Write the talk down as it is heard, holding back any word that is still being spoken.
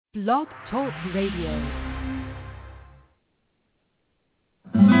Blog Talk Radio.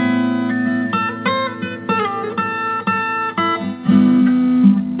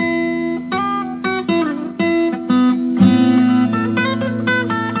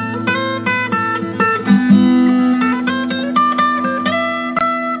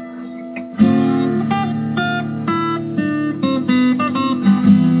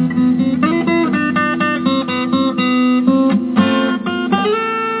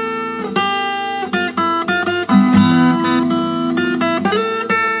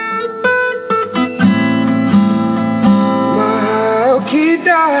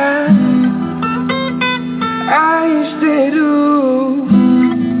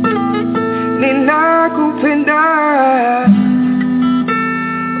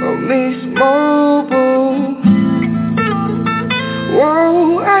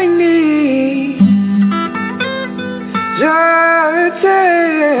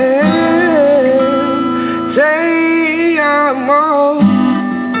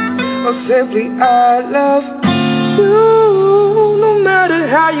 Simply, I love you, no matter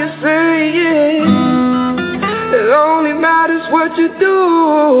how you say it. It only matters what you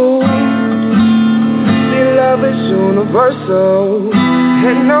do. See, love is universal,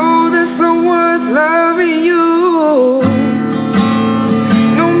 and know that someone's loving you.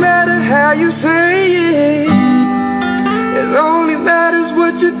 No matter how you say it, it only matters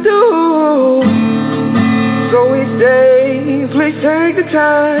what you do. So each day, please take the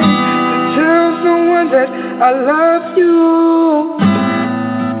time. Tell someone that I love you.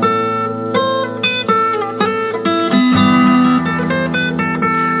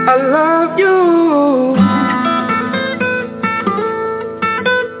 I love you.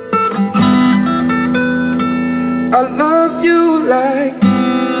 I love you like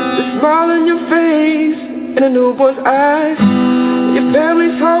the smile on your face and a newborn's eyes, your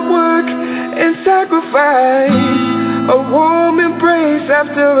family's hard work and sacrifice. A warm embrace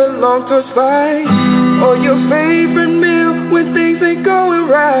after a long tour's fight, or your favorite meal when things ain't going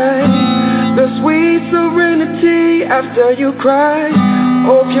right. The sweet serenity after you cry,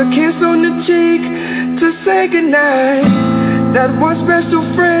 or your kiss on the cheek to say goodnight. That one special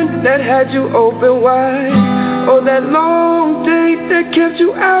friend that had you open wide, or that long date that kept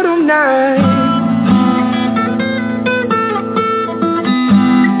you out all night.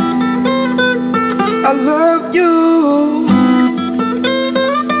 I love you.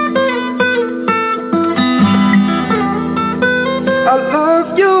 I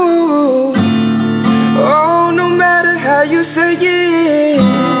love you. Oh, no matter how you say it,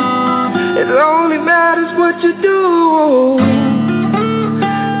 it only matters what you do.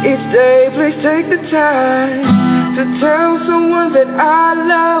 Each day, please take the time to tell someone that I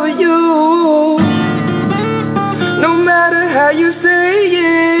love you. No matter how you say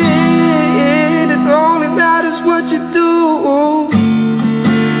it, it only matters what you do.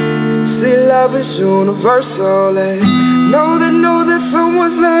 See, love is universal, and know that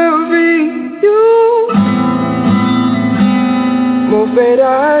someone's loving you.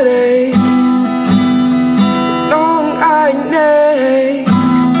 Moveré, long I nay,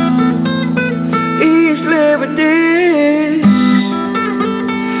 Isle Verdis,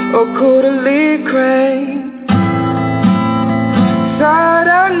 or Coralie Crane,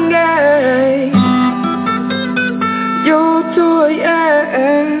 Sarangay, your toy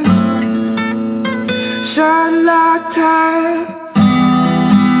and shine like time.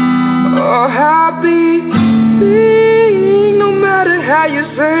 Oh, happy being, no matter how you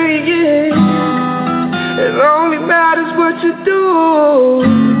say it, it only matters what you do.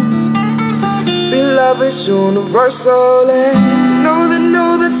 See, love is universal, and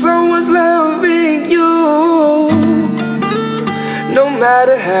know that someone's loving you. No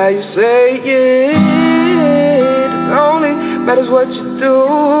matter how you say it, it only matters what you do.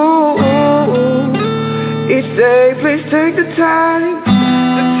 Each day, please take the time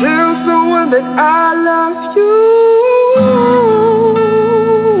to tell someone that I love you.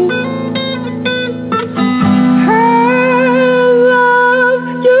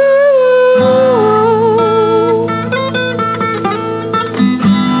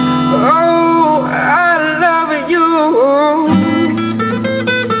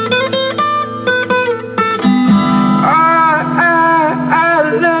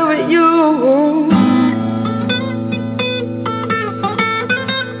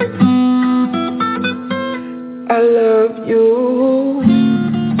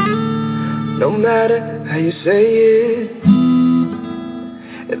 No matter how you say it,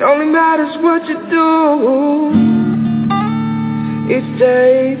 it only matters what you do. Each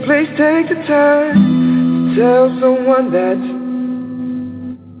day, please take the time to tell someone that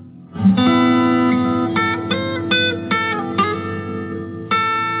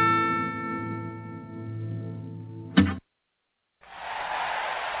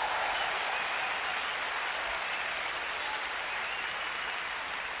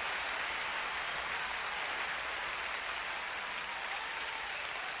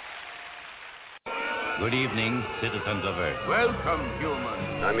Good evening, citizens of Earth. Welcome,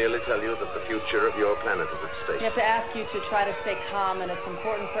 humans. I merely tell you that the future of your planet is at stake. We have to ask you to try to stay calm, and it's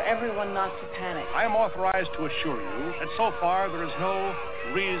important for everyone not to panic. I am authorized to assure you that so far there is no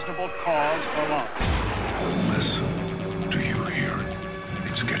reasonable cause for alarm. Listen. Do you hear it?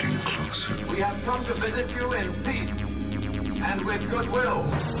 It's getting closer. We have come to visit you in peace and with goodwill.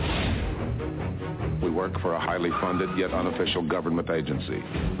 We work for a highly funded yet unofficial government agency.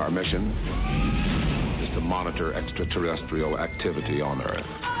 Our mission is to monitor extraterrestrial activity on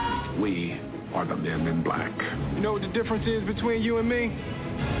Earth. We are the Men in Black. You know what the difference is between you and me?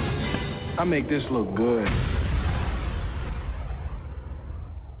 I make this look good.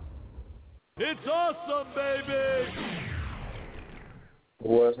 It's awesome, baby!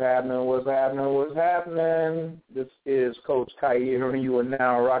 What's happening? What's happening? What's happening? This is Coach Khayr, and you are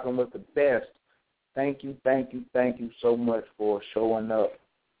now rocking with the best. Thank you so much for showing up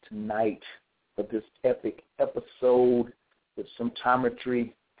tonight for this epic episode with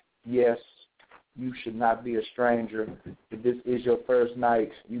Symptometry. Yes, you should not be a stranger. If this is your first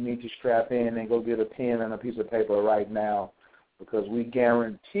night, you need to strap in and go get a pen and a piece of paper right now, because we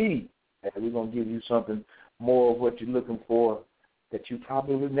guarantee that we're going to give you something more of what you're looking for that you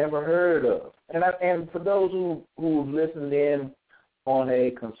probably never heard of. And for those who listened in on a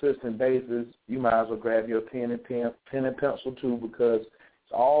consistent basis, you might as well grab your pen and pencil too, because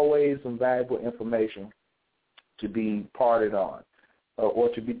it's always some valuable information to be parted on, or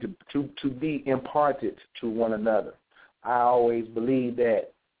to be imparted to one another. I always believe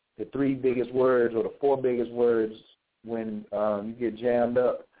that the 3 biggest words or the 4 biggest words when you get jammed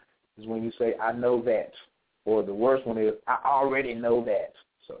up is when you say, I know that, or the worst one is, I already know that.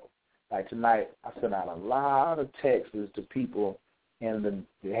 So, like tonight, I sent out a lot of texts to people, and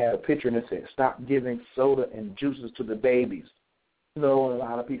they had a picture and it said, stop giving soda and juices to the babies. You know, and a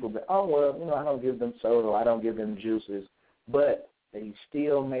lot of people say, oh, well, I don't give them soda, or I don't give them juices. But they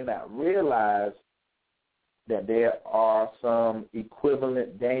still may not realize that there are some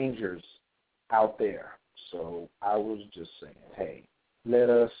equivalent dangers out there. So I was just saying, hey,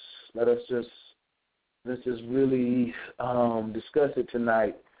 let's just really discuss it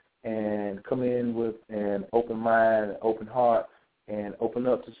tonight and come in with an open mind, an open heart, and open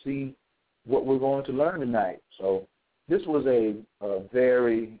up to see what we're going to learn tonight. So this was a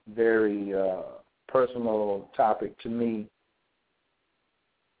very, very personal topic to me,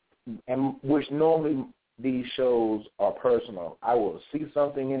 and which normally these shows are personal. I will see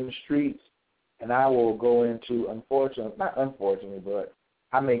something in the streets, and I will go into, not unfortunately, but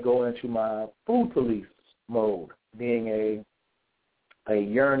I may go into my food police mode, being a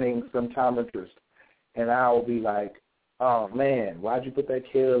yearning symptometrist, and I will be like, oh, man, why'd you put that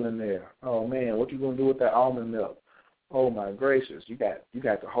kale in there? Oh, man, what you going to do with that almond milk? Oh, my gracious, you got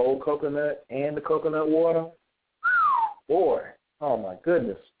the whole coconut and the coconut water? Boy, oh, my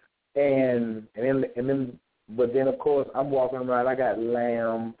goodness. And then, of course, I'm walking around. I got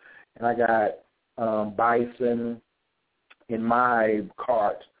lamb and I got bison in my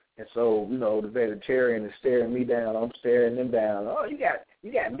cart. And so, the vegetarian is staring me down. I'm staring them down. Oh, you got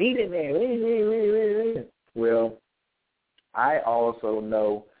meat in there. Well, I also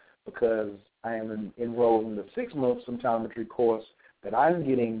know, because I am enrolled in the 6-month symptometry course, that I'm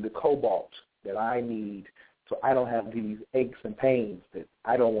getting the cobalt that I need, so I don't have these aches and pains that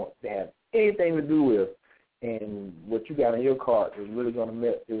I don't want to have anything to do with. And what you got in your cart is really going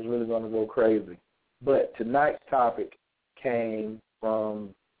to go crazy. But tonight's topic came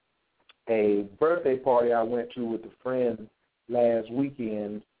from a birthday party I went to with a friend last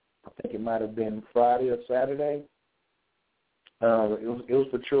weekend. I think it might have been Friday or Saturday. It was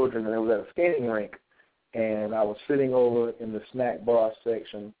for children, and it was at a skating rink. And I was sitting over in the snack bar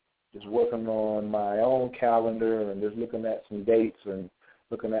section, just working on my own calendar and just looking at some dates and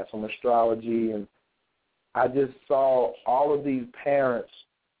looking at some astrology. And I just saw all of these parents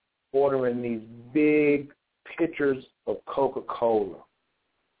ordering these big pitchers of Coca-Cola,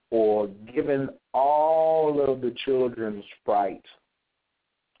 or giving all of the children Sprite.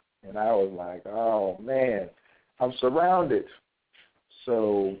 And I was like, oh, man, I'm surrounded.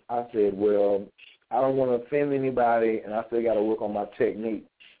 So I said, well, I don't want to offend anybody, and I still got to work on my technique.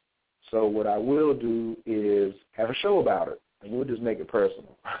 So what I will do is have a show about it, and we'll just make it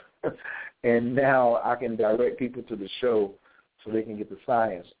personal. And now I can direct people to the show so they can get the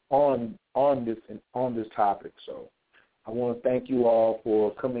science on this topic. So I want to thank you all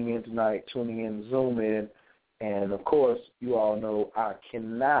for coming in tonight, tuning in, Zoom in. And, of course, you all know I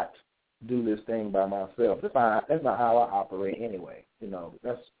cannot do this thing by myself. That's not how I operate anyway.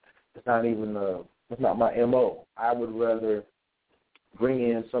 That's not my MO. I would rather bring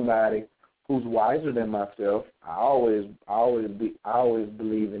in somebody who's wiser than myself. I always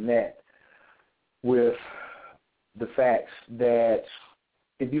believe in that, with the facts that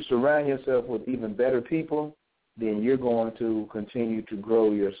if you surround yourself with even better people, then you're going to continue to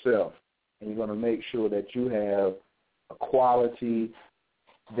grow yourself, and you're going to make sure that you have a quality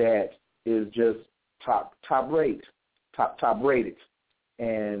that is just top rated.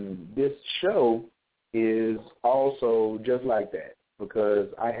 And this show is also just like that, because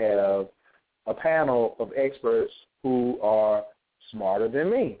I have a panel of experts who are smarter than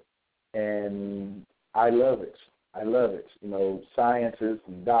me, and I love it. You know, scientists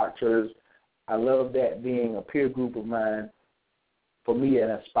and doctors. I love that being a peer group of mine. For me, an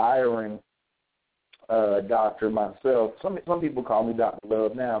aspiring doctor myself. Some people call me Dr.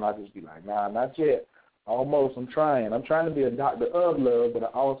 Love now, and I just be like, nah, not yet. Almost. I'm trying to be a doctor of love, but I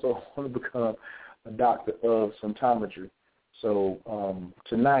also want to become a doctor of symptometry. So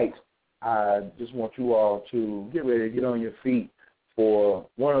tonight, I just want you all to get ready to get on your feet for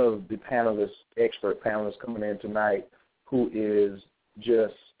one of the expert panelists coming in tonight, who is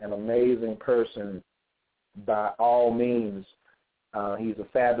just an amazing person by all means. He's a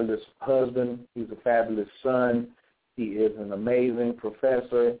fabulous husband. He's a fabulous son. He is an amazing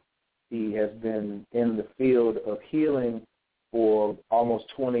professor. He has been in the field of healing for almost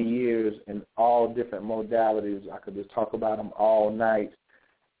 20 years in all different modalities. I could just talk about him all night.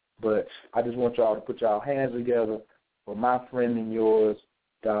 But I just want y'all to put y'all hands together for my friend and yours,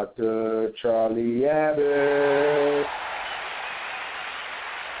 Dr. Charlie Abbott.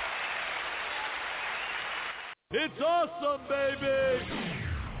 It's awesome, baby!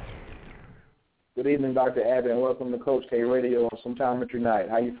 Good evening, Dr. Abbott, and welcome to Coach K Radio on Symptometry Night.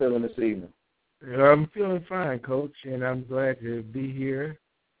 How you feeling this evening? I'm feeling fine, Coach, and I'm glad to be here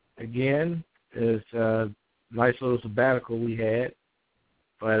again. It's a nice little sabbatical we had,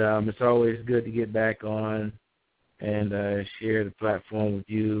 but it's always good to get back on and share the platform with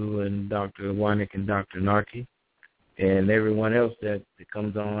you and Dr. Wynick and Dr. Narkey and everyone else that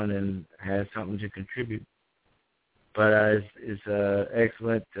comes on and has something to contribute. But it's an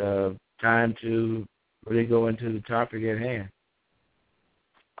excellent time to really go into the topic at hand.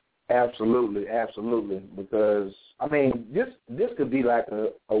 Absolutely, because, I mean, this could be like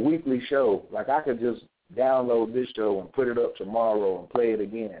a weekly show. Like, I could just download this show and put it up tomorrow and play it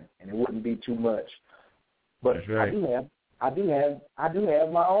again, and it wouldn't be too much. But that's right. I do have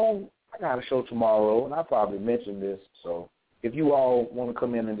my own. I got a show tomorrow, and I probably mentioned this. So if you all want to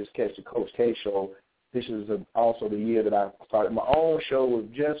come in and just catch the Coach K show, this is also the year that I started my own show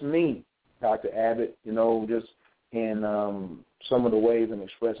with just me, Dr. Abbott, you know, just in some of the ways and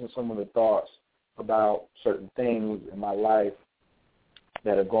expressing some of the thoughts about certain things in my life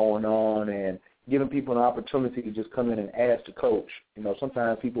that are going on, and giving people an opportunity to just come in and ask the coach. You know,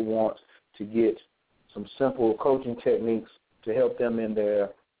 sometimes people want to get some simple coaching techniques to help them in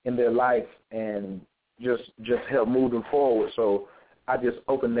their life and just help move them forward. So I just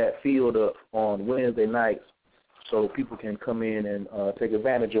opened that field up on Wednesday nights so people can come in and take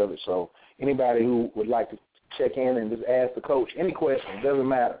advantage of it. So anybody who would like to check in and just ask the coach any question, doesn't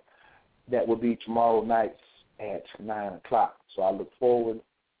matter, that will be tomorrow nights at 9 o'clock. So I look forward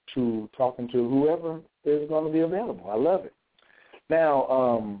to talking to whoever is going to be available. I love it.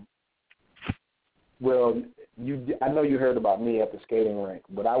 Now, I know you heard about me at the skating rink,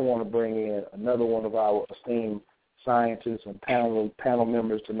 but I want to bring in another one of our esteemed scientists and panel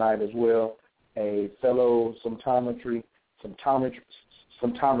members tonight as well, a fellow symptometrist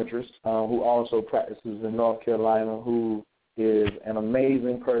who also practices in North Carolina, who is an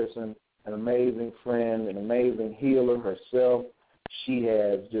amazing person, an amazing friend, an amazing healer herself. She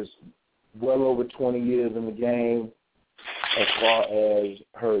has just well over 20 years in the game as far as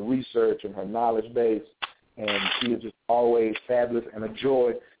her research and her knowledge base, and she is just always fabulous and a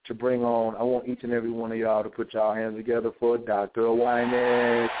joy to bring on. I want each and every one of y'all to put y'all hands together for Dr.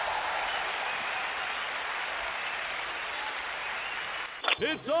 Wynick.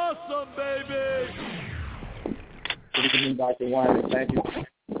 It's awesome, baby! Good evening, Dr. Wynick. Thank you.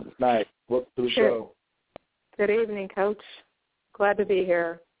 Nice. Welcome to the show. Good evening, Coach. Glad to be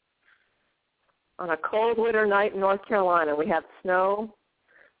here. On a cold winter night in North Carolina, we have snow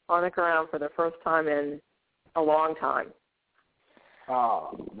on the ground for the first time in a long time.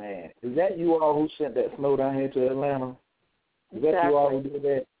 Oh, man. Is that you all who sent that snow down here to Atlanta? Is that you all who did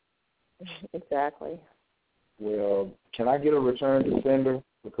that? Exactly. Well, can I get a return to sender?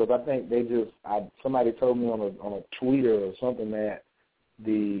 Because I think somebody told me on a tweeter or something that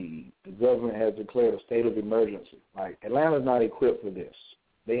the government has declared a state of emergency. Like, Atlanta's not equipped for this.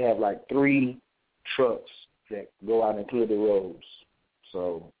 They have like 3 trucks that go out and clear the roads.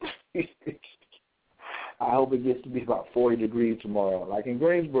 So I hope it gets to be about 40 degrees tomorrow. Like in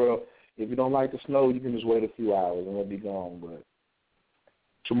Greensboro, if you don't like the snow, you can just wait a few hours and it'll be gone. But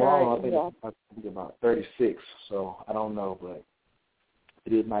tomorrow, I think about 36, so I don't know, but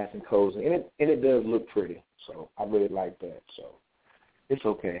it is nice and cozy. And it does look pretty, so I really like that. So it's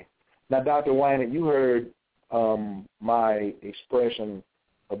okay. Now, Dr. Wynant, you heard my expression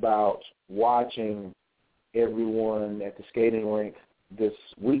about watching everyone at the skating rink this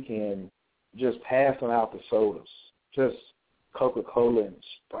weekend just passing out the sodas, just Coca-Cola and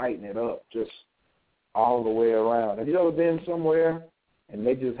Sprite it up, just all the way around. Have you ever been somewhere and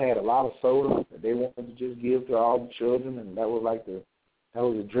they just had a lot of soda that they wanted to just give to all the children, and that was like the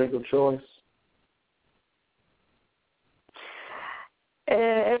drink of choice?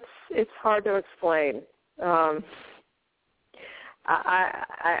 It's hard to explain. I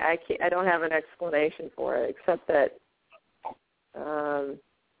don't have an explanation for it except that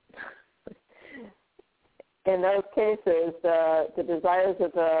in those cases the desires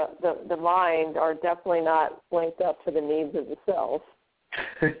of the mind are definitely not linked up to the needs of the self.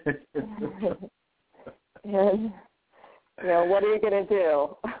 And what are you going to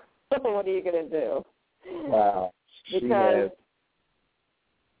do? What are you going to do? Wow. Because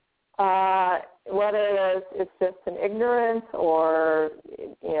whether it's just an ignorance or,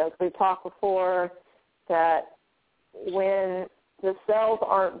 as we talked before, that when the cells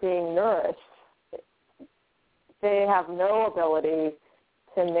aren't being nourished, they have no ability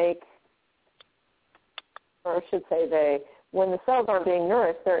to make, or I should say when the cells aren't being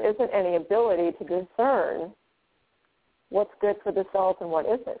nourished, there isn't any ability to discern what's good for the cells and what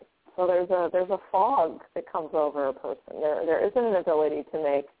isn't. So there's a fog that comes over a person. There isn't an ability to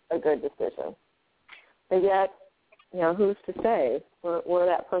make a good decision. But yet, who's to say where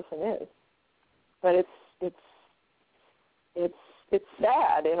that person is? But it's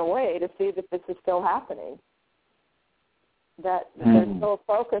sad in a way to see that this is still happening. That there's still a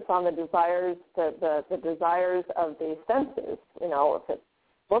focus on the desires, the desires of the senses. If it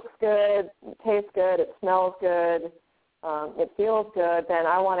looks good, it tastes good, it smells good, it feels good, then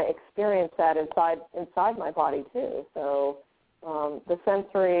I want to experience that inside my body too. So the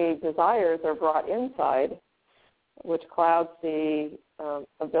sensory desires are brought inside, which clouds the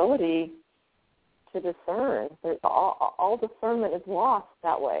ability to discern. All discernment is lost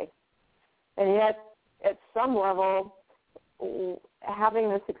that way. And yet, at some level, having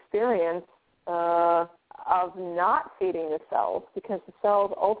this experience of not feeding the cells, because the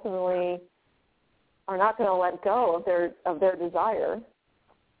cells ultimately are not going to let go of their desire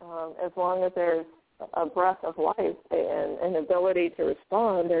as long as there's a breath of life and an ability to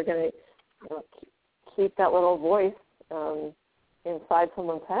respond. They're going to keep that little voice inside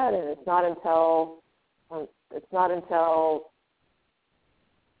someone's head, and it's not until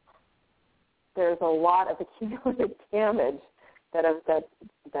there's a lot of accumulated damage that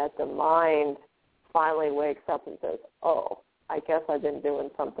the mind finally wakes up and says, "Oh, I guess I've been doing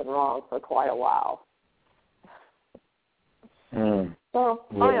something wrong for quite a while." So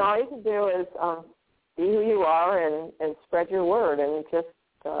all you can do is be who you are and spread your word and just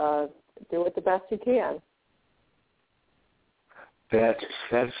do it the best you can. That's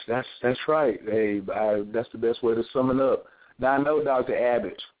right. Hey, that's the best way to sum it up. Now I know Dr.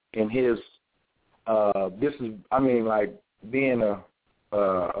 Abbott in his being a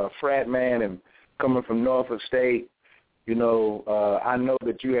frat man and coming from Norfolk State. I know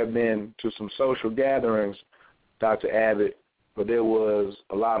that you have been to some social gatherings, Dr. Abbott, but there was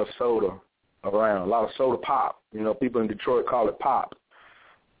a lot of soda around, a lot of soda pop. People in Detroit call it pop.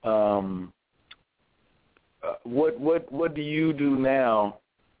 What do you do now?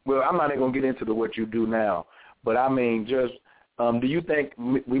 Well, I'm not even going to get into what you do now, but I mean, just do you think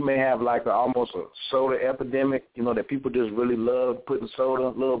we may have like almost a soda epidemic? That people just really love putting soda,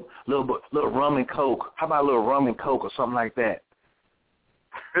 little rum and Coke. How about a little rum and Coke or something like that?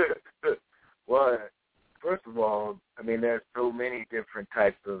 Well, first of all, there's so many different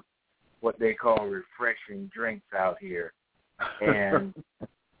types of what they call refreshing drinks out here, and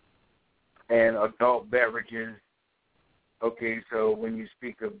adult beverages. Okay, so when you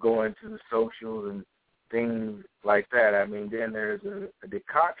speak of going to the socials and things like that, then there's a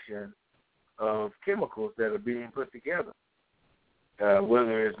decoction of chemicals that are being put together.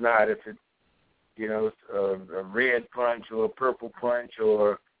 Whether it's a red punch or a purple punch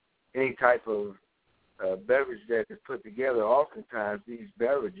or any type of beverage that is put together, oftentimes these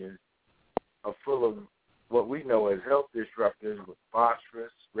beverages are full of what we know as health disruptors with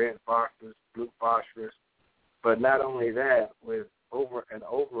phosphorus, red phosphorus, blue phosphorus, but not only that, with an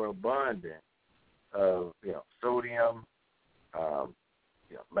overabundance of sodium,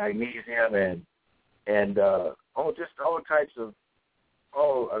 magnesium and just all types of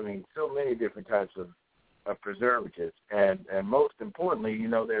so many different types of preservatives, and most importantly,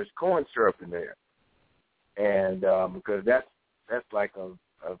 there's corn syrup in there, and because that's like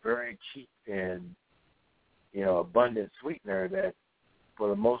a very cheap and abundant sweetener that, for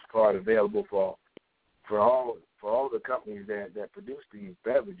the most part, available for all the companies that produce these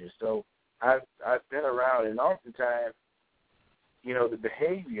beverages. So I've been around, and oftentimes, the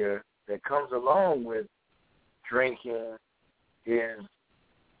behavior that comes along with drinking is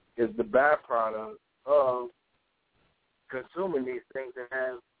the byproduct of consuming these things that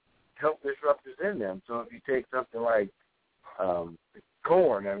have health disruptors in them. So if you take something like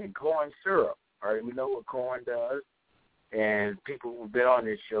corn syrup, right? We know what corn does, and people who've been on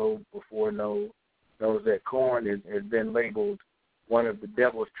this show before knows that corn has been labeled one of the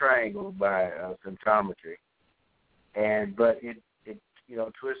devil's triangles by Symptometry, but it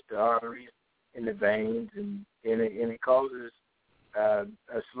twists the arteries in the veins, and it causes a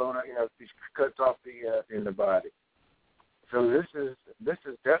slowdown. It cuts off in the body. So this is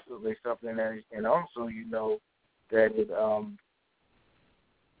definitely something that, and also that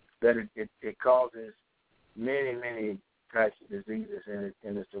it causes many types of diseases, and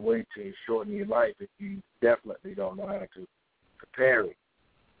it's a way to shorten your life if you definitely don't know how to prepare it.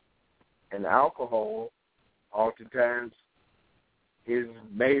 And alcohol, oftentimes, is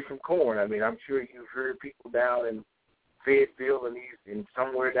made from corn. I mean, I'm sure you've heard people down in Fayetteville and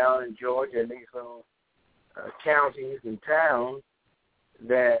somewhere down in Georgia, in these little counties and towns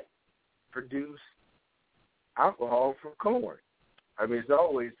that produce alcohol from corn. I mean, it's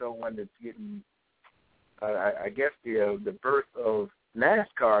always someone that's getting, I guess the birth of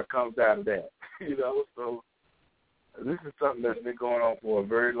NASCAR comes out of that, So this is something that's been going on for a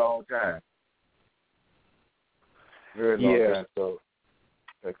very long time. Very long time. So,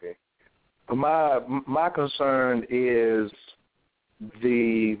 okay. My concern is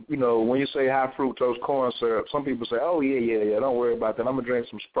when you say high fructose corn syrup, some people say, oh, yeah, don't worry about that. I'm going to drink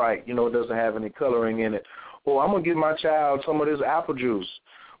some Sprite. It doesn't have any coloring in it. Or I'm going to give my child some of this apple juice.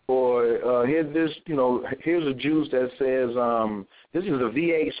 Or here's a juice that says, this is a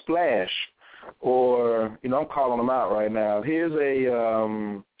V8 Splash. Or, I'm calling them out right now. I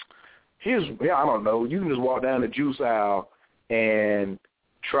don't know. You can just walk down the juice aisle and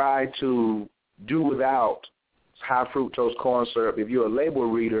try to do without high fructose corn syrup if you're a label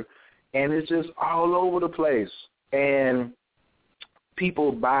reader, and it's just all over the place. And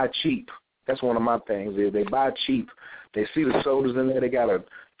people buy cheap. That's one of my things. They buy cheap. They see the sodas in there. They got a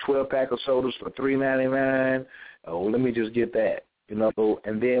 12-pack of sodas for $3.99. Oh, let me just get that. And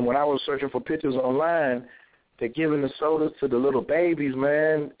then when I was searching for pictures online, they're giving the sodas to the little babies,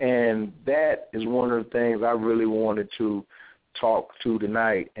 man, and that is one of the things I really wanted to talk to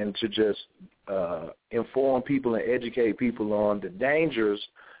tonight, and to just inform people and educate people on the dangers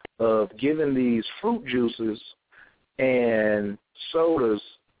of giving these fruit juices and sodas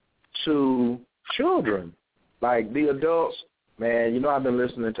to children. Like the adults, man, I've been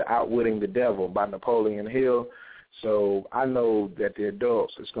listening to Outwitting the Devil by Napoleon Hill, so I know that the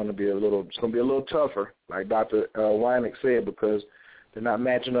adults, it's going to be a little tougher, like Dr. Weinig said, because they're not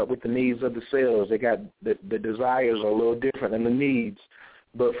matching up with the needs of the cells. They got the desires are a little different than the needs.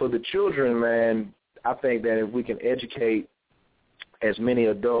 But for the children, man, I think that if we can educate as many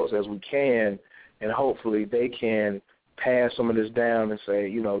adults as we can, and hopefully they can pass some of this down and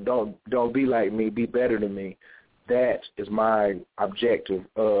say, don't be like me, be better than me. That is my objective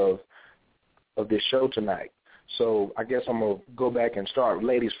of this show tonight. So I guess I'm going to go back and start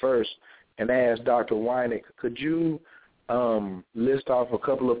ladies first and ask Dr. Weinig, could you list off a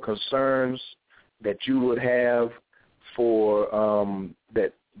couple of concerns that you would have for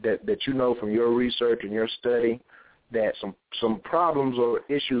that from your research and your study, that some problems or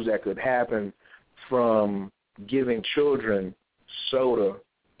issues that could happen from giving children soda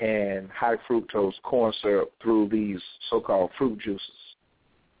and high fructose corn syrup through these so-called fruit juices?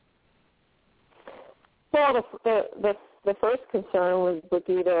 Well, the first concern would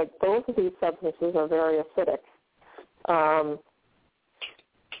be that both of these substances are very acidic.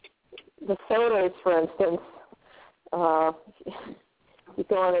 The sodas, for instance, you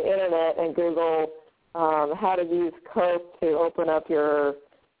go on the internet and Google how to use Coke to open up your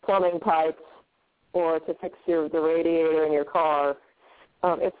plumbing pipes or to fix the radiator in your car.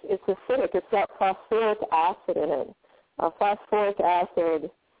 It's acidic. It's got phosphoric acid in it. Phosphoric acid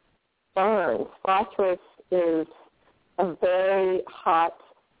burns. Phosphorus is a very hot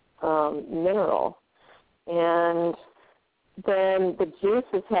mineral. And then the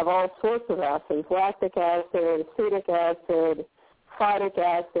juices have all sorts of acids, lactic acid, acetic acid, aspartic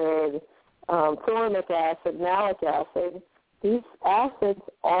acid, formic acid, malic acid, these acids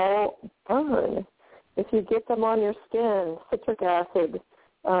all burn. If you get them on your skin, citric acid,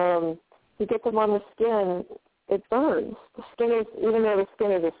 you get them on the skin, it burns. The skin is, even though the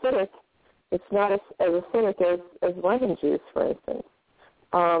skin is acidic, it's not as acidic as lemon juice, for instance,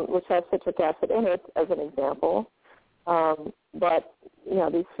 which has citric acid in it, as an example. But, you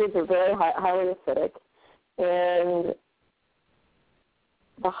know, these foods are very highly acidic, and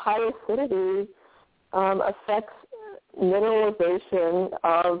the high acidity affects mineralization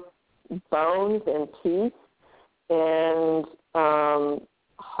of bones and teeth and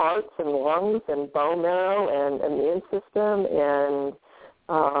hearts and lungs and bone marrow and immune system, and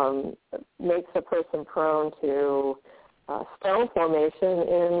makes a person prone to stone formation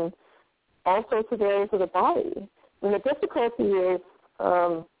in all sorts of areas of the body. And the difficulty is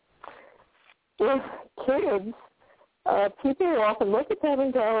with kids, people often look at them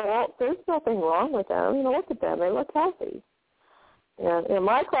and go, well, there's nothing wrong with them. You know, look at them. They look healthy. And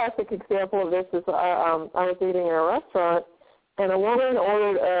my classic example of this is I was eating in a restaurant, and a woman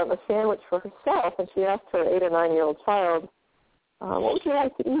ordered a sandwich for herself, and she asked her 8 or 9-year-old child, what would you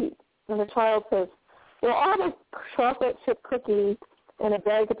like to eat? And the child says, well, I have a chocolate chip cookie and a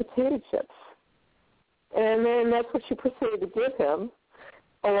bag of potato chips. And then that's what she proceeded to give him,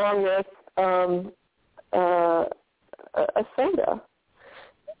 along with a soda.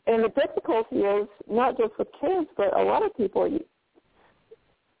 And the difficulty is not just with kids, but a lot of people, again,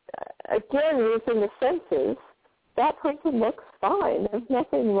 using the senses, that person looks fine. There's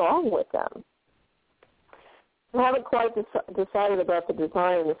nothing wrong with them. I haven't quite decided about the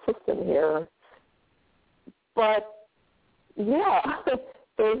design and the system here. But, yeah,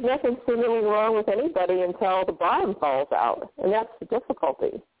 there's nothing seemingly wrong with anybody until the bottom falls out, and that's the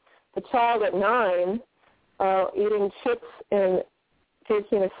difficulty. The child at 9 eating chips and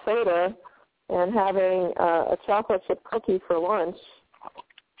drinking a soda and having a chocolate chip cookie for lunch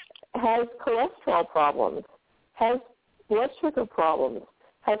has cholesterol problems, has blood sugar problems,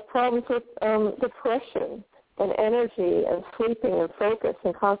 has problems with depression and energy and sleeping and focus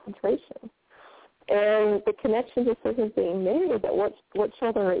and concentration. And the connection just isn't being made that what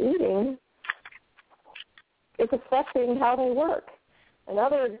children are eating is affecting how they work.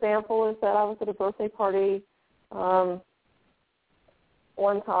 Another example is that I was at a birthday party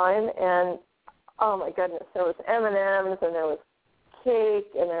one time, and oh my goodness, there was M&Ms, and there was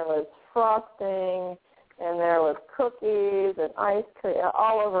cake, and there was frosting, and there was cookies and ice cream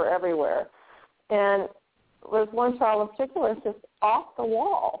all over everywhere. And there was one child in particular just off the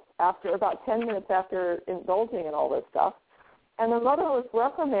wall after about 10 minutes after indulging in all this stuff. And the mother was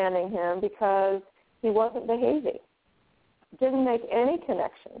reprimanding him because he wasn't behaving, didn't make any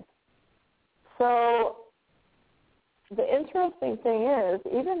connection. So the interesting thing is,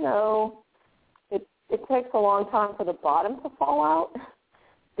 even though it takes a long time for the bottom to fall out,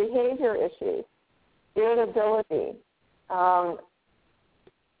 behavior issues, irritability,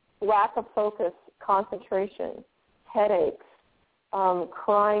 lack of focus, concentration, headaches,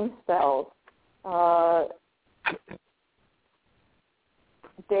 crying spells,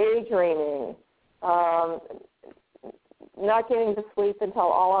 daydreaming, not getting to sleep until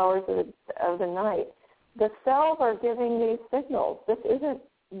all hours of the night. The cells are giving these signals. This isn't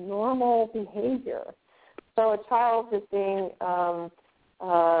normal behavior. So a child is being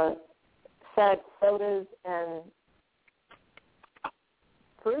fed sodas and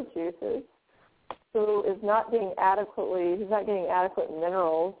fruit juices, who is not getting adequate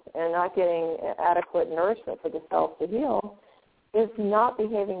minerals and not getting adequate nourishment for the cells to heal, is not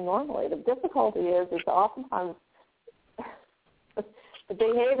behaving normally. The difficulty is oftentimes the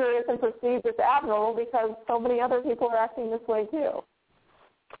behavior isn't perceived as abnormal because so many other people are acting this way too.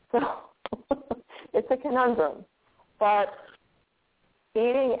 So it's a conundrum. But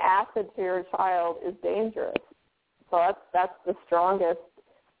feeding acid to your child is dangerous. So that's the strongest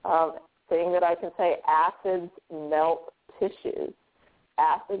thing that I can say. Acids melt tissues.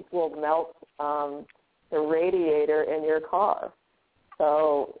 Acids will melt the radiator in your car.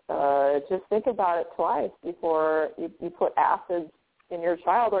 So just think about it twice before you put acids in your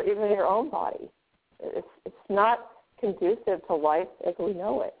child or even in your own body. It's not conducive to life as we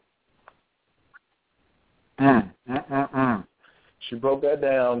know it. She broke that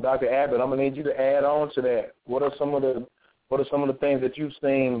down, Dr. Abbott. I'm gonna need you to add on to that. What are some of the things that you've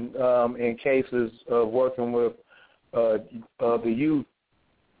seen in cases of working with the youth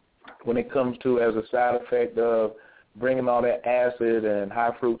when it comes to as a side effect of bringing all that acid and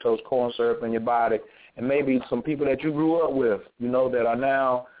high fructose corn syrup in your body, and maybe some people that you grew up with, that are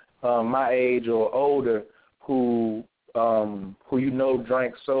now my age or older, who who you know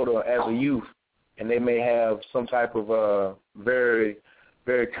drank soda as a youth, and they may have some type of very,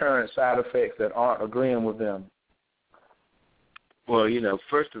 very current side effects that aren't agreeing with them? Well,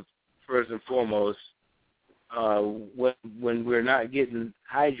 first and foremost, when we're not getting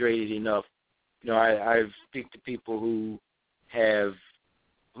hydrated enough, I speak to people who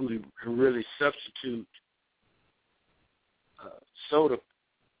really substitute soda,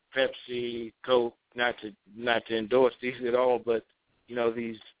 Pepsi, Coke, not to endorse these at all, but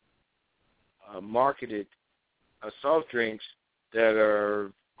these marketed soft drinks that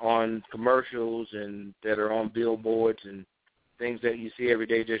are on commercials and that are on billboards and things that you see every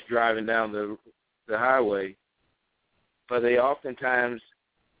day just driving down the highway, but they oftentimes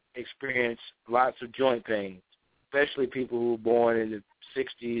experience lots of joint pain, especially people who were born in the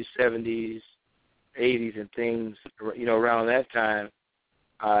 60s, 70s, 80s, and things, around that time.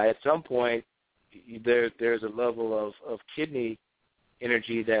 At some point, there's a level of kidney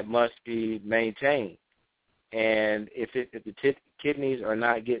energy that must be maintained. And if the kidneys are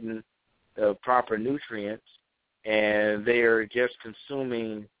not getting the proper nutrients and they are just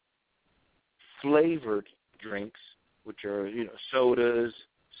consuming flavored drinks, which are, sodas,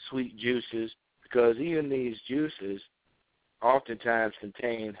 sweet juices, because even these juices oftentimes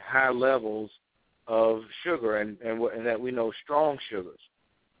contain high levels of sugar and that we know strong sugars,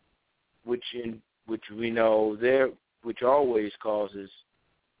 which we know which always causes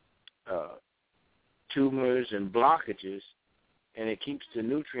tumors and blockages, and it keeps the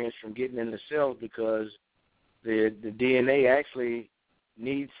nutrients from getting in the cells because the DNA actually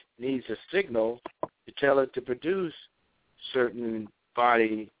needs a signal to tell it to produce certain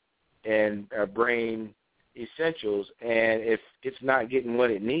body and brain essentials, and if it's not getting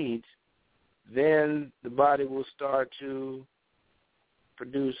what it needs, then the body will start to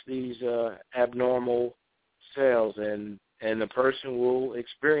produce these abnormal cells, and the person will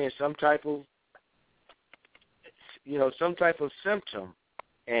experience some type of symptom,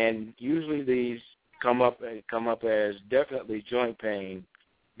 and usually these come up as definitely joint pain,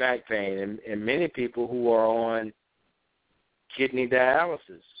 back pain, and many people who are on kidney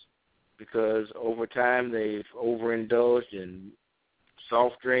dialysis because over time they've overindulged in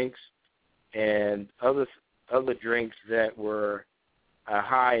soft drinks and other drinks that were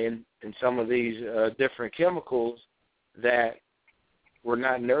high in some of these different chemicals that were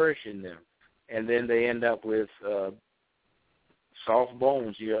not nourishing them, and then they end up with soft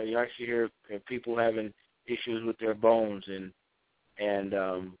bones. You actually hear people having issues with their bones, and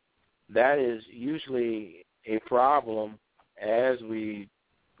that is usually a problem as we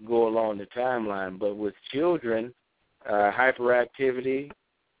go along the timeline. But with children, hyperactivity,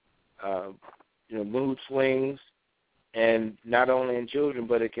 mood swings, and not only in children,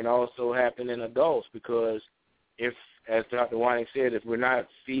 but it can also happen in adults because if, as Dr. Wanning said, if we're not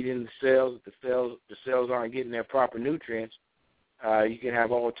feeding the cells aren't getting their proper nutrients, you can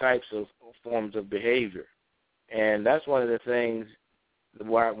have all types of forms of behavior. And that's one of the things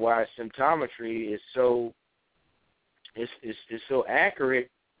why symptometry is so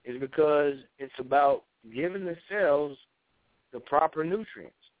accurate is because it's about giving the cells the proper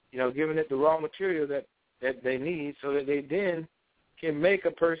nutrients, giving it the raw material that they need so that they then can make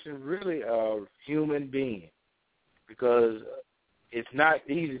a person really a human being, because it's not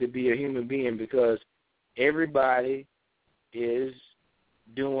easy to be a human being because everybody is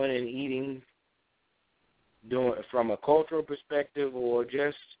doing and eating from a cultural perspective or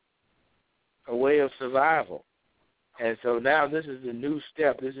just a way of survival. And so now this is the new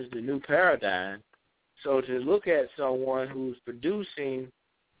step. This is the new paradigm. So to look at someone who's producing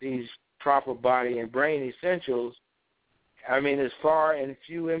these proper body and brain essentials, it's far and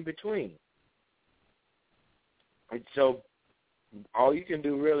few in between. And so all you can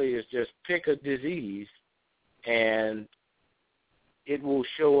do really is just pick a disease, and it will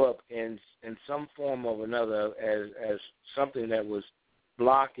show up in some form or another as something that was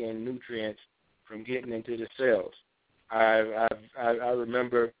blocking nutrients from getting into the cells. I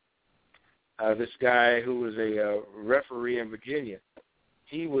remember this guy who was a referee in Virginia.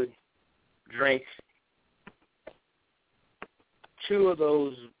 He would drink 2 of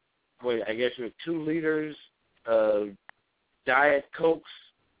those, 2 liters of Diet Cokes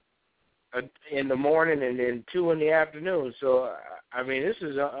in the morning and then 2 in the afternoon. So, this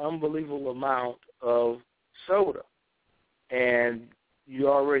is an unbelievable amount of soda. And you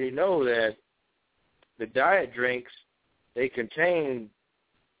already know that the diet drinks, they contain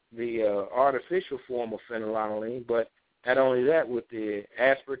the artificial form of phenylalanine, but not only that, with the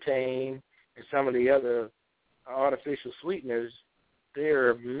aspartame and some of the other artificial sweeteners, they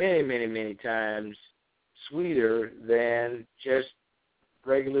are many, many, many times sweeter than just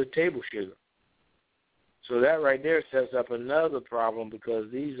regular table sugar. So that right there sets up another problem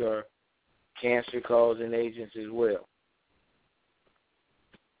because these are cancer-causing agents as well.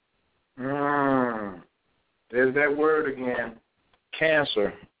 There's that word again,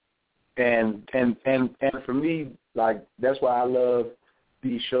 cancer. And for me, like, that's why I love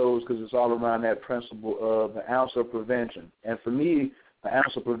these shows, because it's all around that principle of the ounce of prevention. And for me, the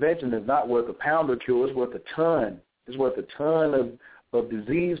ounce of prevention is not worth a pound of cure. It's worth a ton. It's worth a ton of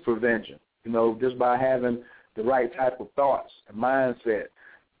disease prevention, just by having the right type of thoughts and mindset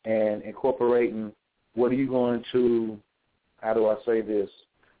and incorporating what are you going to, how do I say this?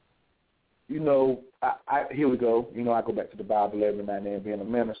 Here we go. I go back to the Bible every now and then, being a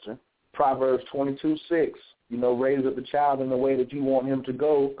minister. Proverbs 22:6. Raise up the child in the way that you want him to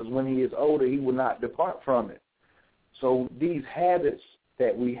go, because when he is older, he will not depart from it. So these habits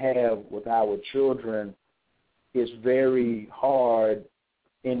that we have with our children is very hard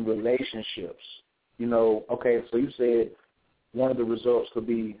in relationships. Okay, so you said one of the results could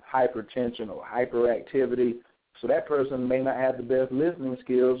be hypertension or hyperactivity. So that person may not have the best listening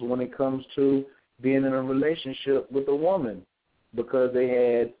skills when it comes to being in a relationship with a woman because they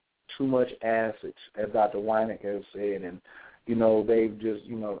had too much acids, as Dr. Weineck has said, and, they've just,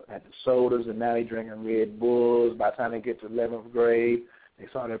 had the sodas, and now they're drinking Red Bulls. By the time they get to 11th grade, they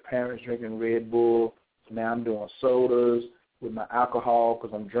saw their parents drinking Red Bull, so now I'm doing sodas with my alcohol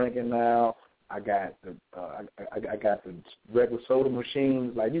because I'm drinking now. I got the regular soda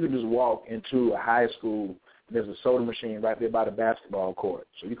machines. Like, you can just walk into a high school, and there's a soda machine right there by the basketball court.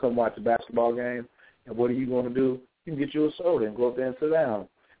 So you come watch the basketball game, and what are you going to do? You can get you a soda and go up there and sit down.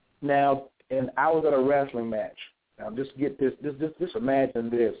 Now, and I was at a wrestling match. Now, just get this. Just imagine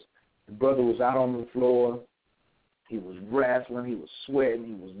this. The brother was out on the floor. He was wrestling. He was sweating.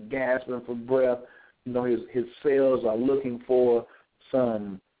 He was gasping for breath. His cells are looking for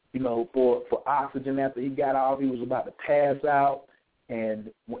some, for oxygen after he got off. He was about to pass out.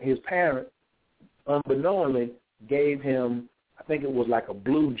 And his parent, unbeknowingly, gave him, I think it was like a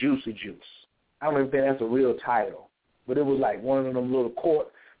blue juicy juice. I don't even think that's a real title. But it was like one of them little quart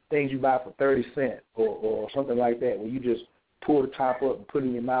things you buy for 30 cents or something like that, where you just pull the top up and put it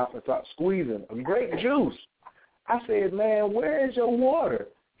in your mouth and start squeezing. A great juice. I said, man, where is your water?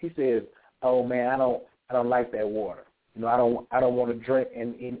 He says, oh, man, I don't like that water. I don't want to drink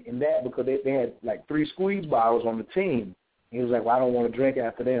in that because they had like 3 squeeze bottles on the team. He was like, well, I don't want to drink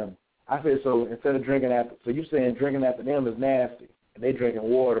after them. I said, so instead of drinking after, so you're saying drinking after them is nasty, and they drinking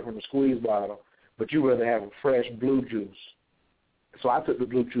water from the squeeze bottle, but you rather have a fresh blue juice. So I took the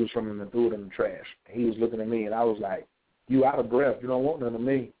blue juice from him and threw it in the trash. He was looking at me, and I was like, you out of breath. You don't want none of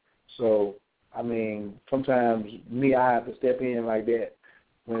me. So, I mean, sometimes I have to step in like that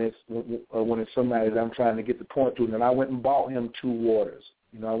when it's somebody that I'm trying to get the point to. And I went and bought him 2 waters.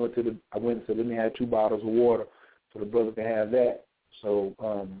 I went and said, let me have 2 bottles of water so the brother can have that. So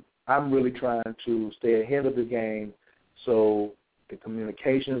I'm really trying to stay ahead of the game so the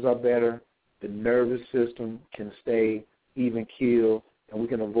communications are better, the nervous system can stay even keel, and we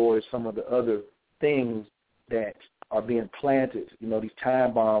can avoid some of the other things that are being planted, these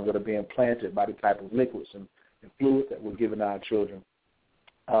time bombs that are being planted by the type of liquids and fluids that we're giving our children.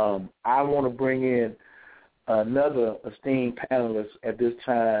 I want to bring in another esteemed panelist at this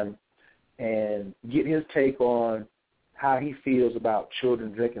time and get his take on how he feels about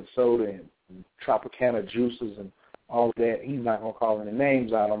children drinking soda and Tropicana juices and all of that. He's not going to call any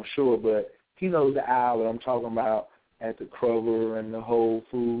names out, I'm sure, but he knows the aisle that I'm talking about at the Kroger and the Whole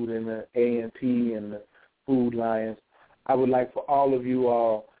Food and the A&P and the Food Lions. I would like for all of you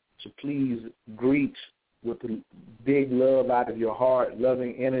all to please greet with the big love out of your heart,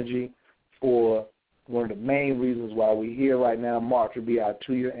 loving energy for one of the main reasons why we're here right now. March will be our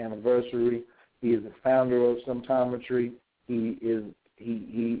 2-year anniversary. He is the founder of Symptometry. He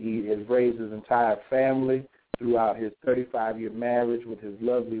has raised his entire family throughout his 35-year marriage with his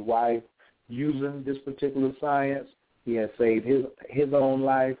lovely wife using this particular science. He has saved his own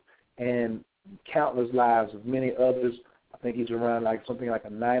life and countless lives of many others. I think he's around something like a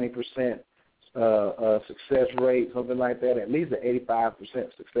 90% success rate, something like that, at least an 85%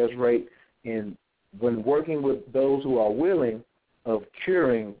 success rate in when working with those who are willing of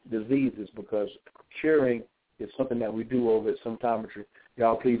curing diseases, because curing is something that we do over at Symptometry.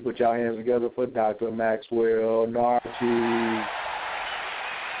 Y'all please put your hands together for Dr. Maxwell Nartey.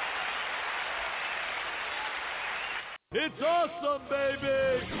 It's awesome,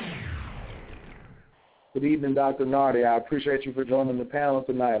 baby! Good evening, Dr. Nartey. I appreciate you for joining the panel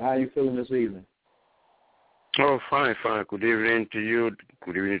tonight. How are you feeling this evening? Oh, fine. Good evening to you.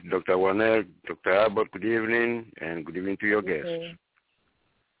 Good evening to Dr. Warner, Dr. Abbott. Good evening, and good evening to your guests.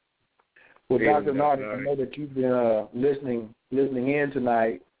 Well, Dr. Nardi, I know that you've been listening in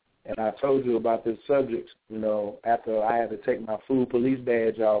tonight, and I told you about this subject, after I had to take my food police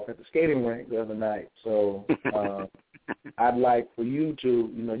badge off at the skating rink the other night. So I'd like for you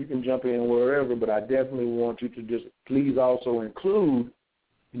to, you can jump in wherever, but I definitely want you to just please also include,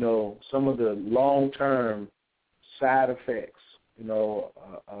 some of the long-term side effects.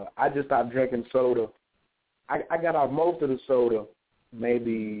 I just stopped drinking soda. I got off most of the soda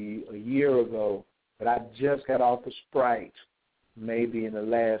maybe a year ago, but I just got off the Sprite maybe in the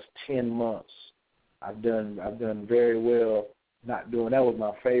last 10 months. I've done very well not doing that. Was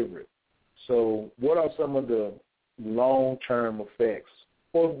my favorite. So what are some of the long-term effects?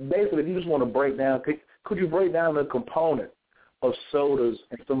 Well, basically, if you just want to break down, could you break down the component of sodas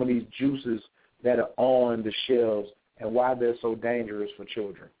and some of these juices that are on the shelves and why they're so dangerous for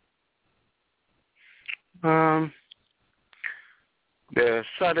children? The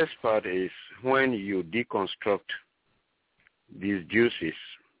saddest part is when you deconstruct these juices,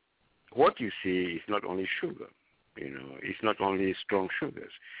 what you see is not only sugar, it's not only strong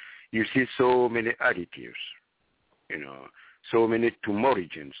sugars. You see so many additives, so many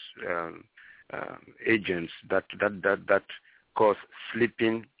tumorigens, agents that cause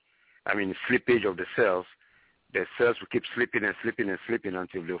slippage of the cells. The cells will keep slipping and slipping and slipping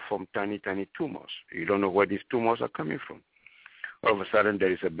until they form tiny, tiny tumors. You don't know where these tumors are coming from. All of a sudden,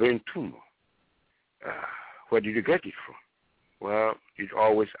 there is a brain tumor. Where did you get it from? Well,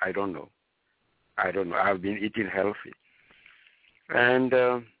 I don't know. I've been eating healthy. And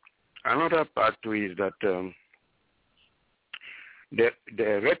another part too is that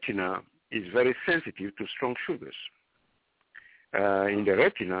the retina is very sensitive to strong sugars. In the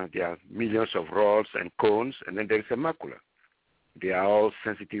retina, there are millions of rods and cones, and then there is a macula. They are all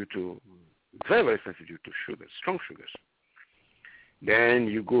very, very sensitive to sugars, strong sugars. Then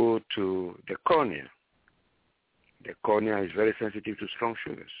you go to the cornea. The cornea is very sensitive to strong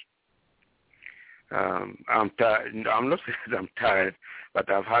sugars. I'm tired. I'm not saying I'm tired, but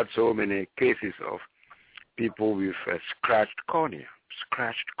I've had so many cases of people with scratched cornea.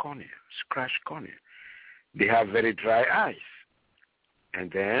 They have very dry eyes. And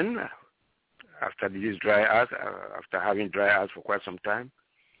then after these dry eyes, after having dry eyes for quite some time,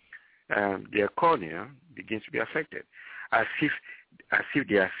 their cornea begins to be affected, as if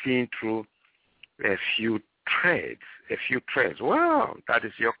they are seeing through a few threads. Well, that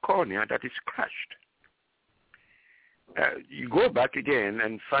is your cornea that is scratched. You go back again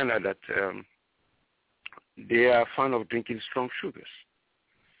and find out that they are fond of drinking strong sugars.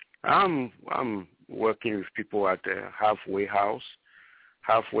 I'm working with people at a halfway house.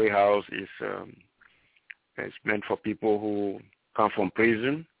 Halfway house is meant for people who come from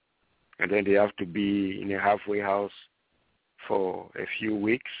prison, and then they have to be in a halfway house for a few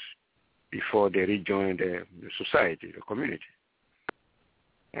weeks before they rejoin the society, the community.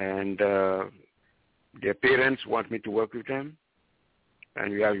 And their parents want me to work with them,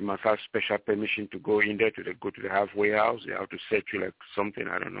 and you must have special permission to go in there, go to the halfway house. They have to search you like something,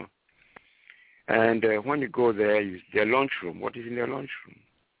 I don't know. And when you go there, their lunchroom. What is in their lunchroom?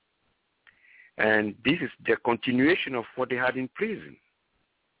 And this is the continuation of what they had in prison.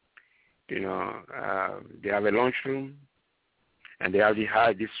 They have a lunchroom, and they already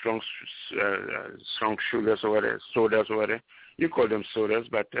had these strong sugars or whatever, sodas or whatever. You call them sodas,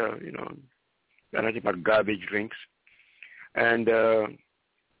 but they're nothing but garbage drinks. And the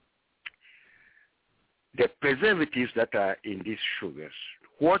preservatives that are in these sugars,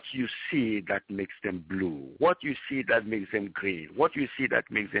 what you see that makes them blue, what you see that makes them green, what you see that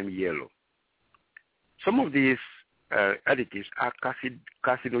makes them yellow. Some of these additives are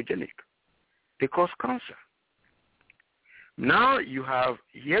carcinogenic. They cause cancer. Now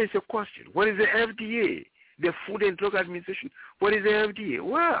here is a question. What is the FDA, the Food and Drug Administration? What is the FDA?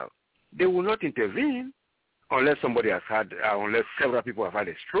 Well, they will not intervene unless unless several people have had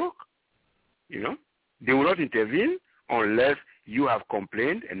a stroke. They will not intervene unless you have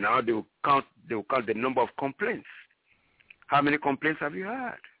complained, and now they will count the number of complaints. How many complaints have you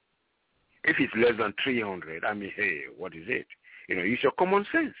had? If it's less than 300, hey, what is it? Use your common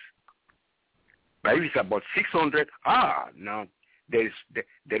sense. But if it's about 600, now there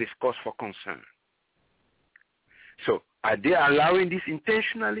is cause for concern. So are they allowing this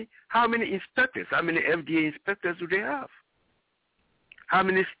intentionally? How many inspectors, how many FDA inspectors do they have? How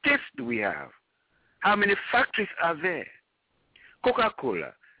many states do we have? How many factories are there?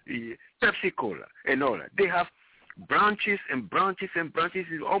 Coca-Cola, Pepsi-Cola, and all that. They have branches and branches and branches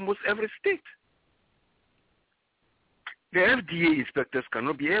in almost every state. The FDA inspectors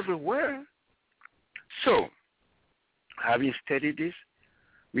cannot be everywhere. So, having studied this,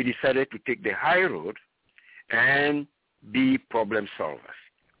 we decided to take the high road and be problem solvers.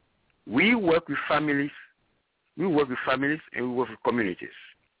 We work with families. We work with families and we work with communities.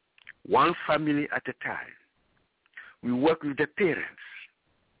 One family at a time. We work with the parents.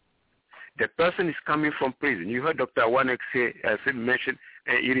 The person is coming from prison. You heard Dr. Wanek mention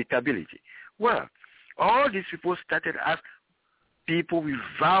irritability. Well, all these people started as people with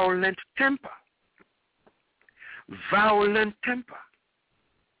violent temper. Violent temper.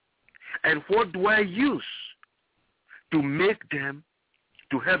 And what do I use to make them,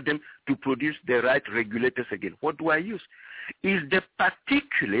 to help them to produce the right regulators again? What do I use? Is the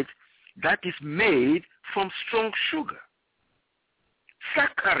particulate that is made from strong sugar.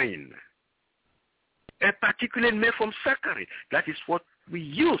 Saccharin. A particulate made from saccharin. That is what we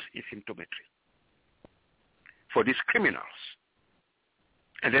use in symptometry for these criminals.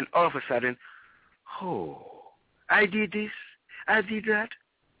 And then all of a sudden, oh, I did this, I did that.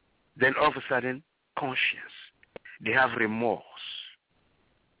 Then all of a sudden, conscience. They have remorse.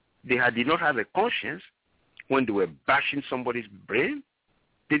 They did not have a conscience when they were bashing somebody's brain.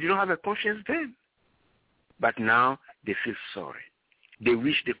 They did not have a conscience then. But now they feel sorry. They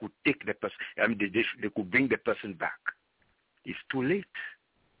wish they could take the person, they could bring the person back. It's too late.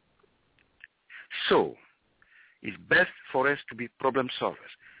 So, it's best for us to be problem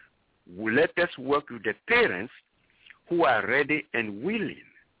solvers. Let us work with the parents who are ready and willing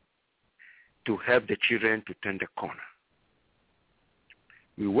to help the children to turn the corner.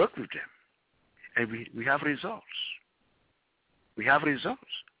 We work with them, and we have results. We have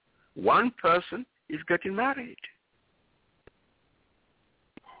results. One person is getting married.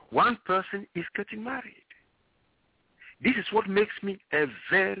 One person is getting married. This is what makes me a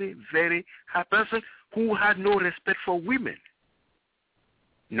very, very happy person who had no respect for women.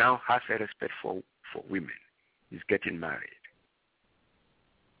 Now has a respect for women. Is getting married.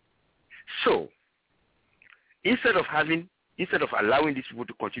 So, instead of allowing these people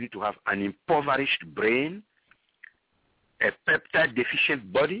to continue to have an impoverished brain, a peptide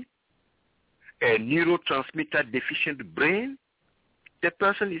deficient body, a neurotransmitter deficient brain, the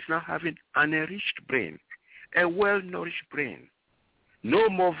person is now having an enriched brain, a well-nourished brain. No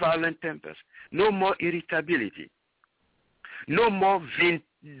more violent tempers, no more irritability, no more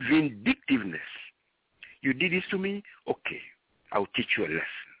vindictiveness. You did this to me? Okay, I'll teach you a lesson.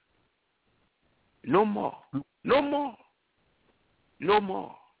 No more. No more. No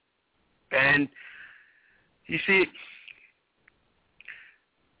more. And you see,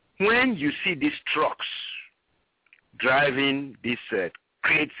 when you see these trucks driving these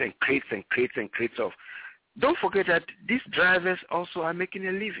crates and crates and crates and crates of, don't forget that these drivers also are making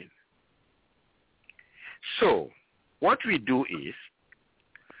a living. So, what we do is,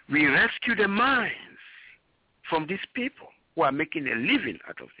 we rescue the minds from these people who are making a living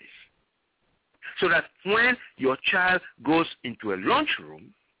out of this. So that when your child goes into a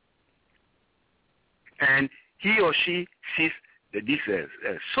lunchroom and he or she sees these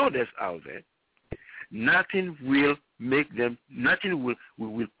sodas out there, nothing will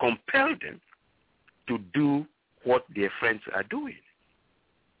compel them to do what their friends are doing.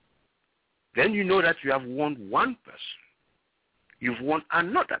 Then you know that you have won one person. You've won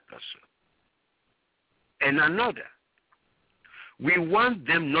another person. And another. We want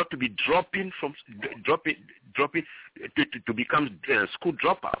them not to be dropping to become school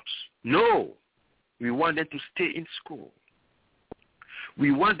dropouts. No. We want them to stay in school.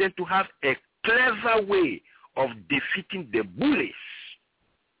 We want them to have a clever way of defeating the bullies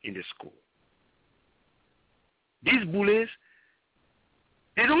in the school. These bullies,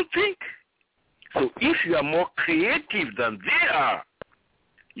 they don't think. So if you are more creative than they are,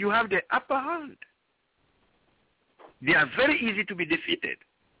 you have the upper hand. They are very easy to be defeated.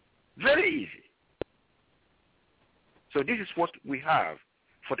 Very easy. So this is what we have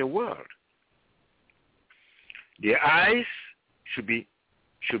for the world. Their eyes should be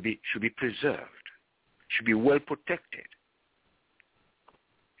preserved, should be well protected.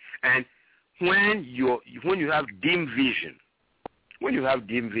 And when you have dim vision,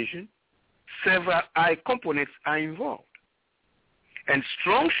 several eye components are involved. And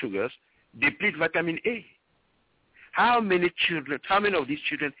strong sugars deplete vitamin A. How many of these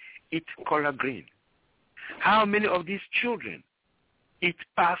children eat collard green? How many of these children eat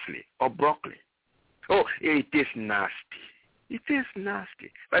parsley or broccoli? Oh, it is nasty. It is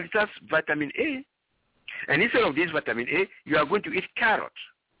nasty. But it has vitamin A. And instead of this vitamin A, you are going to eat carrot.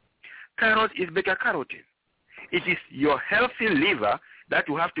 Carrot is beta-carotene. It is your healthy liver that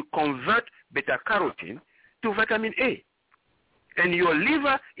will have to convert beta-carotene to vitamin A. and your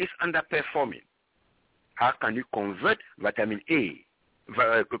liver is underperforming. How can you convert vitamin A,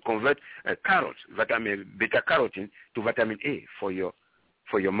 convert carrots, vitamin beta carotene to vitamin A for your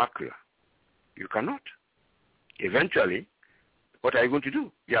macula? You cannot. Eventually, what are you going to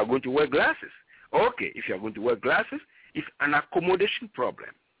do? You are going to wear glasses. Okay, if you are going to wear glasses, it's an accommodation problem.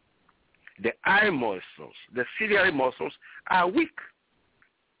 The eye muscles, the ciliary muscles are weak.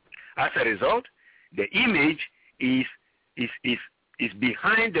 As a result, the image is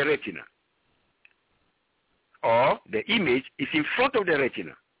behind the retina, or the image is in front of the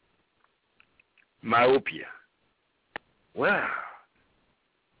retina. Myopia. Well,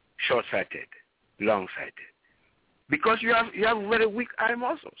 short-sighted, long-sighted, because you have very weak eye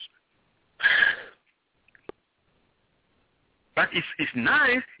muscles. But it's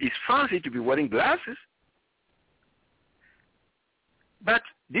nice, it's fancy to be wearing glasses. But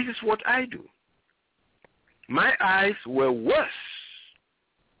this is what I do. My eyes were worse.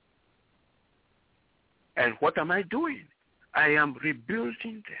 And what am I doing? I am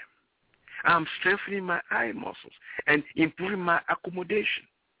rebuilding them. I'm strengthening my eye muscles and improving my accommodation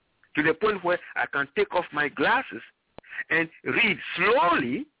to the point where I can take off my glasses and read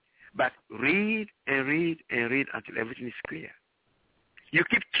slowly, but read and read and read until everything is clear. You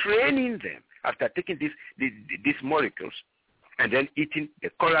keep training them after taking these molecules and then eating the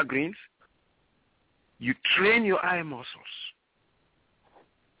collard greens. You train your eye muscles.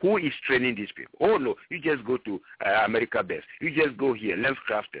 Who is training these people? Oh, no, you just go to America Best. You just go here, Lens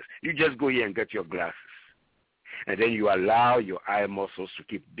Crafters. You just go here and get your glasses. And then you allow your eye muscles to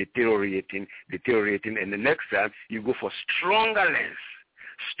keep deteriorating, and the next time you go for stronger lens.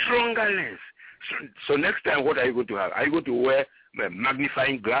 So next time, what are you going to have? Are you going to wear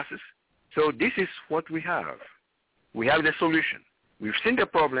magnifying glasses? So this is what we have. We have the solution. We've seen the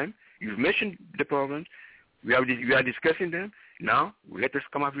problem. You've mentioned the problems. We are discussing them. Now, let us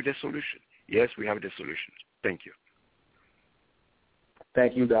come up with a solution. Yes, we have the solution. Thank you.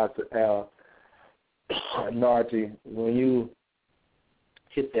 Thank you, Dr. Al Nartey. When you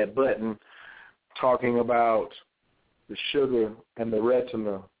hit that button talking about the sugar and the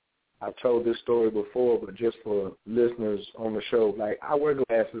retina, I've told this story before, but just for listeners on the show, like I wear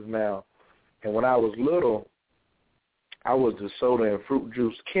glasses now, and when I was little, I was the soda and fruit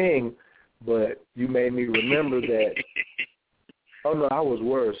juice king, but you made me remember that. Oh, no, I was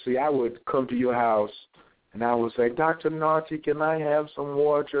worse. See, I would come to your house, and I would say, Dr. Nartey, can I have some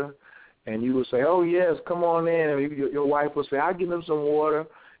water? And you would say, oh, yes, come on in. And your wife would say, I'll give them some water.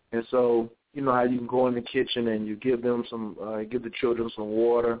 And so, you know how you can go in the kitchen and you give them give the children some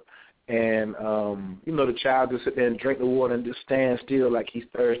water. And, you know, the child just sit there and drink the water and just stand still like he's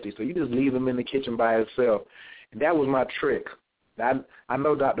thirsty. So you just leave him in the kitchen by himself. And that was my trick. I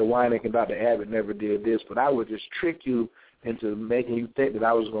know Dr. Weineck and Dr. Abbott never did this, but I would just trick you into making you think that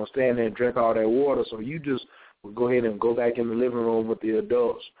I was going to stand there and drink all that water, so you just would go ahead and go back in the living room with the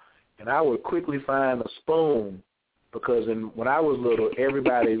adults. And I would quickly find a spoon, because when I was little,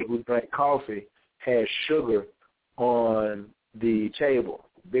 everybody who drank coffee had sugar on the table,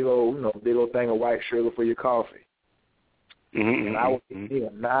 big old thing of white sugar for your coffee. Mm-hmm, and I would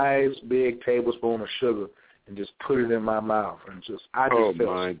get a nice big tablespoon of sugar and just put it in my mouth, and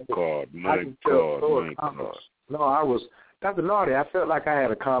my God. No, I was Dr. Nartey. I felt like I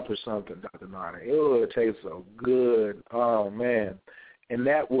had accomplished something, Dr. Nartey. It tastes so good. Oh man, and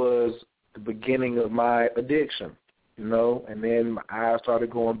that was the beginning of my addiction, you know. And then my eyes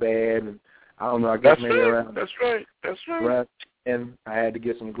started going bad, and I don't know. I guess maybe around. That's right. Around 10, I had to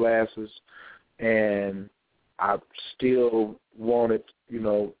get some glasses, and I still wanted, you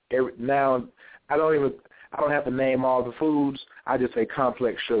know. Now I don't have to name all the foods. I just say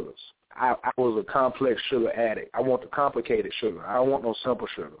complex sugars. I was a complex sugar addict. I want the complicated sugar. I don't want no simple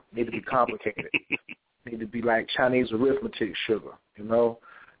sugar. It need to be complicated. It need to be like Chinese arithmetic sugar, you know.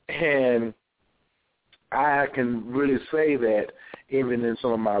 And I can really say that even in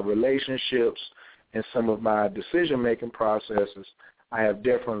some of my relationships and some of my decision-making processes, I have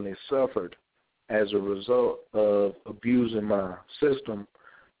definitely suffered as a result of abusing my system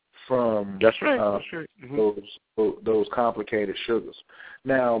from those complicated sugars.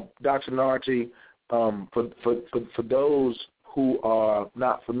 Now, Dr. Nartey, for those who are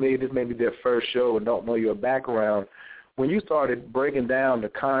not familiar, this may be their first show and don't know your background, when you started breaking down the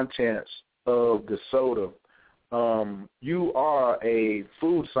contents of the soda, you are a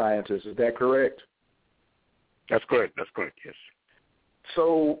food scientist, is that correct? That's correct, yes.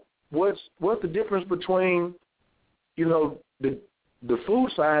 So what's the difference between, you know, the food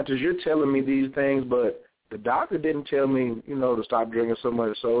scientist, you're telling me these things, but the doctor didn't tell me, you know, to stop drinking so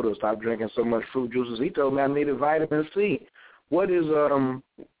much soda, stop drinking so much fruit juices. He told me I needed vitamin C. what is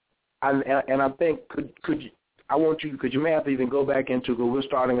and I think could you may have to even go back into, because we're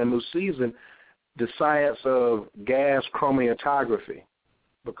starting a new season, the science of gas chromatography,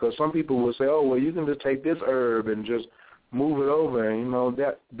 because some people will say, oh, well, you can just take this herb and just move it over, and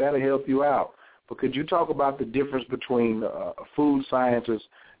that'll help you out. But could you talk about the difference between a food scientist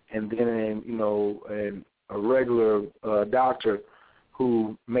and then and a regular doctor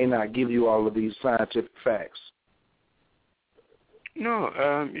who may not give you all of these scientific facts? No,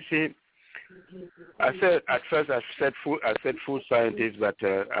 you see, I said food scientist, but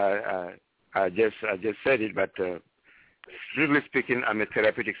I just said it, but strictly speaking, I'm a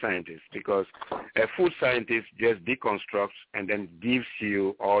therapeutic scientist, because a food scientist just deconstructs and then gives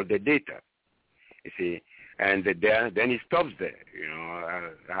you all the data, you see, and then he stops there.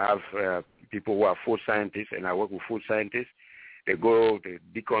 I have people who are food scientists, and I work with food scientists. They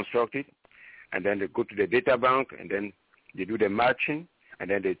deconstruct it, and then they go to the data bank, and then they do the matching, and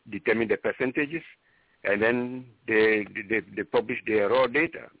then they determine the percentages, and then they publish their raw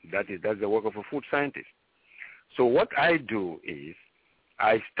data. That's the work of a food scientist. So what I do is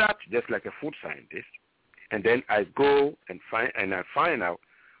I start just like a food scientist, and then I go and find out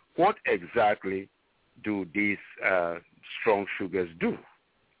what exactly do these strong sugars do.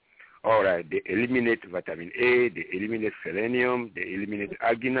 All right, they eliminate vitamin A, they eliminate selenium, they eliminate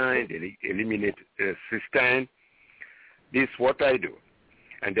arginine, they eliminate cysteine. This is what I do.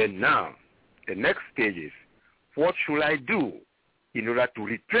 And then now, the next stage is, what should I do in order to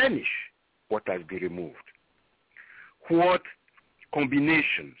replenish what has been removed? What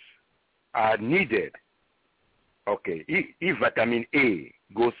combinations are needed? Okay, if vitamin A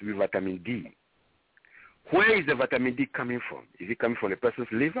goes with vitamin D, where is the vitamin D coming from? Is it coming from the person's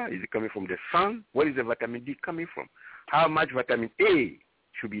liver? Is it coming from the sun? Where is the vitamin D coming from? How much vitamin A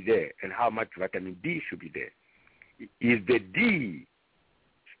should be there, and how much vitamin D should be there? Should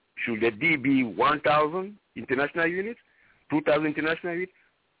the D be 1,000 international units, 2,000 international units?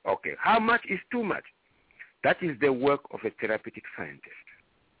 Okay, how much is too much? That is the work of a therapeutic scientist.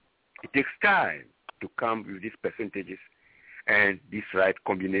 It takes time to come with these percentages and these right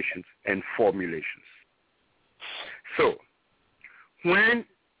combinations and formulations. So, when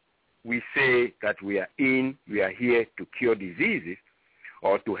we say that we are here to cure diseases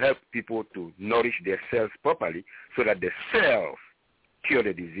or to help people to nourish their cells properly so that the cells cure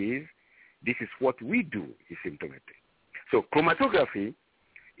the disease, this is what we do in symptometry. So chromatography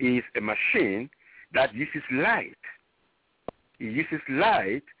is a machine that uses light. It uses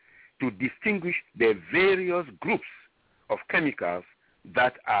light to distinguish the various groups of chemicals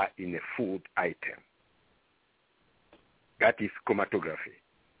that are in a food item. That is chromatography.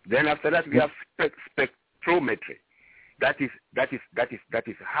 Then after that we have spectrometry. That is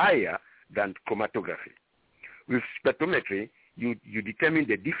higher than chromatography. With spectrometry, you determine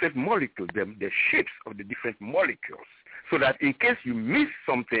the different molecules, the shapes of the different molecules, so that in case you miss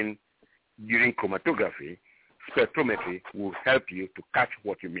something during chromatography, spectrometry will help you to catch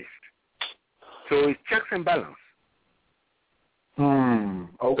what you missed. So it's checks and balance.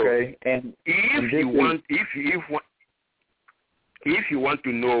 Okay. So and if you want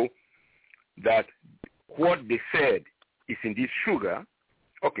to know that what they said is in this sugar,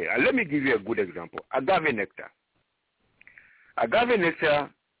 okay, let me give you a good example. Agave nectar. Agave nectar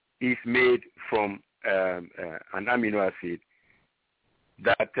is made from an amino acid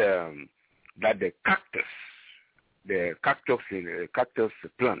that the cactus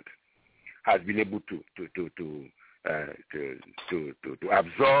plant has been able to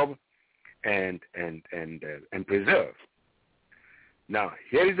absorb and preserve. Now,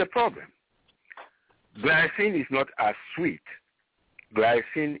 here is the problem. Glycine is not as sweet.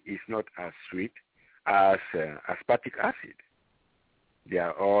 Glycine is not as sweet as aspartic acid. They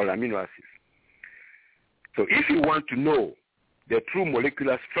are all amino acids. So if you want to know the true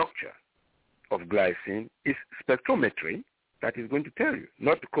molecular structure of glycine, is spectrometry that is going to tell you,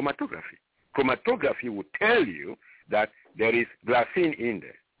 not chromatography. Chromatography will tell you that there is glycine in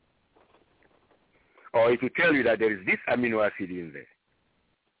there. Or it will tell you that there is this amino acid in there.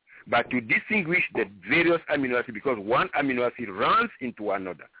 But to distinguish the various amino acids, because one amino acid runs into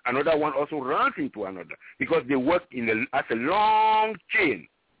another one also runs into another, because they work as a long chain.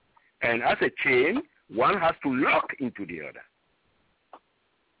 And as a chain, one has to lock into the other.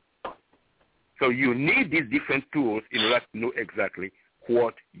 So you need these different tools in order to know exactly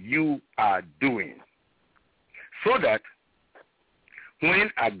what you are doing. So that when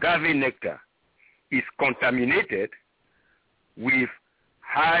agave nectar is contaminated with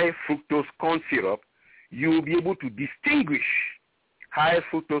high fructose corn syrup, you will be able to distinguish high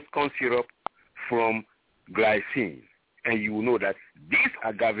fructose corn syrup from glycine. and you will know that this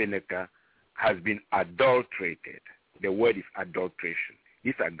agave nectar has been adulterated. The word is adulteration.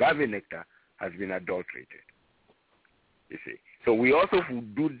 This agave nectar has been adulterated. You see. So we also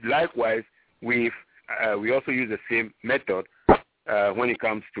do likewise with, we also use the same method when it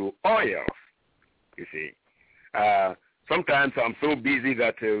comes to oils. You see. Sometimes I'm so busy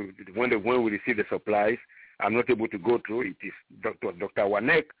that when we receive the supplies, I'm not able to go through. It is Dr.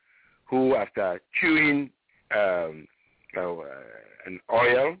 Wanek who, after chewing an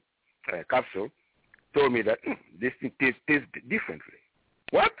oil capsule, told me that this thing tastes differently.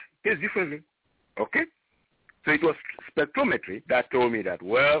 What? Tastes differently? Okay. So it was Symptometry that told me that,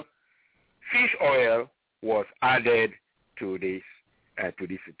 well, fish oil was added to this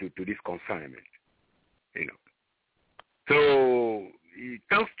consignment. You know. So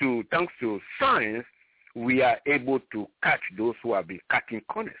thanks to science, we are able to catch those who have been cutting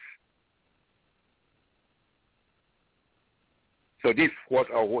corners. So this is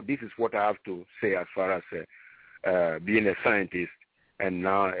what I have to say as far as being a scientist and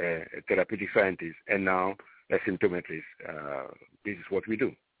now a therapeutic scientist and now a symptometrist. This is what we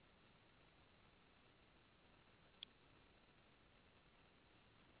do.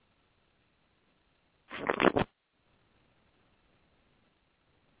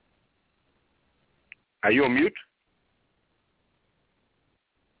 Are you on mute?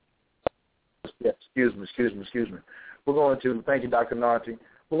 Yeah, excuse me. We're going to, thank you, Dr. Nartey.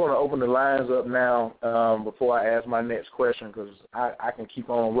 We're going to open the lines up now before I ask my next question because I can keep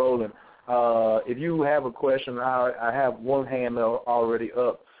on rolling. If you have a question, I have one hand already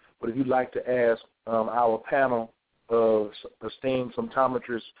up, but if you'd like to ask our panel of esteemed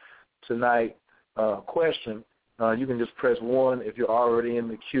symptometrists tonight question, you can just press 1 if you're already in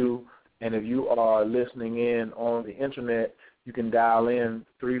the queue. And if you are listening in on the Internet, you can dial in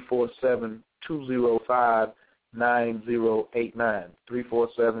 347-205-9089,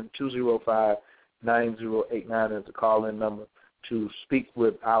 347-205-9089 is the call-in number to speak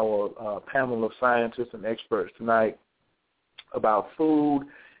with our panel of scientists and experts tonight about food.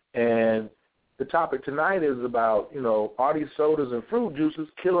 And the topic tonight is about, are these sodas and fruit juices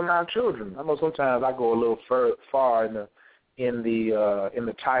killing our children? I know sometimes I go a little far in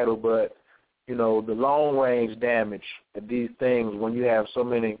the title, but the long-range damage of these things when you have so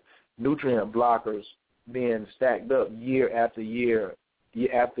many nutrient blockers being stacked up year after year,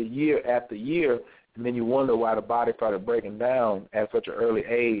 and then you wonder why the body started breaking down at such an early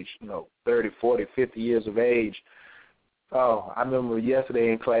age, 30, 40, 50 years of age. Oh, I remember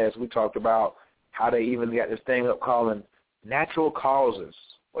yesterday in class we talked about how they even got this thing up calling natural causes.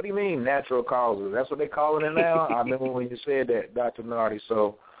 What do you mean natural causes? That's what they're calling it now? I remember when you said that, Dr. Nartey.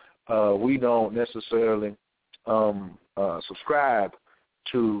 So we don't necessarily subscribe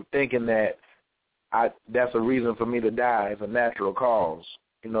to thinking that that's a reason for me to die as a natural cause.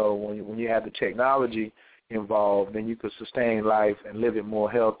 When you have the technology involved, then you could sustain life and live it more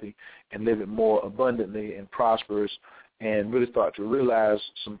healthy and live it more abundantly and prosperous and really start to realize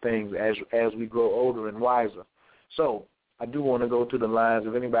some things as we grow older and wiser. So I do want to go to the lines.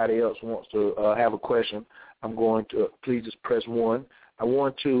 If anybody else wants to have a question, I'm going to please just press 1. I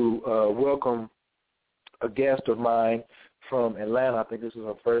want to welcome a guest of mine from Atlanta. I think this is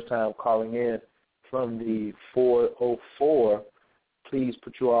her first time calling in from the 404. Please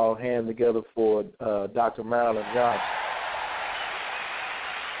put you all hand together for Dr. Marilyn Johnson.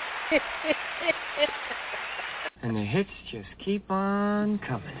 And the hits just keep on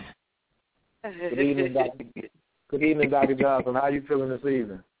coming. Good evening, Dr. Johnson. How are you feeling this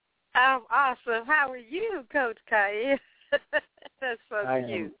evening? I'm awesome. How are you, Coach Kyle? That's so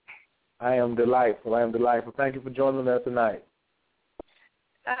cute. I am delightful. Thank you for joining us tonight.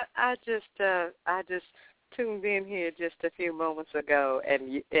 I just tuned in here just a few moments ago,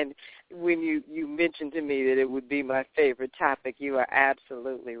 and when you mentioned to me that it would be my favorite topic, you are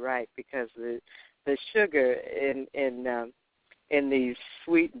absolutely right, because the sugar in these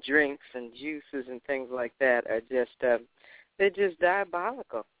sweet drinks and juices and things like that are just they're just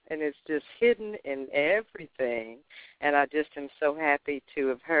diabolical, and it's just hidden in everything. And I just am so happy to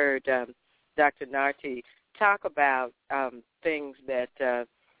have heard Dr. Nartey talk about things that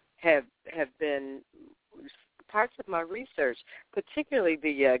have been parts of my research, particularly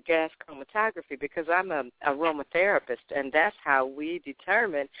the gas chromatography, because I'm an aromatherapist, and that's how we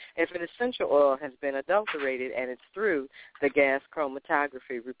determine if an essential oil has been adulterated, and it's through the gas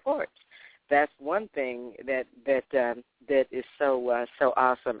chromatography reports. That's one thing that is so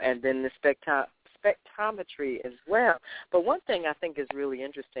awesome, and then the spectrometry as well. But one thing I think is really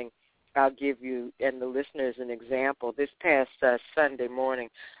interesting I'll give you and the listeners an example. This past Sunday morning,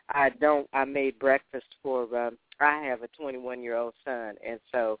 I made breakfast for. I have a 21-year-old son, and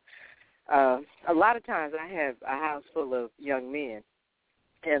so a lot of times I have a house full of young men,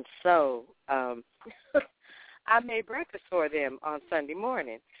 and so I made breakfast for them on Sunday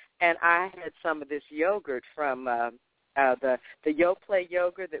morning, and I had some of this yogurt from the Yoplait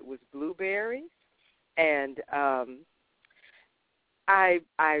yogurt that was blueberries, and I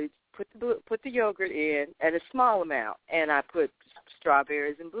put the yogurt in at a small amount, and I put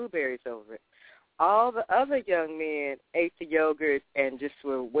strawberries and blueberries over it. All the other young men ate the yogurt and just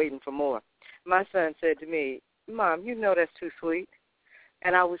were waiting for more. My son said to me, "Mom, you know that's too sweet."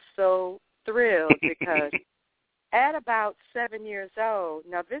 And I was so thrilled because at about 7 years old,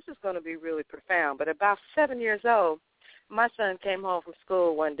 now this is going to be really profound, but about 7 years old, my son came home from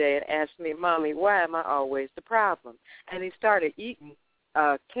school one day and asked me, "Mommy, why am I always the problem?" And he started eating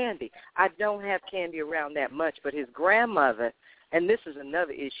candy. I don't have candy around that much, but his grandmother, and this is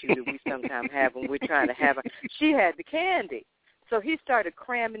another issue that we sometimes have when we're trying to have she had the candy. So he started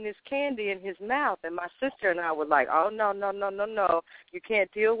cramming this candy in his mouth, and my sister and I were like, "Oh, no, no, no, no, no, you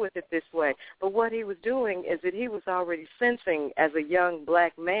can't deal with it this way." But what he was doing is that he was already sensing as a young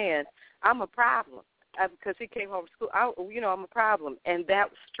black man, I'm a problem. Because he came home from school, I'm a problem. And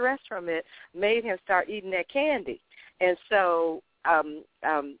that stress from it made him start eating that candy. And so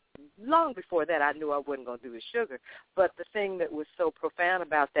long before that, I knew I wasn't going to do his sugar. But the thing that was so profound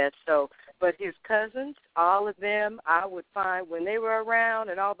about that, but his cousins, all of them, I would find when they were around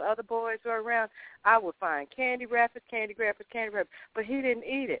and all the other boys were around, I would find candy wrappers. But he didn't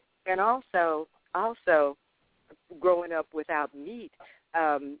eat it. And also growing up without meat,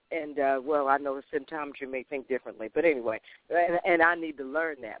 I know the symptometry may think differently, but anyway, and I need to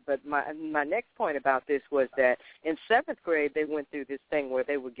learn that. But my next point about this was that in 7th grade, they went through this thing where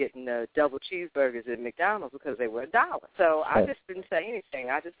they were getting double cheeseburgers at McDonald's because they were $1. So I just didn't say anything.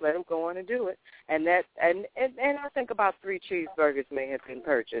 I just let them go on and do it. And I think about 3 cheeseburgers may have been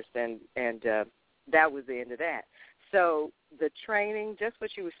purchased, and that was the end of that. So the training, just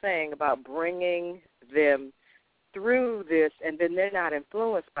what you were saying about bringing them through this, and then they're not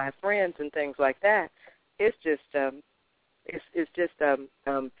influenced by friends and things like that. It's just,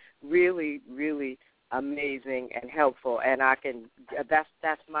 really, really amazing and helpful. And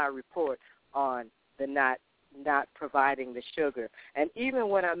that's my report on the not providing the sugar. And even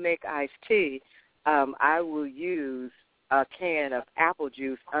when I make iced tea, I will use a can of apple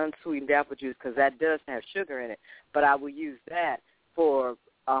juice, unsweetened apple juice, because that does have sugar in it. But I will use that for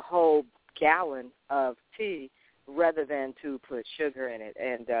a whole gallon of tea, rather than to put sugar in it.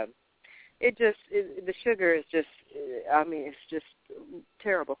 And the sugar is just, it's just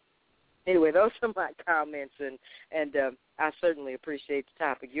terrible. Anyway, those are my comments, and I certainly appreciate the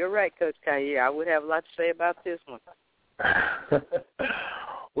topic. You're right, Coach Khayr. I would have a lot to say about this one.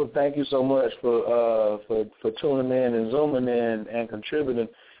 Well, thank you so much for tuning in and zooming in and contributing.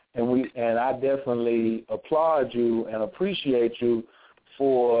 And I definitely applaud you and appreciate you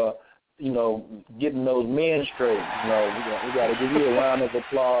for getting those men straight. We got to give you a round of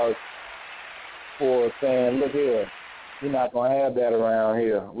applause for saying, "Look here, we're not gonna have that around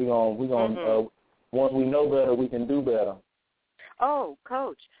here. We're gonna once we know better, we can do better." Oh,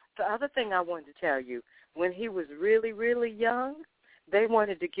 Coach, the other thing I wanted to tell you, when he was really, really young, they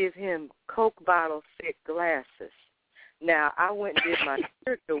wanted to give him Coke bottle thick glasses. Now I went and did my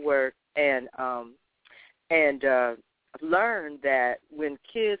spiritual work and learned that when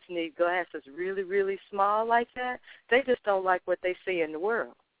kids need glasses really, really small like that, they just don't like what they see in the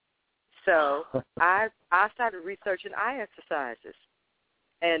world. So I started researching eye exercises.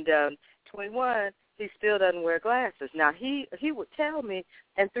 And 21, he still doesn't wear glasses. Now, he would tell me,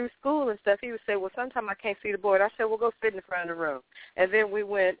 and through school and stuff, he would say, "Well, sometimes I can't see the board." I said, "Well, go sit in the front of the room." And then we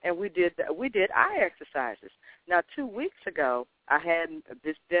went and we did eye exercises. Now, 2 weeks ago, I had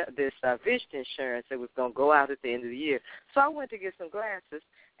this vision insurance that was going to go out at the end of the year. So I went to get some glasses,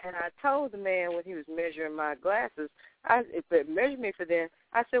 and I told the man when he was measuring my glasses, measure me for them,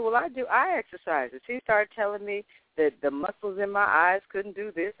 I said, "Well, I do eye exercises." He started telling me that the muscles in my eyes couldn't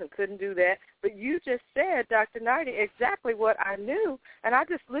do this and couldn't do that. But you just said, Dr. Nardi, exactly what I knew, and I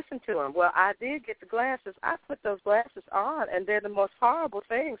just listened to him. Well, I did get the glasses. I put those glasses on, and they're the most horrible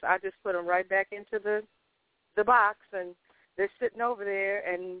things. I just put them right back into the box, and they're sitting over there,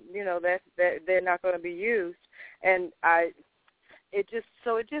 and that they're not going to be used. And it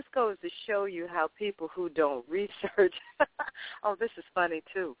just goes to show you how people who don't research. Oh, this is funny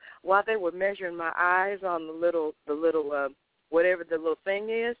too. While they were measuring my eyes on the little whatever the little thing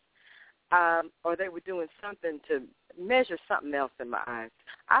is, or they were doing something to measure something else in my eyes.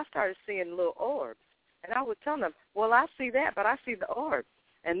 I started seeing little orbs, and I would tell them, well, I see that, but I see the orbs.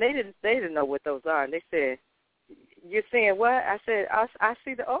 And they didn't know what those are. And they said, you're seeing what? I said, I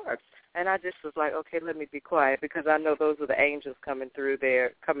see the orbs. And I just was like, okay, let me be quiet, because I know those are the angels coming through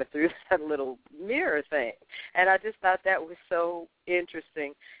that little mirror thing. And I just thought that was so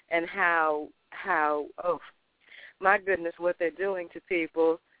interesting, and how oh, my goodness, what they're doing to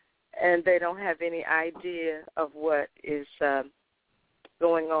people, and they don't have any idea of what is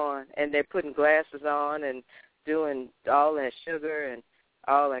going on. And they're putting glasses on and doing all that sugar and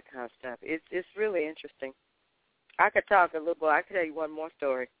all that kind of stuff. It's really interesting. I could talk a little bit. I could tell you one more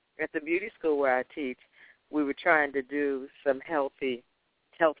story. At the beauty school where I teach, we were trying to do some healthy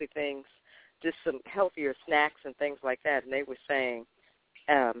things, just some healthier snacks and things like that. And they were saying,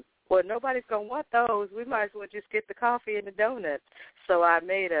 well, nobody's going to want those. We might as well just get the coffee and the donuts. So I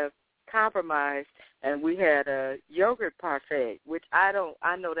made a compromise, and we had a yogurt parfait, which I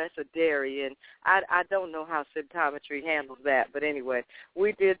know that's a dairy, and I don't know how Symptometry handles that. But anyway,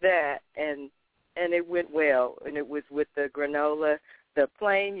 we did that, and it went well. And it was with the granola, the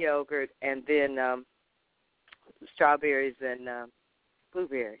plain yogurt, and then strawberries and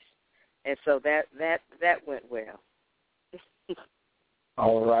blueberries, and so that went well.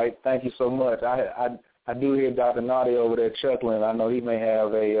 All right, thank you so much. I do hear Dr. Naughty over there chuckling. I know he may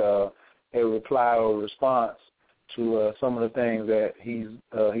have a reply or response to some of the things that he's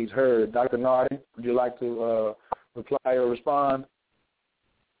heard. Dr. Naughty, would you like to reply or respond?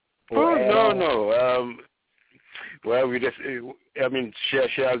 No. Well, she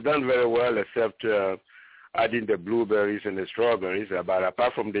has done very well, except adding the blueberries and the strawberries. But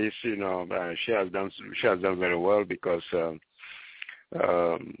apart from this, she has done very well, because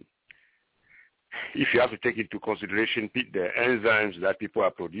if you have to take into consideration the enzymes that people are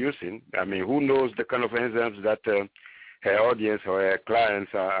producing, who knows the kind of enzymes that her audience or her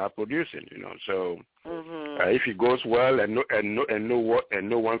clients are producing, So if it goes well and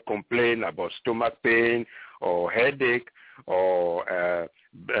no one complain about stomach pain or headache or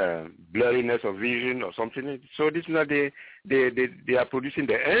blurriness of vision or something, so this is not they are producing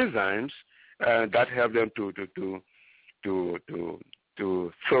the enzymes that help them to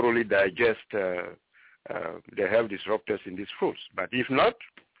thoroughly digest the health disruptors in these fruits. But if not,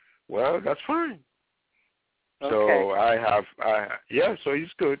 well, that's fine. Okay. So so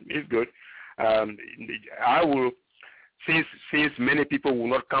it's good. It's good. I will, since many people will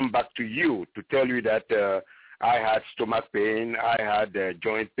not come back to you to tell you that I had stomach pain, I had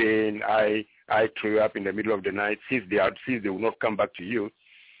joint pain, I threw up in the middle of the night, since they will not come back to you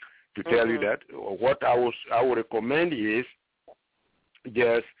to tell you that, what I would recommend is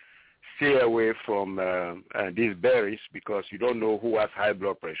just stay away from these berries, because you don't know who has high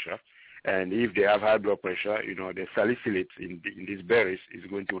blood pressure. And if they have high blood pressure, the salicylate in these berries is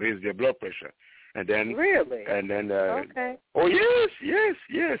going to raise their blood pressure. And then really, okay. Oh yes.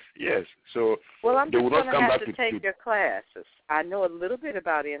 So well, I'm they just will not come have back to take your classes. I know a little bit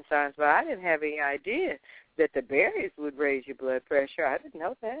about enzymes, but I didn't have any idea that the berries would raise your blood pressure. I didn't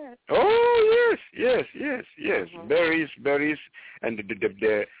know that. Oh yes. Berries, and the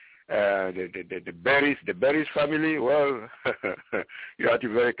berries family. Well, you have to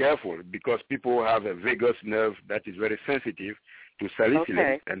be very careful, because people have a vagus nerve that is very sensitive to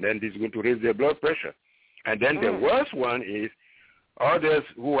salicylate, and then this is going to raise their blood pressure. And then the worst one is others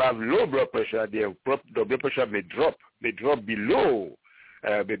who have low blood pressure. The blood pressure may drop below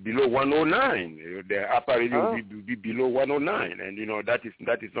 109. The upper reading will be below 109, and that is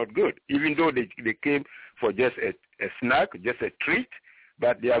not good. Even though they came for just a snack, just a treat,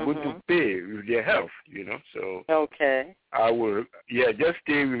 but they are going to pay with their health, So okay, I will just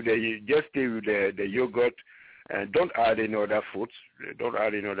stay with the yogurt, and don't add any other foods.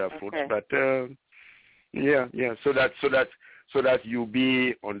 But so that you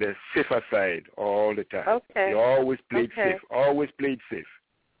be on the safer side all the time. Okay. You always play it safe. Always play it safe.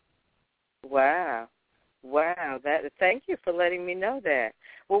 Wow. Thank you for letting me know that.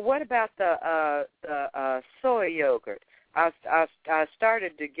 Well, what about the soy yogurt? I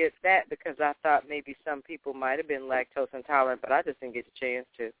started to get that because I thought maybe some people might have been lactose intolerant, but I just didn't get the chance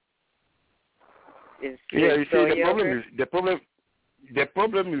to. You see, the problem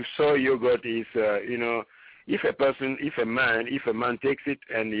with soy yogurt is, if a man takes it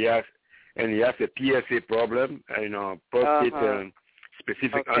and he has a PSA problem, prostate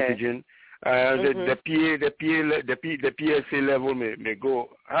specific antigen, the PSA level may go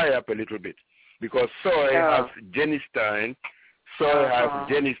high up a little bit, because soy has genistein,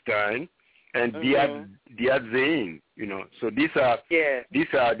 and diazein, So these are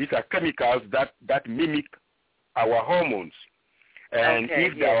chemicals that mimic our hormones. And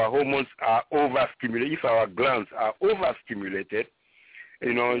if our hormones are overstimulated, if our glands are overstimulated,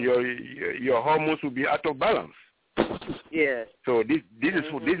 your hormones will be out of balance. Yes. So this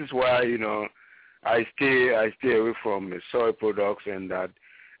is why I stay away from soy products and that.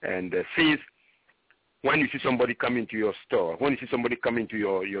 And since when you see somebody coming to your store, when you see somebody coming to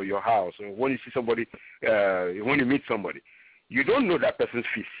your house, or when you see somebody, when you meet somebody, you don't know that person's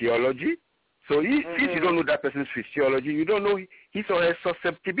physiology. So since you don't know that person's physiology, you don't know his or her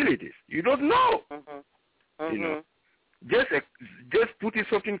susceptibilities. You don't know. Just putting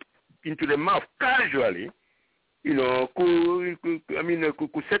something into the mouth casually, could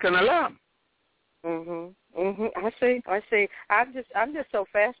set an alarm. I see. I'm just so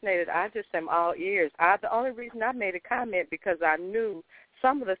fascinated. I just am all ears. The only reason I made a comment because I knew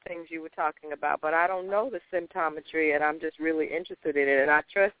some of the things you were talking about, but I don't know the symptometry, and I'm just really interested in it. And I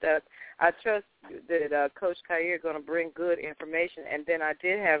trust that Coach Khayr is going to bring good information. And then I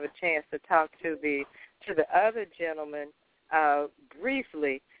did have a chance to talk to the other gentleman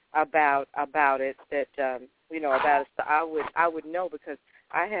briefly about it. That about it. So I would know because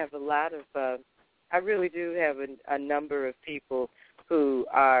I have a lot of. I really do have a number of people who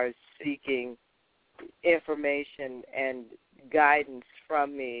are seeking information and guidance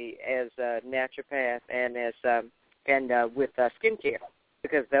from me as a naturopath and as with skincare,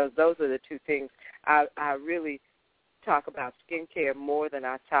 because those are the two things I really talk about. Skincare more than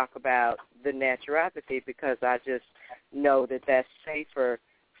I talk about the naturopathy, because I just know that that's safer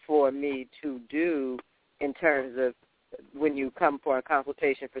for me to do in terms of when you come for a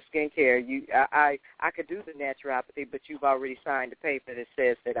consultation for skincare. I could do the naturopathy, but you've already signed a paper that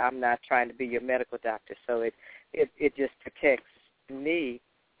says that I'm not trying to be your medical doctor. So it just protects me,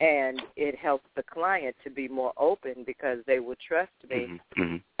 and it helps the client to be more open because they will trust me.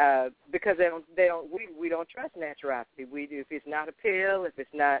 Because we don't trust naturopathy. We do if it's not a pill, if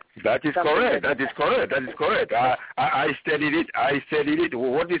it's not. That is correct. I studied it.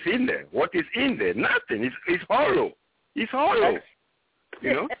 What is in there? Nothing. It's hollow. It's hollow,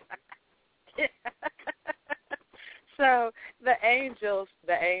 So the angels,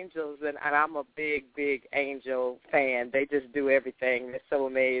 and I'm a big angel fan. They just do everything. They're so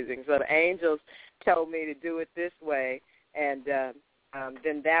amazing. So the angels told me to do it this way, and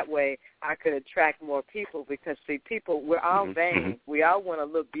then that way I could attract more people, because, see, people, we're all vain. We all want to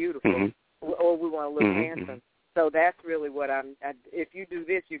look beautiful, or we want to look handsome. So that's really what if you do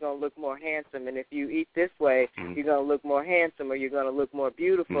this, you're going to look more handsome. And if you eat this way, you're going to look more handsome, or you're going to look more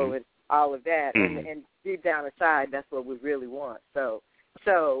beautiful, and all of that. And deep down inside, that's what we really want. And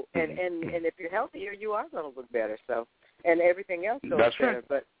if you're healthier, you are going to look better. So, and everything else goes better. Right.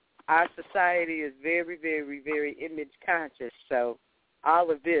 But our society is very, very, very image conscious. So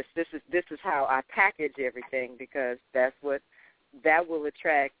all of this is how I package everything, because that will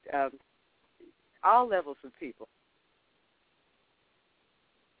attract all levels of people.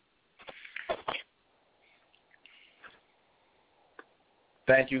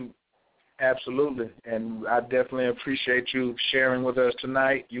 Thank you. Absolutely. And I definitely appreciate you sharing with us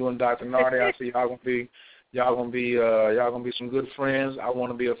tonight. You and Dr. Nardi, I see y'all gonna be some good friends. I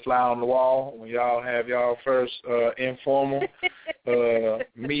want to be a fly on the wall when y'all have y'all first informal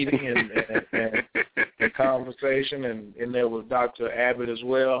meeting and conversation, and in there with Dr. Abbott as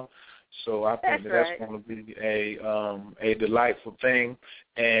well. So I think that's going to be a delightful thing.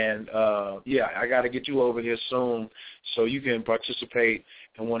 And, I got to get you over here soon so you can participate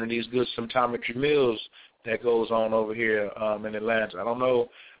in one of these good symptometry meals that goes on over here in Atlanta. I don't know,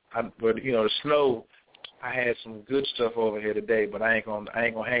 but, the snow, I had some good stuff over here today, but I ain't gonna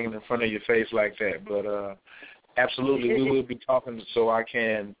hang it in front of your face like that. But absolutely, we will be talking so I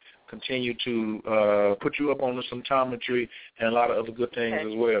can continue to put you up on the symptometry and a lot of other good things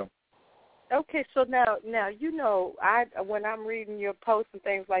as well. Okay, so now when I'm reading your posts and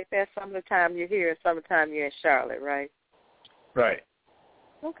things like that, some of the time you're here and some of the time you're in Charlotte, right? Right.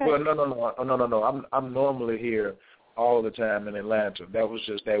 Okay. Well, no. I'm normally here all the time in Atlanta. That was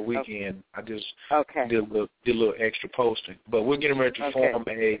just that weekend. I just did a little extra posting. But we're getting ready to form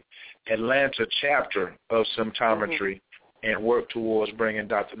a Atlanta chapter of symptometry and work towards bringing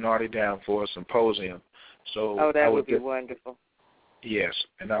Dr. Nardi down for a symposium. So that would be wonderful. Yes,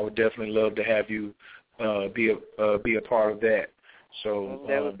 and I would definitely love to have you be a part of that. So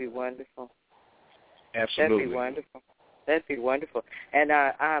that would be wonderful. Absolutely, That'd be wonderful. And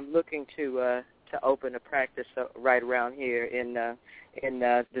I'm looking to open a practice right around here in the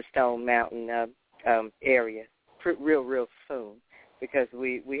Stone Mountain area real soon, because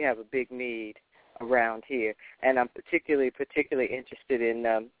we have a big need around here, and I'm particularly interested in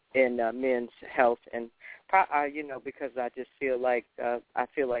men's health and because I just feel like the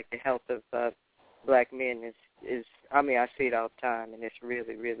health of black men is I mean, I see it all the time, and it's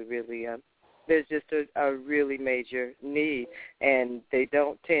really, really, really there's just a really major need, and they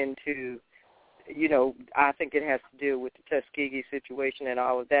don't tend to, I think it has to do with the Tuskegee situation and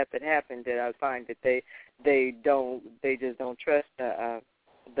all of that happened, that I find that they just don't trust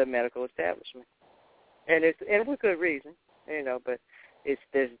the medical establishment, and with good reason, but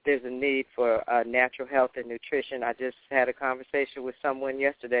there's a need for natural health and nutrition. I just had a conversation with someone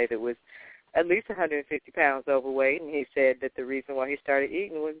yesterday that was at least 150 pounds overweight, and he said that the reason why he started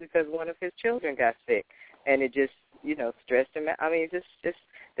eating was because one of his children got sick, and it just, stressed him out. I mean, there's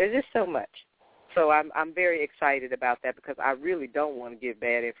just so much. So I'm very excited about that because I really don't want to give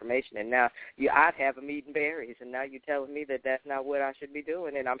bad information. And now I'd have them eating berries, and now you're telling me that that's not what I should be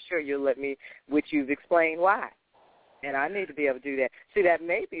doing, and I'm sure you'll let me, which you've explained why. And I need to be able to do that. See, that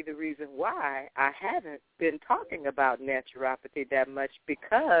may be the reason why I haven't been talking about naturopathy that much,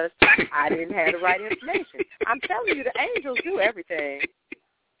 because I didn't have the right information. I'm telling you, the angels do everything.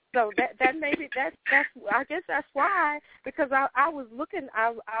 So that maybe that's I guess that's why, because I was looking.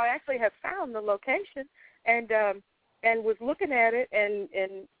 I actually have found the location and was looking at it,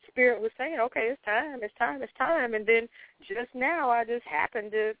 and Spirit was saying, okay, it's time. And then just now I just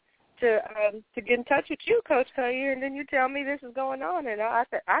happened to get in touch with you, Coach Collier, and then you tell me this is going on, and I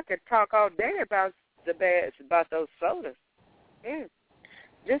could talk all day about those sodas.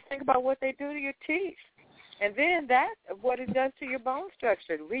 Just think about what they do to your teeth, and then what it does to your bone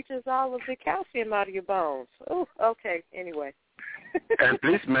structure. It leaches all of the calcium out of your bones. Oh, okay. Anyway. And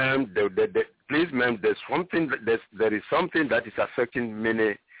please, ma'am, there's something there is something that is affecting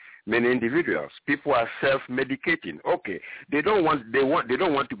many individuals. People are self-medicating. Okay, they don't want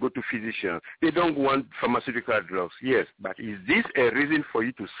to go to physicians. They don't want pharmaceutical drugs. Yes, but is this a reason for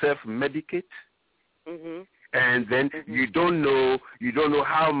you to self-medicate? Mm-hmm. And then you don't know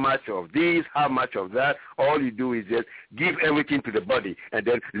how much of this, how much of that. All you do is just give everything to the body and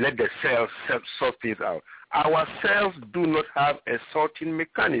then let the cells sort things out. Our cells do not have a sorting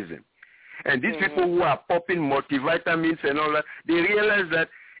mechanism. And these people who are popping multivitamins and all that, they realize that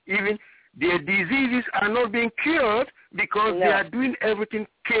even their diseases are not being cured because they are doing everything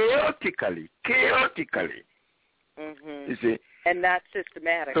chaotically. You see? And not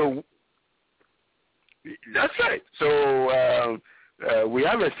systematic. So that's right. So we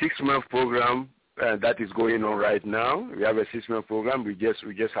have a 6-month program that is going on right now. We have a 6-month program. We just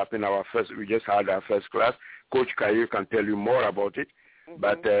had our first class. Coach Kayu can tell you more about it.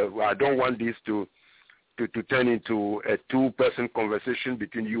 But I don't want this to turn into a 2-person conversation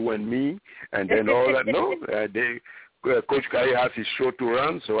between you and me, and then all that. No, Coach Kai has his show to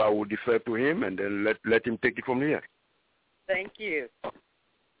run, so I will defer to him, and then let him take it from here. Thank you.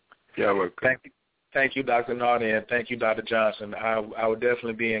 You're welcome. Thank you, Dr. Nardi, and thank you, Dr. Johnson. I will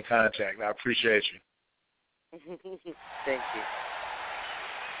definitely be in contact. I appreciate you. Thank you.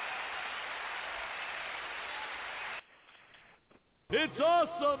 It's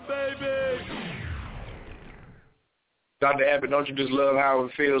awesome, baby! Dr. Abbott, don't you just love how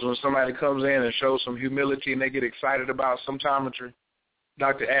it feels when somebody comes in and shows some humility and they get excited about symptometry?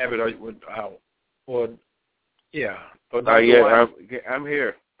 Dr. Abbott, yeah, I'm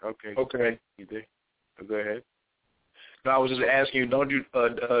here. Okay. Okay. You did? Go ahead. No, I was just asking you,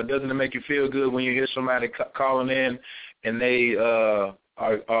 doesn't it make you feel good when you hear somebody calling in and they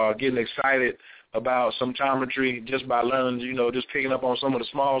are getting excited about symptometry just by learning, just picking up on some of the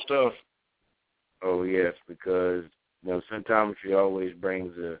small stuff? Oh, yes, because symptometry always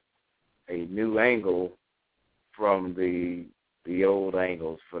brings a new angle from the old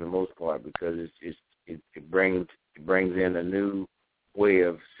angles for the most part, because it brings in a new way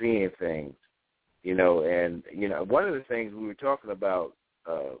of seeing things, and one of the things we were talking about,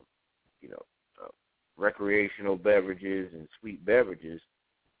 recreational beverages and sweet beverages,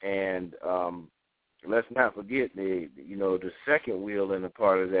 and let's not forget the second wheel in a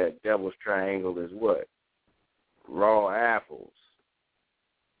part of that devil's triangle is what? Raw apples.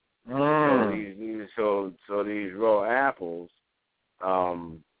 So these raw apples,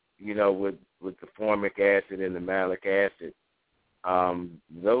 with the formic acid and the malic acid,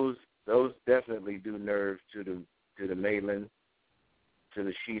 those definitely do nerve to the myelin, to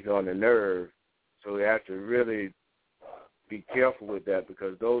the sheath on the nerve. So we have to really be careful with that,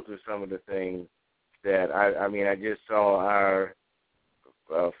 because those are some of the things that I just saw our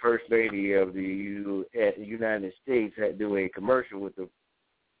First Lady of the United States had doing a commercial with the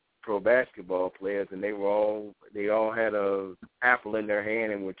pro basketball players, and they all had a apple in their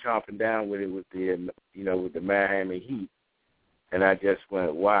hand and were chomping down with it with the Miami Heat, and I just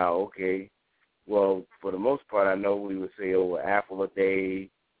went, wow, okay. well, for the most part, I know we would say, an apple a day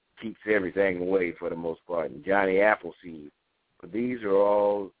keeps everything away for the most part, and Johnny Appleseed. But these are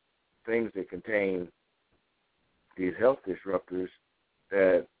all things that contain these health disruptors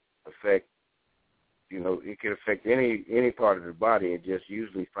that affect, it can affect any part of the body. It just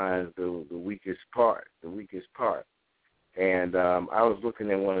usually finds the weakest part. And I was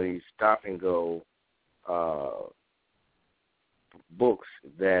looking at one of these stop and go books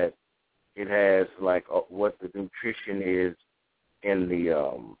that it has like what the nutrition is in the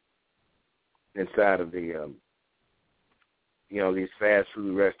inside of the these fast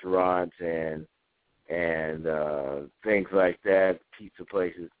food restaurants and things like that, pizza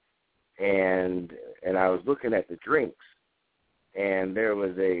places. And I was looking at the drinks, and there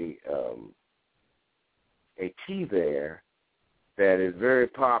was a tea there that is very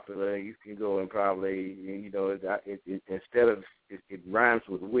popular. You can go and probably, instead of, it rhymes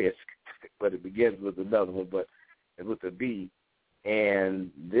with whisk, but it begins with another one, but with a B.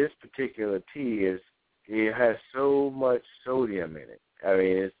 And this particular tea it has so much sodium in it. I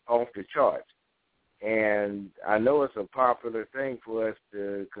mean, it's off the charts. And I know it's a popular thing for us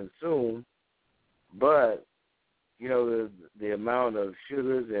to consume, but the amount of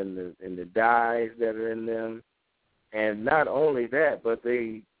sugars and the dyes that are in them, and not only that, but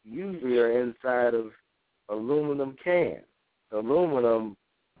they usually are inside of aluminum cans. Aluminum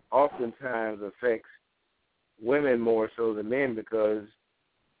oftentimes affects women more so than men because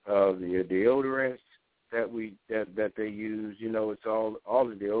of the deodorants that they use. It's all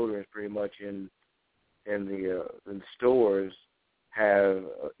the deodorants pretty much in the stores have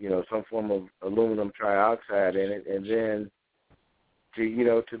some form of aluminum trioxide in it, and then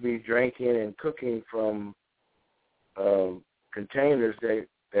to be drinking and cooking from containers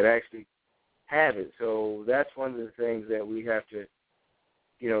that actually have it. So that's one of the things that we have to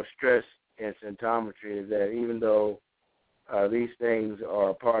stress in symptometry, is that even though these things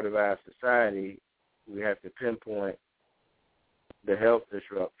are a part of our society, we have to pinpoint the health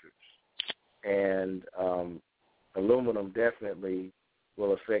disruptors. And aluminum definitely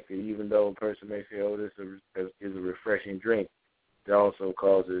will affect it, even though a person may say, this is a refreshing drink. It also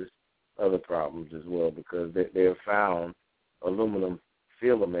causes other problems as well, because they have found aluminum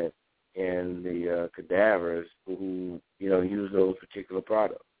filament in the cadavers who use those particular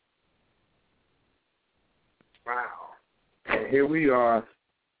products. Wow. And here we are.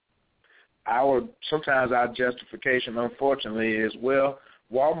 Sometimes our justification, unfortunately, is, well,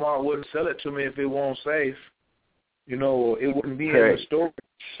 Walmart wouldn't sell it to me if it wasn't safe. It wouldn't be in the store.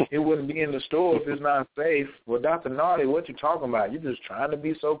 It wouldn't be in the store if it's not safe. Well, Dr. Nardi, what you talking about? You're just trying to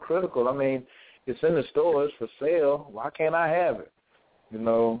be so critical. I mean, it's in the stores for sale. Why can't I have it?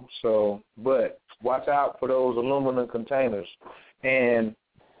 So, but watch out for those aluminum containers. And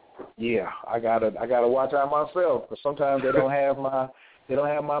yeah, I gotta watch out myself, because sometimes they don't have my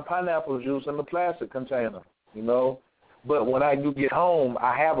pineapple juice in the plastic container. But when I do get home,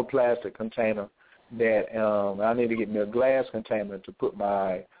 I have a plastic container that I need to get me a glass container to put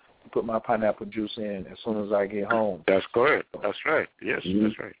my pineapple juice in as soon as I get home. That's correct. That's right. Yes, mm-hmm.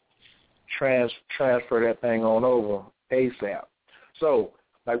 That's right. Transfer that thing on over ASAP. So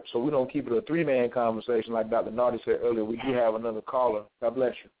we don't keep it a three-man conversation like Dr. Nardi said earlier. We do have another caller, God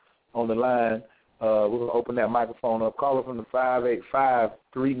bless you, on the line. We're going to open that microphone up. Caller from the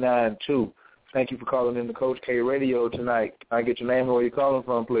 585-392. Thank you for calling in to Coach K Radio tonight. Can I get your name and where you're calling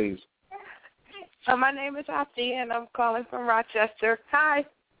from, please? My name is Afi, and I'm calling from Rochester. Hi.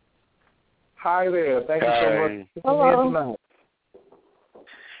 Hi there. Thank you so much for Hello. being tonight.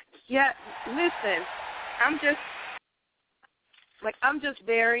 Yeah, listen, I'm just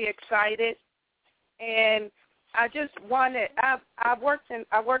very excited, and I just wanted. I work in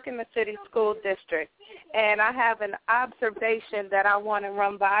the city school district, and I have an observation that I want to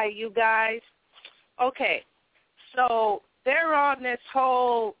run by you guys. Okay, so they're on this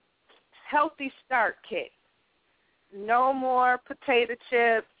whole Healthy Start kit. No more potato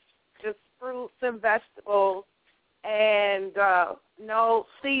chips, just fruits and vegetables, and no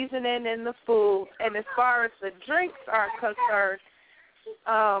seasoning in the food. And as far as the drinks are concerned,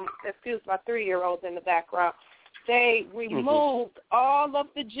 excuse my 3-year-old in the background, they removed all of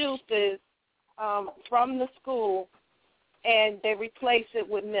the juices from the school, and they replaced it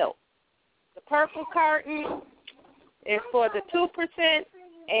with milk. The purple carton is for the 2%,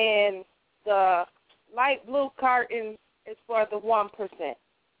 and the light blue carton is for the 1%.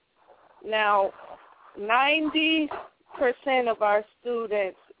 Now, 90% of our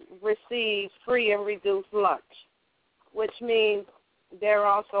students receive free and reduced lunch, which means they're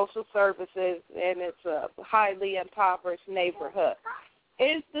on social services, and it's a highly impoverished neighborhood.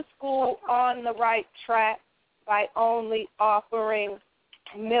 is the school on the right track by only offering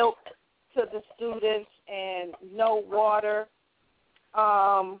milk to the students and no water?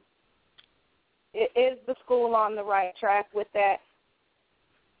 Is the school on the right track with that?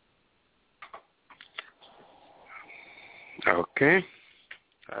 Okay.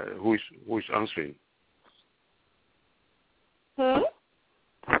 Who is answering?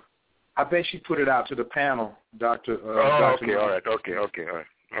 I bet she put it out to the panel, Dr. Okay, all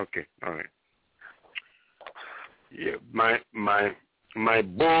right. Yeah, my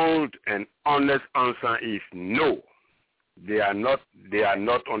bold and honest answer is no. They are not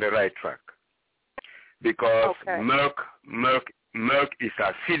on the right track, because milk is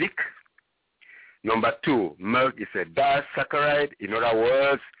acidic. Number 2, milk is a disaccharide. In other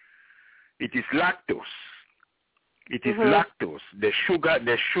words, it is lactose. It is lactose. The sugar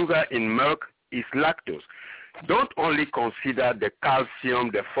in milk is lactose. Don't only consider the calcium,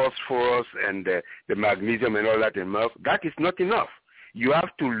 the phosphorus, and the magnesium and all that in milk. That is not enough. You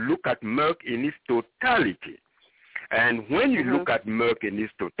have to look at milk in its totality. And when you look at milk in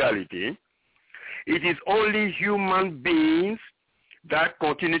its totality, it is only human beings that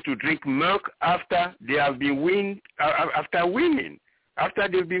continue to drink milk after they have been weaned, after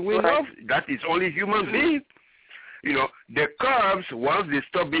they've been weaned off. That is only human beings. You know, the calves, once they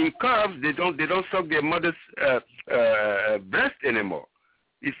stop being calves, they don't suck their mother's breast anymore.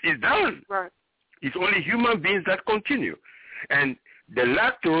 It's done. Right. It's only human beings that continue. And the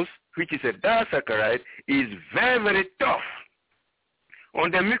lactose, which is a disaccharide, is very, very tough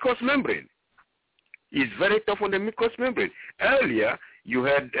on the mucous membrane. It's very tough on the mucous membrane. Earlier, you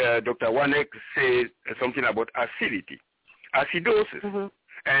heard Dr. Wanek say something about acidity, acidosis.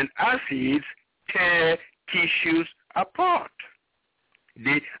 And acids tear tissues apart.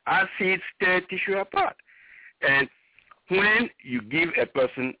 The acids tear tissue apart. And when you give a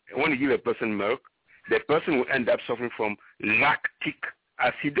person milk, the person will end up suffering from lactic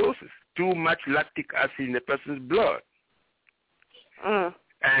acidosis, too much lactic acid in the person's blood.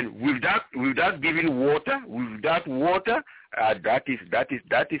 And without giving water, that is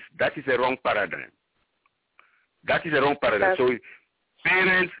a wrong paradigm. That is a wrong paradigm. So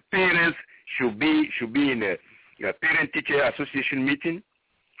parents should be in a parent-teacher association meeting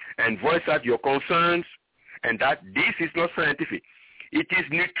and voice out your concerns, and that this is not scientific. It is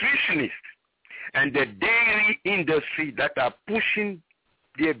nutritionists and the dairy industry that are pushing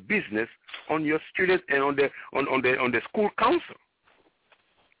their business on your students and on the school council.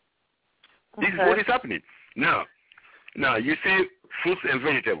 This is what is happening. Now you say fruits and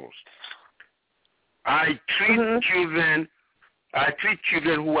vegetables. I treat children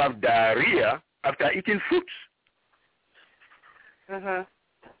who have diarrhea after eating fruits.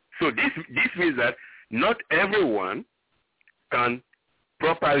 So this means that not everyone can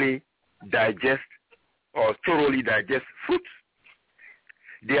properly digest or thoroughly digest fruits.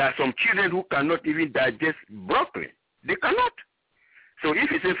 There are some children who cannot even digest broccoli. They cannot. So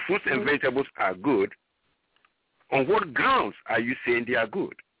if you say fruits and vegetables are good, on what grounds are you saying they are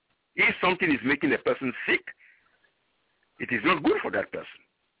good? If something is making a person sick, it is not good for that person.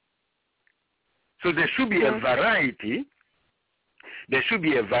 So there should be a variety. There should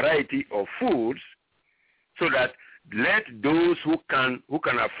be a variety of foods, so that let those who can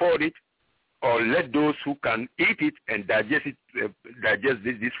afford it, or let those who can eat it and digest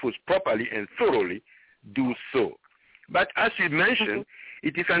these foods properly and thoroughly, do so. But as you mentioned,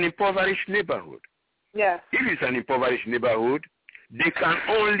 it is an impoverished neighborhood. Yeah. If it's an impoverished neighborhood, they can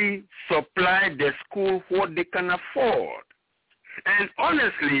only supply the school what they can afford. And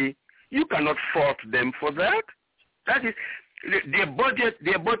honestly, you cannot fault them for that. That is, their budget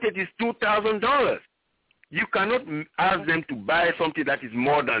is $2,000. You cannot ask them to buy something that is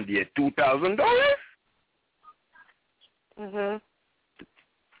more than their $2,000.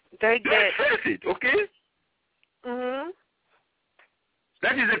 Very good. Let's face it, okay?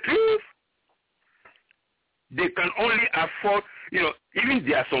 That is the truth. They can only afford, even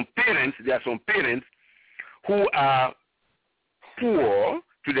there are some parents who are poor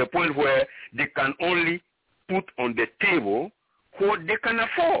to the point where they can only put on the table what they can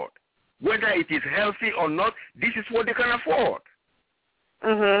afford. Whether it is healthy or not, this is what they can afford.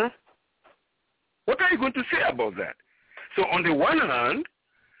 What are you going to say about that? So on the one hand,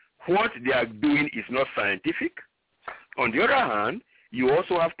 what they are doing is not scientific. On the other hand, you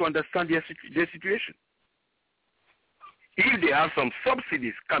also have to understand their situation. If they have some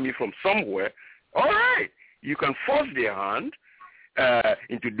subsidies coming from somewhere, all right, you can force their hand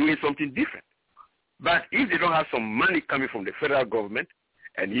into doing something different. But if they don't have some money coming from the federal government,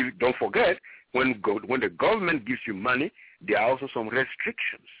 and don't forget, when the government gives you money, there are also some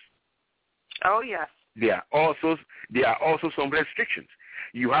restrictions. Oh, yes. There are also some restrictions.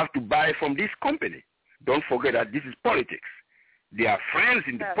 You have to buy from this company. Don't forget that this is politics. There are friends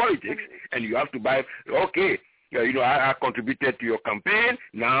in the politics, and you have to buy. Okay, I contributed to your campaign.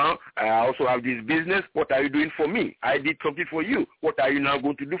 Now I also have this business. What are you doing for me? I did something for you. What are you now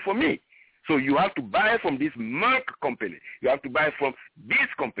going to do for me? So you have to buy from this Merck company. You have to buy from this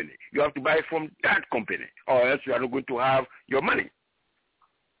company. You have to buy from that company, or else you are not going to have your money.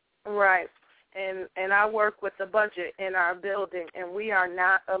 Right. And I work with the budget in our building, and we are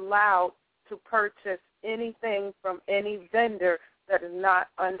not allowed to purchase anything from any vendor that is not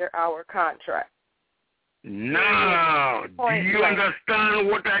under our contract. Now, do you understand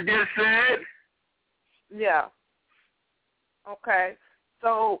what I just said? Yeah. Okay.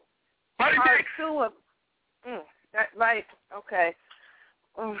 So, part two of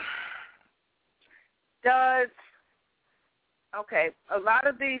a lot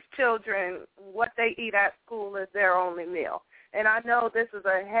of these children, what they eat at school is their only meal. And I know this is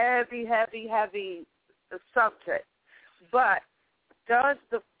a heavy, heavy, heavy subject, but does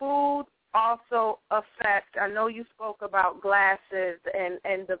the food also affect, I know you spoke about glasses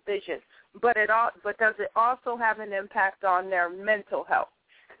and the vision, but does it also have an impact on their mental health?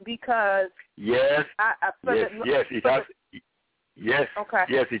 Because yes, it has. Yes, okay.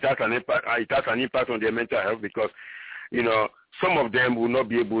 Yes, it has an impact. It has an impact on their mental health because, some of them will not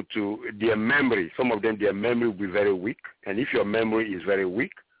be able to, their memory will be very weak. And if your memory is very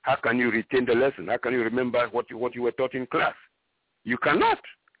weak, how can you retain the lesson? How can you remember what you were taught in class? You cannot.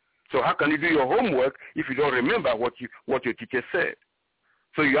 So how can you do your homework if you don't remember what your teacher said?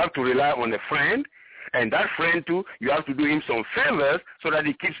 So you have to rely on a friend, and that friend too, you have to do him some favors so that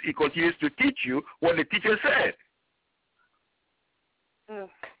he continues to teach you what the teacher said.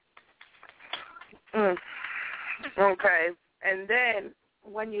 Okay. And then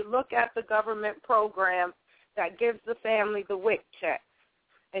when you look at the government program that gives the family the WIC check,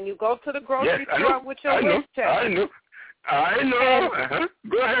 and you go to the grocery store with your WIC check. I know.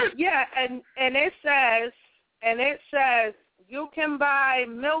 Go ahead. Yeah, and it says you can buy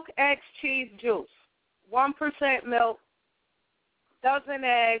milk, eggs, cheese, juice, 1% milk, dozen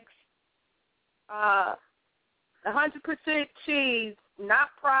eggs, 100% cheese, not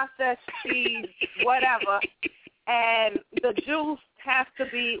processed cheese, whatever, and the juice has to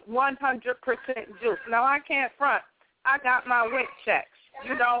be 100% juice. Now, I can't front. I got my WIC checks.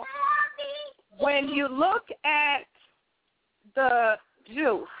 When you look at the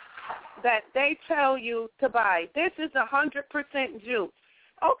juice that they tell you to buy, this is 100% juice.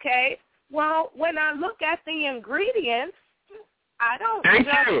 Okay, well, when I look at the ingredients, I don't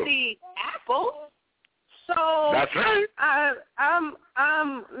just see apples. So that's right. I'm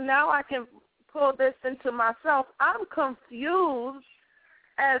now I can pull this into myself. I'm confused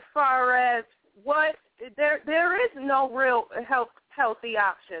as far as what there is no real healthy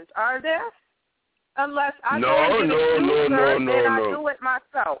options, are there? Unless I go and get a juicer and I do it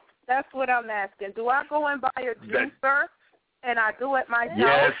myself. That's what I'm asking. Do I go and buy a juicer and I do it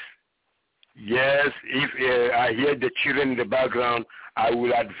myself? Yes. If I hear the children in the background, I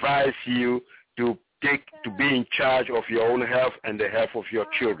will advise you to be in charge of your own health and the health of your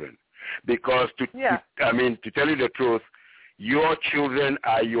children. Because to tell you the truth, your children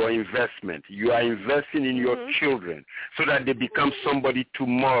are your investment. You are investing in your children so that they become somebody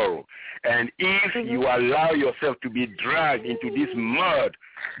tomorrow. And if you allow yourself to be dragged into this mud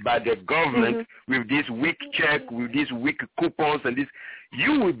by the government with this weak check, with these weak coupons and this,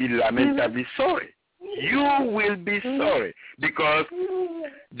 you will be lamentably sorry. You will be sorry because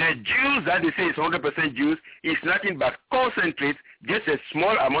the juice that they say is 100% juice is nothing but concentrate, just a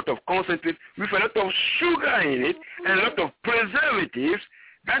small amount of concentrate with a lot of sugar in it and a lot of preservatives.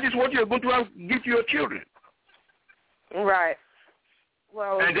 That is what you're going to give to your children. Right.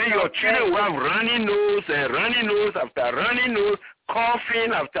 Well, and then your children will have runny nose after runny nose,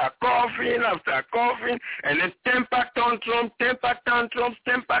 coughing after coughing after coughing, and then temper tantrums.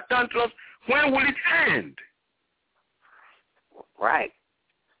 When will it end? Right.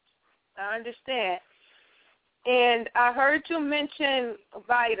 I understand. And I heard you mention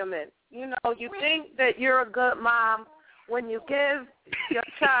vitamins. You think that you're a good mom when you give your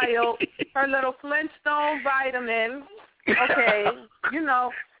child her little Flintstone vitamin. Okay, you're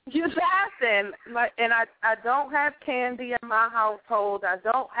laughing. And I don't have candy in my household. I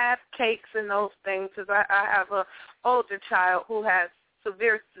don't have cakes and those things because I have an older child who has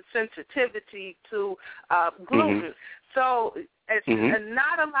severe sensitivity to gluten. So it's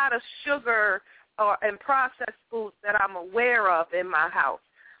not a lot of sugar and processed foods that I'm aware of in my house.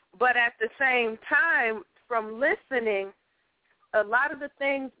 But at the same time, from listening, a lot of the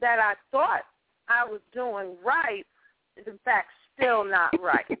things that I thought I was doing right is, in fact, still not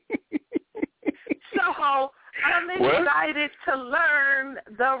right. So I'm excited to learn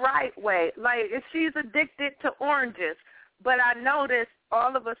the right way. Like, if she's addicted to oranges, but I noticed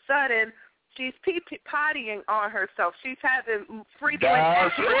all of a sudden she's pottying on herself. She's having frequent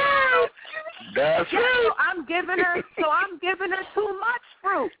accidents. That's right. So I'm giving her too much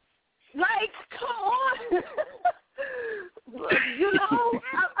fruit. Like, come on. You know,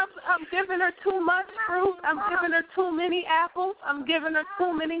 I'm giving her too much fruit. I'm giving her too many apples. I'm giving her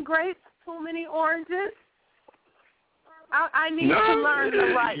too many grapes, too many oranges. I need to learn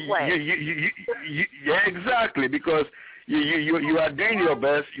the right way. Yeah, exactly, because you are doing your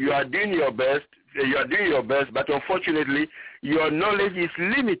best. You are doing your best, but unfortunately, your knowledge is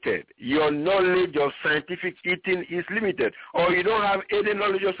limited. Your knowledge of scientific eating is limited, or you don't have any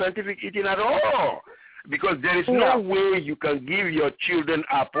knowledge of scientific eating at all, because there is no way you can give your children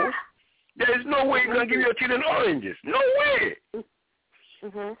apples. There is no way you can give your children oranges. No way.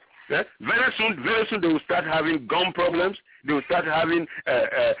 Mm-hmm. Yeah? Very soon they will start having gum problems. They will start having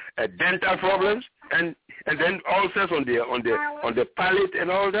dental problems, and then ulcers on the palate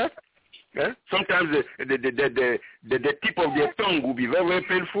and all that. Yeah? Sometimes the tip of their tongue will be very, very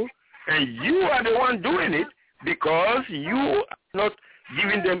painful, and you are the one doing it because you are not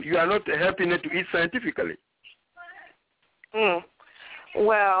giving them. You are not helping them to eat scientifically.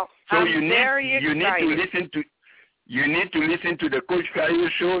 Well, so I'm very excited. You need to listen to the Coach Kayo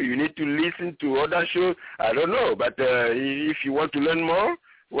show. You need to listen to other shows. I don't know, but if you want to learn more,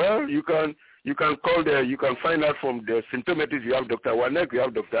 well, you can call you can find out from the symptometrists. You have Dr. Wanek, you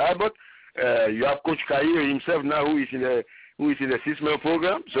have Dr. Abbott, you have Coach Kayo himself now, who is in a 6-month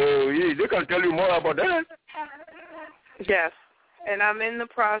program. So they can tell you more about that. Yes, and I'm in the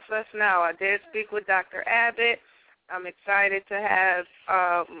process now. I did speak with Dr. Abbott. I'm excited to have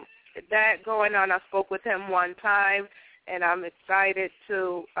that going on. I spoke with him one time, and I'm excited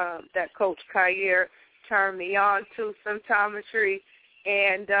to that Coach Kayer turned me on to symptometry.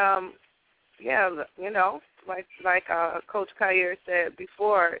 And you know, like Coach Kayer said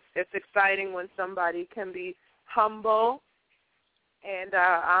before, it's exciting when somebody can be humble, and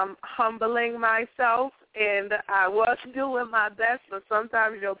I'm humbling myself, and I was doing my best, but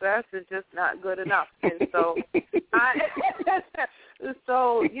sometimes your best is just not good enough, and so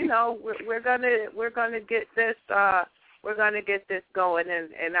so you know, we're gonna get this going,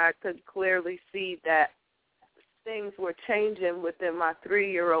 and I could clearly see that things were changing within my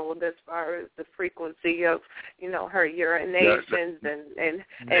 3-year-old as far as the frequency of, you know, her urinations and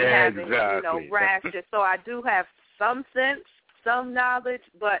having, you know, rashes. So I do have some sense, some knowledge,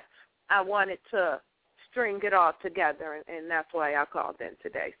 but I wanted to string it all together, and that's why I called in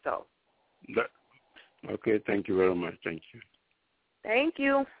today. So. Okay, thank you very much. Thank you. Thank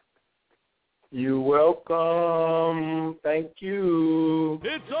you. You're welcome. Thank you.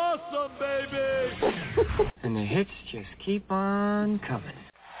 It's awesome, baby. And the hits just keep on coming.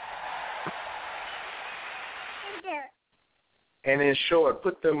 And in short,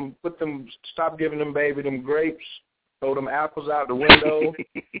 stop giving them baby them grapes, throw them apples out the window,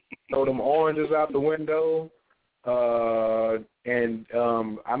 throw them oranges out the window. And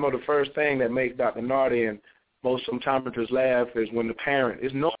I know the first thing that makes Dr. Nardi and most symptometrists laugh is when the parent,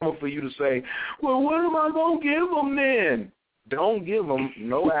 it's normal for you to say, well, what am I going to give them then? Don't give them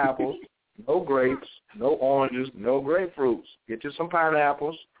no apples, no grapes, no oranges, no grapefruits. Get you some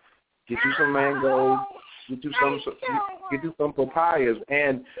pineapples, get you some mangoes, get you some papayas,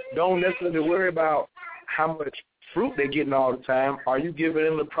 and don't necessarily worry about how much fruit they're getting all the time. Are you giving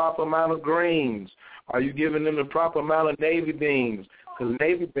them the proper amount of greens? Are you giving them the proper amount of navy beans? Because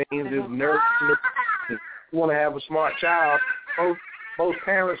navy beans is nourishing. You want to have a smart child. Most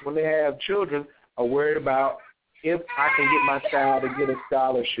parents, when they have children, are worried about if I can get my child to get a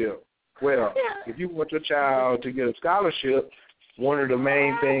scholarship. Well, if you want your child to get a scholarship, one of the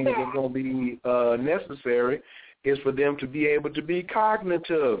main things that's going to be necessary is for them to be able to be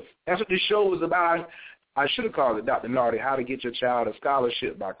cognitive. That's what this show is about. I should have called it, Dr. Nardi, how to get your child a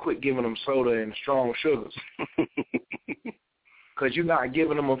scholarship by quit giving them soda and strong sugars. Because you're not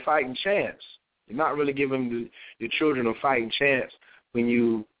giving them a fighting chance. You're not really giving your children a fighting chance when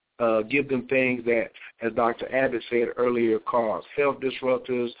you give them things that, as Dr. Abbott said earlier, cause health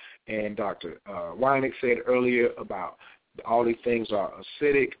disruptors, and Dr. Weinig said earlier about all these things are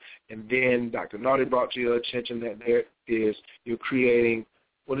acidic, and then Dr. Nardi brought to your attention that there is, you're creating,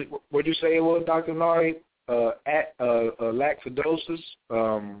 what did you say it was, Dr. Nardi? Lactidosis?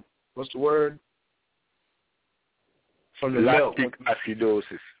 What's the word? From the lactic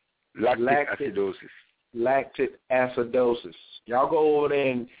acidosis. Lactic acidosis. Lactic acidosis. Y'all go over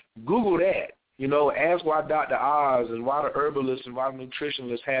there and Google that. You know, ask why Dr. Oz and why the herbalists and why the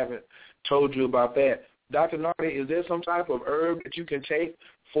nutritionists haven't told you about that. Dr. Nardi, is there some type of herb that you can take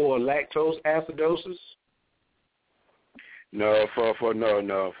for lactose acidosis? No, for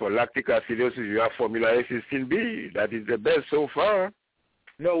lactic acidosis, you have formula A16B. That is the best so far.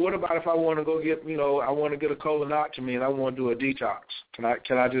 No, what about if I want to go get, I want to get a colonotomy and I want to do a detox? Can I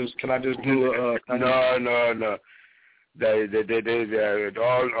just do a? No.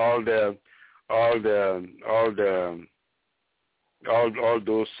 All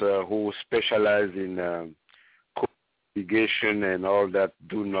those who specialize in irrigation and all that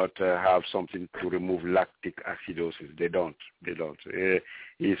do not have something to remove lactic acidosis. They don't.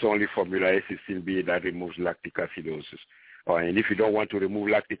 It's only formula A16B that removes lactic acidosis. And if you don't want to remove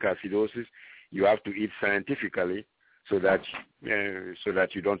lactic acidosis, you have to eat scientifically so that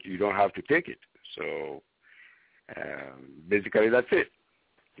you don't have to take it. So basically that's it.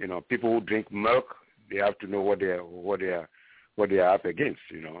 People who drink milk, they have to know what they are up against.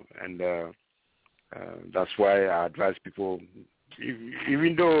 And that's why I advise people,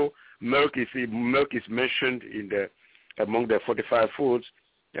 even though milk is mentioned among the 45 foods,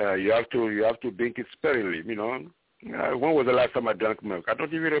 you have to drink it sparingly. When was the last time I drank milk? I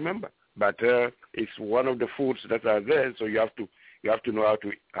don't even remember. But it's one of the foods that are there, so you have to know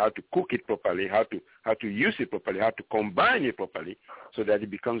how to cook it properly, how to use it properly, how to combine it properly, so that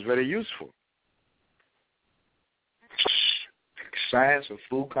it becomes very useful. Science of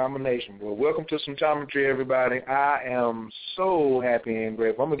food combination. Well, welcome to Symptometry, everybody. I am so happy and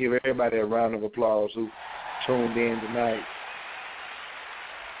grateful. I'm going to give everybody a round of applause who tuned in tonight.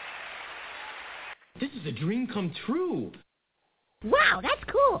 This is a dream come true. Wow, that's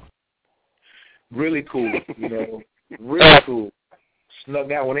cool. Really cool, really cool. Snuck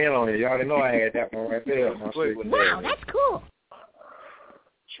that one in on you. Y'all didn't know I had that one right there. Wow, that's cool.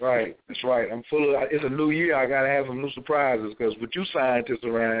 That's right. I'm full of. It's a new year. I gotta have some new surprises because with you scientists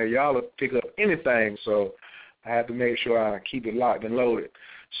around here, y'all will pick up anything. So I have to make sure I keep it locked and loaded.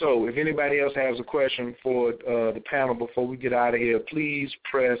 So if anybody else has a question for the panel before we get out of here, please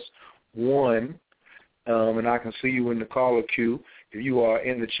press 1, and I can see you in the caller queue. If you are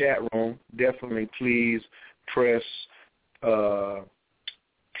in the chat room, definitely please press.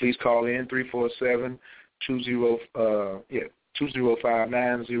 Please call in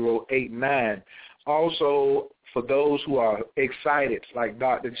 347-205-9089. Also, for those who are excited, like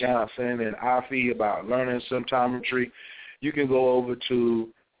Dr. Johnson and Afi, about learning symptometry, you can go over to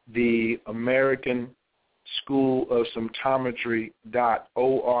the American School of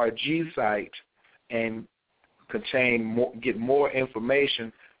Symptometry.org site and get more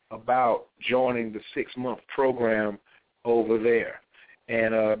information about joining the 6-month program over there.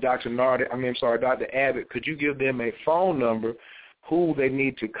 And Dr. Abbott, could you give them a phone number who they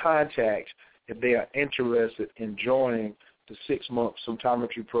need to contact if they are interested in joining the 6-month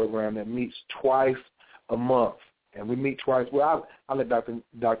symptometry program that meets twice a month? And we meet twice. Well, I'll let Dr.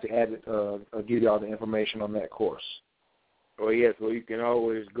 Abbott give you all the information on that course. Well, yes. Well, you can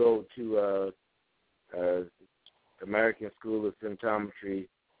always go to American School of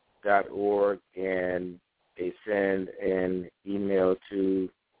Symptometry.org and they send an email to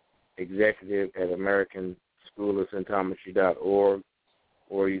executive@americanschoolofsymptometry.org,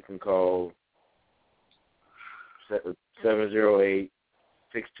 or you can call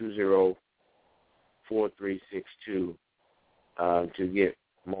 708-620-4362 to get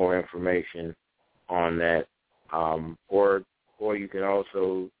more information on that. Or you can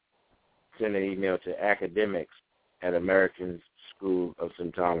also send an email to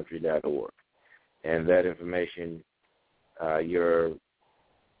academics@americanschoolofsymptometry.org. And that information, your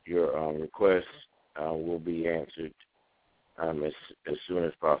request will be answered as soon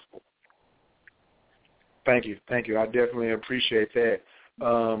as possible. Thank you. I definitely appreciate that.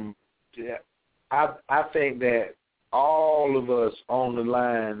 I think that all of us on the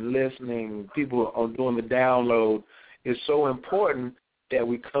line listening, people are doing the download, it's so important that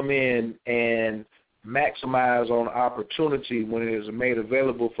we come in and maximize on opportunity when it is made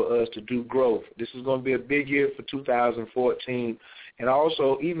available for us to do growth. This is going to be a big year for 2014. And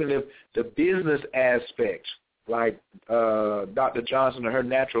also, even if the business aspect, like Dr. Johnson and her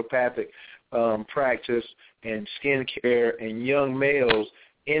naturopathic practice and skincare and young males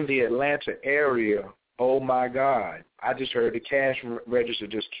in the Atlanta area, oh, my God. I just heard the cash register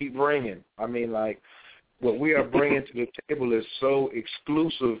just keep ringing. I mean, like, what we are bringing to the table is so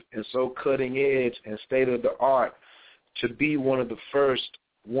exclusive and so cutting edge and state-of-the-art to be one of the first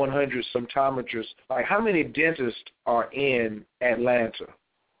 100 symptometrists. Like, how many dentists are in Atlanta?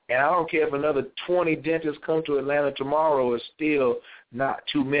 And I don't care if another 20 dentists come to Atlanta tomorrow, it's still not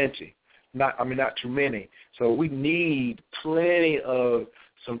too many. Not too many. So we need plenty of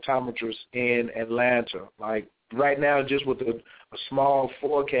symptometrists in Atlanta. Like right now, just with a small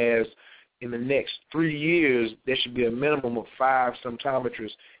forecast, in the next 3 years, there should be a minimum of 5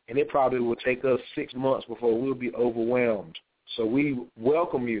 symptometrists, and it probably will take us 6 months before we'll be overwhelmed. So we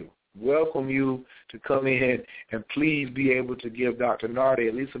welcome you to come in and please be able to give Dr. Nardi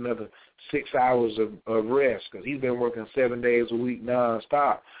at least another 6 hours of rest, because he's been working 7 days a week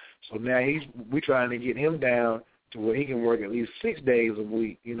nonstop. So now we're trying to get him down to where he can work at least 6 days a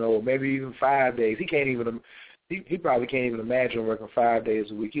week, maybe even 5 days. He probably can't even imagine working 5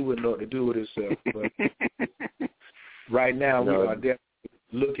 days a week. He wouldn't know what to do with himself. But right now, we are definitely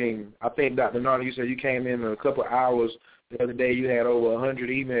looking. I think, Dr. Nardi, you said you came in a couple of hours the other day. You had over 100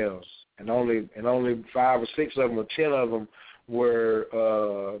 emails, and only 5 or 6 of them or 10 of them were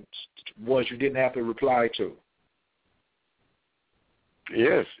ones you didn't have to reply to.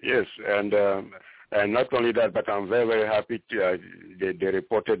 Yes, and not only that, but I'm very, very happy to, they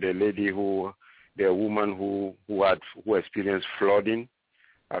reported the woman who experienced flooding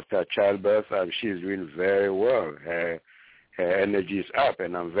after childbirth, and she's doing very well. Her energy is up,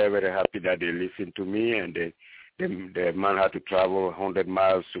 and I'm very, very happy that they listened to me, and the man had to travel 100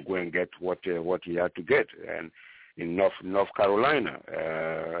 miles to go and get what he had to get, and in North Carolina,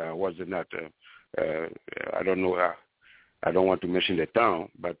 was it not? I don't know. I don't want to mention the town,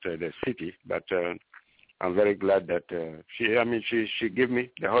 but the city. But I'm very glad that she gave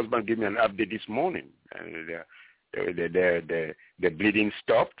me, the husband gave me an update this morning. And the bleeding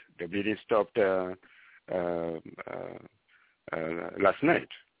stopped. The bleeding stopped last night.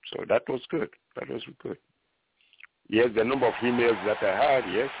 So that was good. Yes, the number of emails that I had,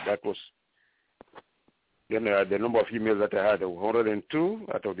 yes, that was. Then the number of emails that I had, 102.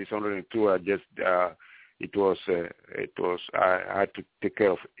 Out of these 102, I just I had to take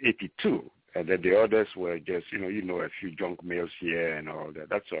care of 82, and then the others were just a few junk mails here and all that.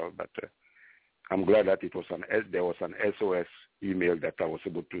 That's all. But I'm glad that there was an SOS email that I was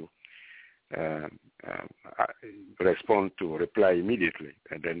able to reply immediately,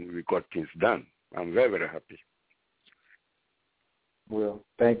 and then we got things done. I'm very, very happy. Well,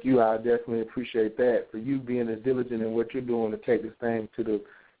 thank you. I definitely appreciate that, for you being as diligent in what you're doing to take this thing to the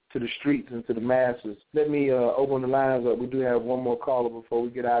streets and to the masses. Let me open the lines up. We do have one more caller before we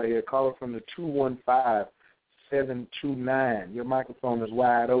get out of here. Caller from the 215-729. Your microphone is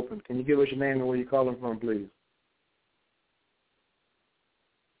wide open. Can you give us your name and where you're calling from, please?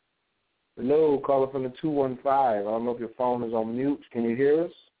 Hello, caller from the 215. I don't know if your phone is on mute. Can you hear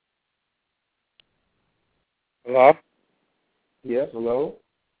us? Hello? Yes, hello?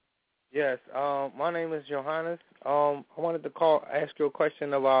 Yes, my name is Johannes. I wanted to ask you a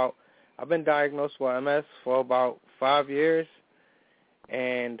question about, I've been diagnosed with MS for about 5 years,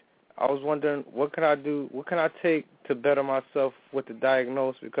 and I was wondering what can I do, what can I take to better myself with the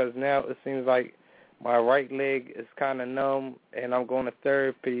diagnosis, because now it seems like my right leg is kind of numb, and I'm going to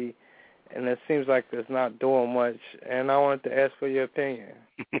therapy, and it seems like it's not doing much, and I wanted to ask for your opinion.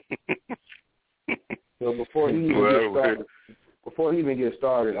 So before he even gets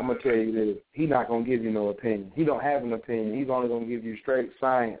started, I'm going to tell you this. He's not going to give you no opinion. He don't have an opinion. He's only going to give you straight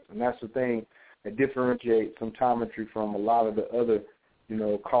science, and that's the thing that differentiates symptometry from a lot of the other,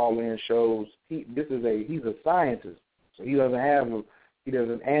 call-in shows. He's a scientist, so he's a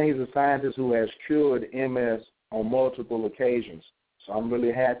scientist who has cured MS on multiple occasions. So I'm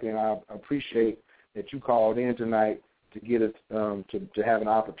really happy, and I appreciate that you called in tonight to get it to have an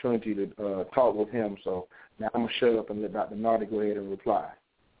opportunity to talk with him. So now I'm gonna shut up and let Dr. Nardi go ahead and reply.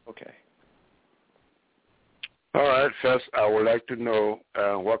 Okay. All right. First, I would like to know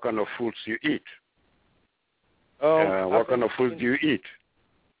what kind of foods you eat. What kind of foods do you eat?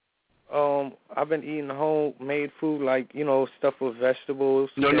 I've been eating homemade food, like stuff with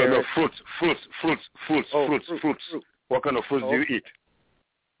vegetables. No, fruits. What kind of foods do you eat?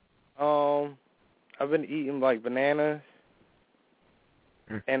 I've been eating like bananas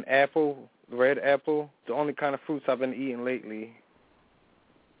and red apple. The only kind of fruits I've been eating lately.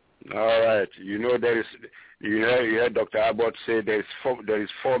 All right. You heard Dr. Abbott say there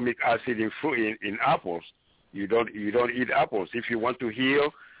is formic acid in apples. You don't eat apples. If you want to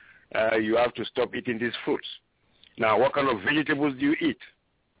heal, you have to stop eating these fruits. Now, what kind of vegetables do you eat?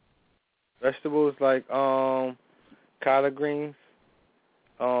 Vegetables like collard greens,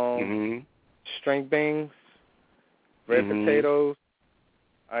 string beans, red potatoes.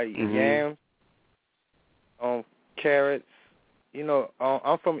 I eat yams, carrots.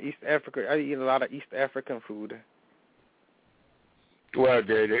 I'm from East Africa. I eat a lot of East African food. Well,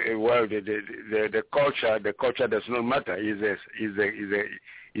 the culture does not matter. Is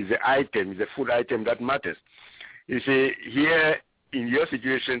the item, is the food item that matters. You see, here in your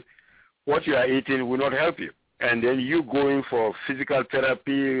situation, what you are eating will not help you. And then you going for physical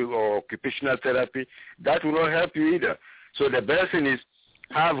therapy or occupational therapy, that will not help you either. So the best thing is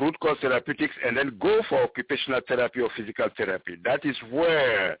have root cause therapeutics and then go for occupational therapy or physical therapy. That is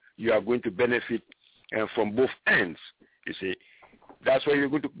where you are going to benefit from both ends, you see. That's where you're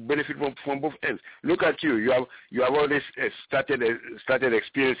going to benefit from both ends. Look at you. You have already started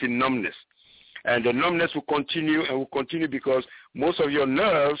experiencing numbness. And the numbness will continue and will continue because most of your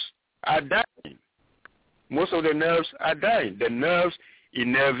nerves are dying. Most of the nerves are dying. The nerves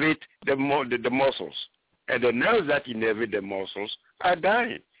innervate the muscles. And the nerves that innervate the muscles are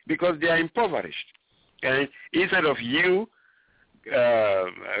dying because they are impoverished. And instead of you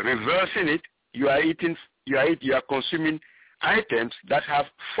reversing it, you are consuming items that have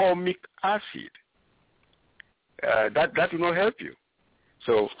formic acid. That will not help you.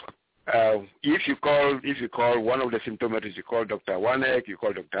 So if you call one of the symptometrists, you call Dr. Wanek, you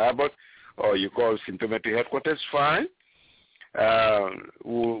call Dr. Abbott, or you call Symptometry headquarters, fine.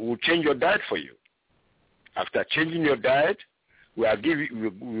 We'll change your diet for you. After changing your diet, we'll give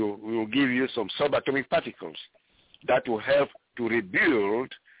you some subatomic particles that will help to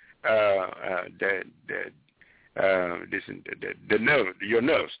rebuild your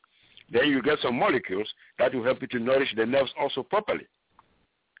nerves. Then you get some molecules that will help you to nourish the nerves also properly.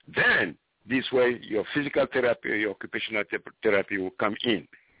 Then this way your physical therapy, your occupational therapy will come in.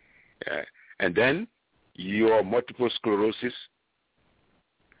 And then your multiple sclerosis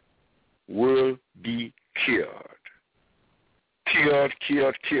will be cured.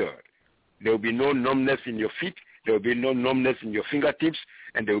 There will be no numbness in your feet. There will be no numbness in your fingertips,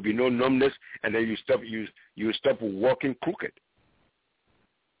 and there will be no numbness, and then you stop walking crooked.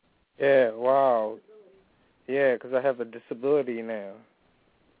 Yeah, wow. Yeah, because I have a disability now.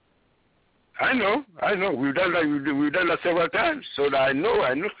 I know. We've done that several times, so that I know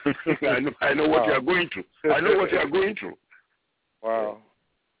I know what you are going through. I know what you are going through. Wow.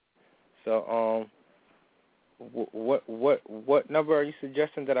 So, what number are you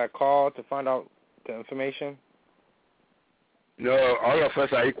suggesting that I call to find out the information? No, all of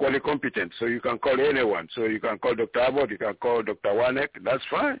us are equally competent, so you can call anyone. So you can call Dr. Abbott, you can call Dr. Wanek. That's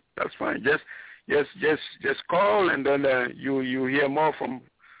fine. Just call, and then you hear more from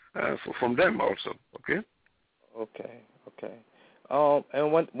them also. Okay. Okay.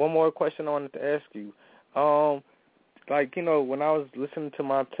 And one more question I wanted to ask you. When I was listening to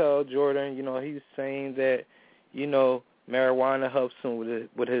Montel Jordan, he was saying that, marijuana helps him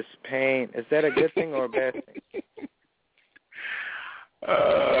with his pain. Is that a good thing or a bad thing?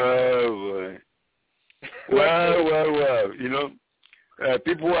 Boy. Well.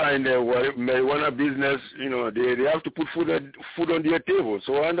 People who are in the marijuana business, they have to put food on their table.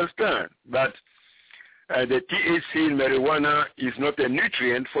 So I understand that the THC in marijuana is not a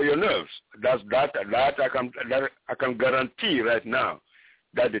nutrient for your nerves. That I can guarantee right now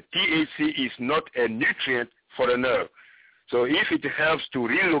that the THC is not a nutrient for the nerve. So if it helps to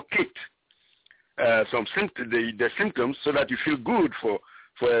relocate the symptoms so that you feel good for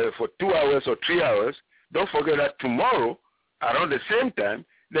 2 hours or 3 hours, don't forget that tomorrow around the same time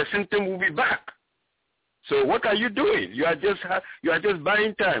the symptom will be back. So what are you doing? You are just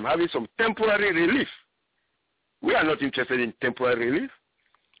buying time, having some temporary relief. We are not interested in temporary relief.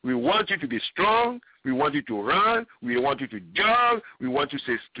 We want you to be strong. We want you to run. We want you to jog. We want you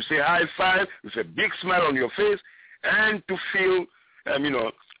to say high five with a big smile on your face and to feel,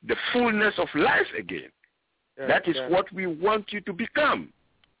 the fullness of life again. Yeah, that is what we want you to become.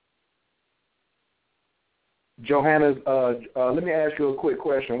 Johannes, let me ask you a quick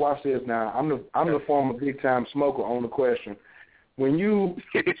question. Watch this now. I'm the former big time smoker on the question. When you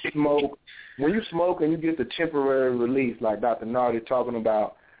smoke and you get the temporary relief like Dr. Nardi talking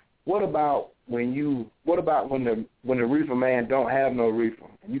about, what about when the reefer man don't have no reefer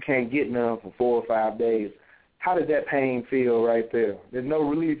and you can't get none for 4 or 5 days? How does that pain feel right there? There's no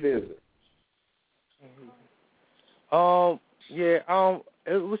relief, is it?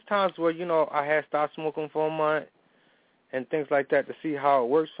 It was times where, I had stopped smoking for a month and things like that to see how it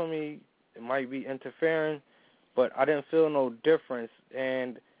works for me. It might be interfering, but I didn't feel no difference.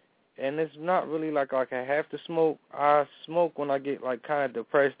 And it's not really like I have to smoke. I smoke when I get kind of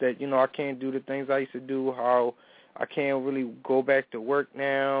depressed that, I can't do the things I used to do, how I can't really go back to work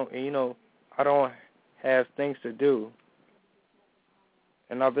now, and, I don't have things to do.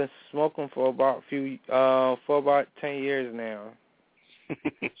 And I've been smoking for about 10 years now.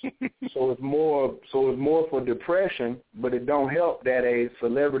 So it's more for depression, but it don't help that a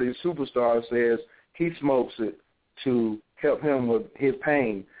celebrity superstar says he smokes it to help him with his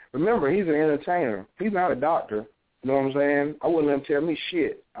pain. Remember, he's an entertainer. He's not a doctor. You know what I'm saying? I wouldn't let him tell me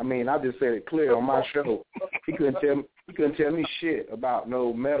shit. I mean, I just said it clear on my show. He couldn't tell me shit about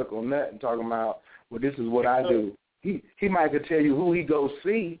no medical nothing. Talking about, well, this is what I do. He might could tell you who he goes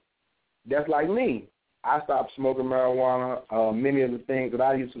see. That's like me. I stopped smoking marijuana. Many of the things that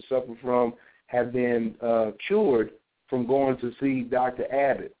I used to suffer from have been cured from going to see Dr.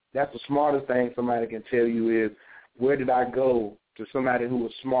 Abbott. That's the smartest thing somebody can tell you is, where did I go to somebody who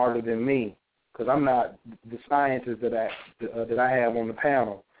was smarter than me? Because I'm not the scientist that I have on the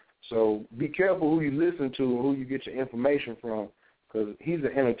panel. So be careful who you listen to and who you get your information from, because he's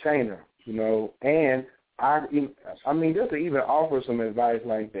an entertainer, you know. And I mean, just to even offer some advice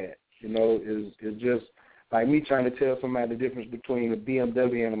like that, you know, is just like me trying to tell somebody the difference between a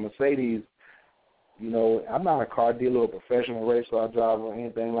BMW and a Mercedes. You know, I'm not a car dealer or professional race car driver or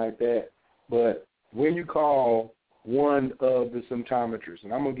anything like that. But when you call one of the symptometrists,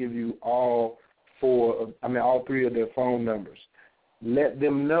 and I'm going to give you all three of their phone numbers, let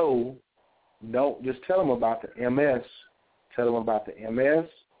them know. Don't just tell them about the MS. Tell them about the MS.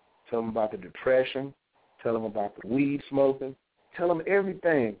 Tell them about the depression. Tell them about the weed smoking. Tell them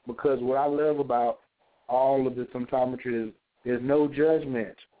everything, because what I love about all of the symptometry is there's no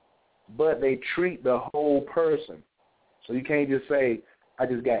judgment, but they treat the whole person. So you can't just say, I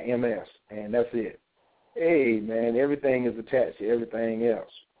just got MS, and that's it. Hey, man, everything is attached to everything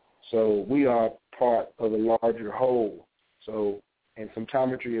else. So we are part of a larger whole. So, and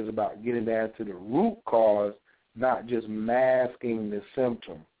symptometry is about getting down to the root cause, not just masking the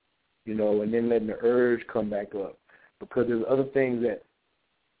symptom, you know, and then letting the urge come back up. Because there's other things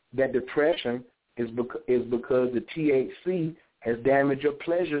that depression is because the THC has damaged your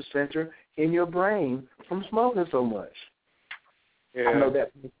pleasure center in your brain from smoking so much. Yeah.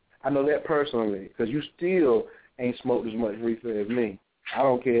 I know that personally, because you still ain't smoked as much reefer as me. I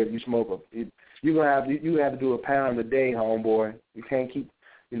don't care if you smoke you have to do a pound a day, homeboy. You can't keep,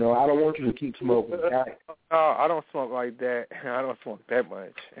 you know. I don't want you to keep smoking. No, I don't smoke like that. I don't smoke that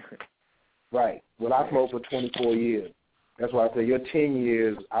much. Right. Well, I smoked for 24 years. That's why I say your 10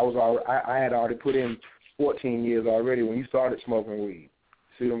 years. I had already put in 14 years already when you started smoking weed.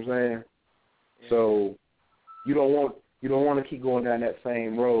 See what I'm saying? Yeah. So you don't want to keep going down that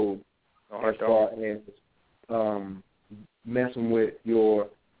same road as far as messing with your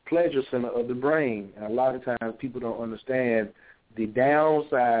pleasure center of the brain. And a lot of times people don't understand the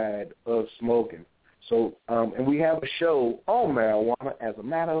downside of smoking. So, and we have a show on marijuana, as a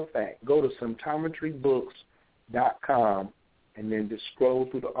matter of fact. Go to symptometryBooks.com and then just scroll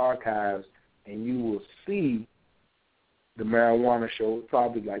through the archives, and you will see the marijuana show,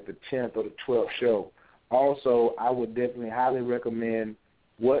 probably like the 10th or the 12th show. Also, I would definitely highly recommend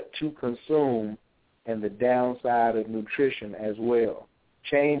What to Consume and the Downside of Nutrition as well.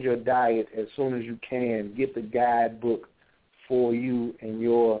 Change your diet as soon as you can. Get the guidebook for you and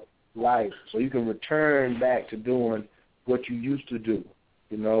your life so you can return back to doing what you used to do,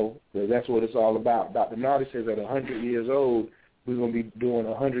 you know, because that's what it's all about. Dr. Nardi says at 100 years old, we're going to be doing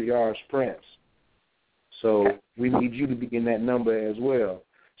 100-yard sprints. So we need you to be in that number as well.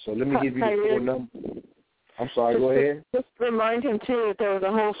 So let me give you the 4 numbers. I'm sorry, go ahead. Just remind him, too, that there was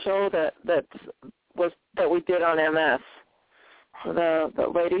a whole show that we did on MS. The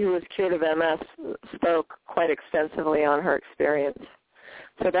lady who was cured of MS spoke quite extensively on her experience.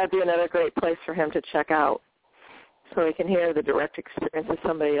 So that'd be another great place for him to check out, so he can hear the direct experience of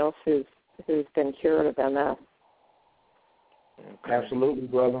somebody else who's been cured of MS. Absolutely,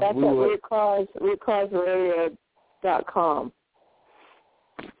 brother. That's at rootcauseradio.com.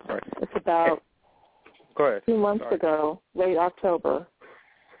 Right. It's about Go ahead. 2 months ago, late October.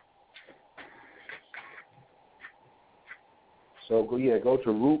 So, go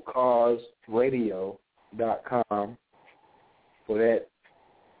to rootcauseradio.com for that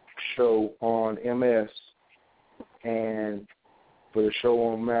show on MS, and for the show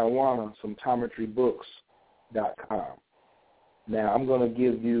on marijuana, symptometrybooks.com. Now, I'm going to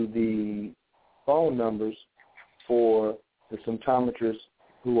give you the phone numbers for the symptometrists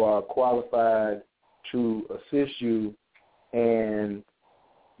who are qualified to assist you and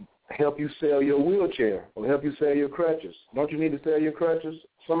help you sell your wheelchair or help you sell your crutches. Don't you need to sell your crutches?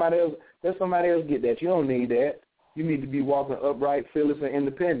 Let somebody else get that. You don't need that. You need to be walking upright, fearless, and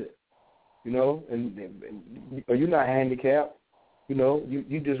independent. You know, and you're not handicapped. You know,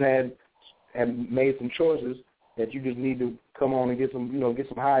 you just have made some choices that you just need to come on and get some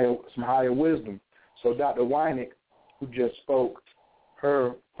higher wisdom. So Dr. Weinig, who just spoke,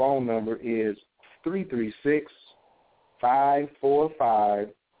 her phone number is 336-545-1020.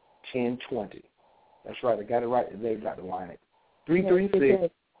 That's right. I got it right today, Dr. Wyatt.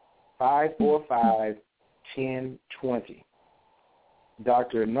 336-545-1020.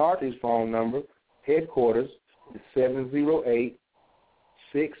 Dr. Narthy's phone number, headquarters, is 708-691-4977.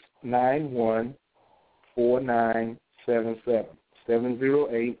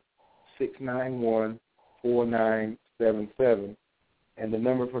 708-691-4977. And the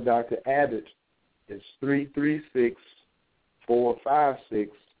number for Dr. Abbott is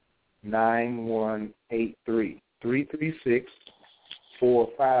 336-456-9183.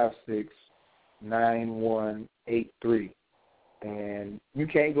 336-456-9183. And you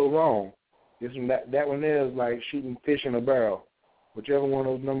can't go wrong. That one there is like shooting fish in a barrel. Whichever one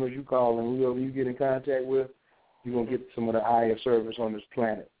of those numbers you call and whoever you get in contact with, you're going to get some of the highest service on this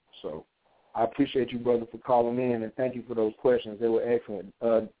planet. So I appreciate you, brother, for calling in, and thank you for those questions. They were excellent.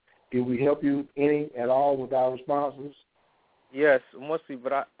 Did we help you any at all with our responses? Yes, mostly,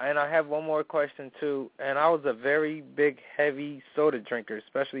 but I have one more question, too. And I was a very big, heavy soda drinker,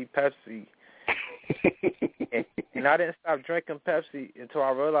 especially Pepsi. and I didn't stop drinking Pepsi until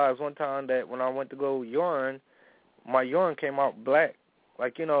I realized one time that when I went to go urine, my urine came out black,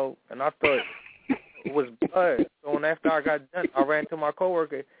 and I thought it was blood. So when after I got done, I ran to my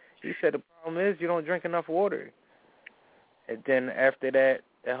coworker. He said, the problem is you don't drink enough water. And then after that,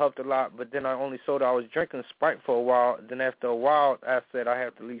 it helped a lot. But then I only soda. I was drinking Sprite for a while. Then after a while, I said I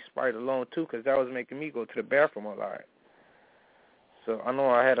have to leave Sprite alone, too, because that was making me go to the bathroom a lot. So I know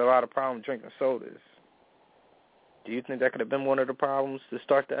I had a lot of problems drinking sodas. Do you think that could have been one of the problems to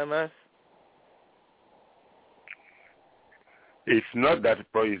start the MS? It's not that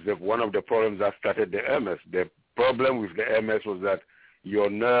it's one of the problems that started the MS. The problem with the MS was that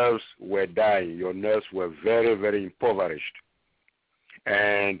your nerves were dying. Your nerves were very, very impoverished.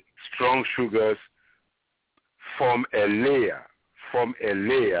 And strong sugars form a layer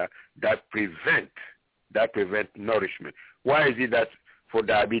that prevent nourishment. Why is it that for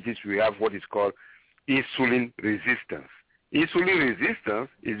diabetes we have what is called insulin resistance? Insulin resistance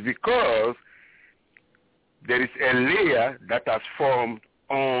is because there is a layer that has formed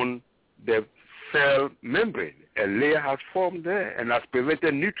on the cell membrane. A layer has formed there and has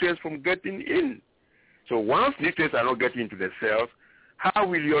prevented nutrients from getting in. So once nutrients are not getting into the cells, how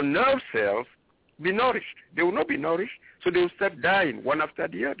will your nerve cells be nourished? They will not be nourished, so they will start dying one after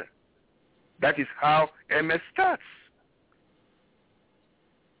the other. That is how MS starts.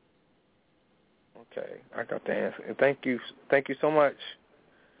 Okay, I got the answer. Thank you so much.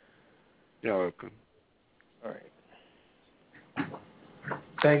 You're welcome. All right.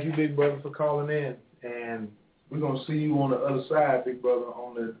 Thank you, big brother, for calling in, and we're gonna see you on the other side, big brother,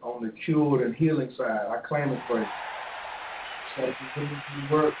 on the cured and healing side. I claim it for you. So if you put into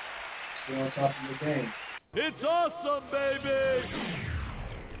the work, stay on top of the game. It's awesome, baby.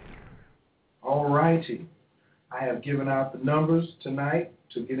 All righty. I have given out the numbers tonight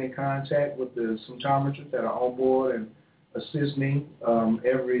to get in contact with the symptometrists that are on board and assist me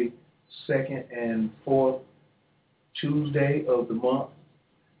every second and fourth Tuesday of the month.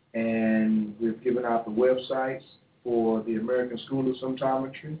 And we've given out the websites for the American School of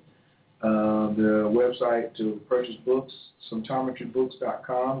Symptometry, the website to purchase books,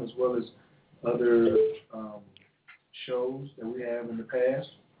 symptometrybooks.com, as well as other shows that we have in the past,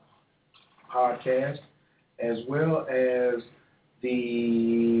 podcasts, as well as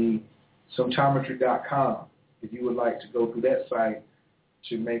the symptometry.com. If you would like to go through that site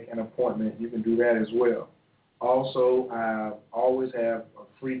to make an appointment, you can do that as well. Also, I always have a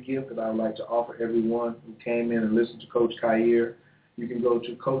free gift that I would like to offer everyone who came in and listened to Coach Khayr. You can go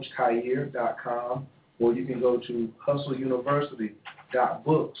to CoachKhayr.com, or you can go to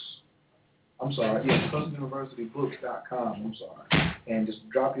hustleuniversity.books. hustleuniversitybooks.com, and just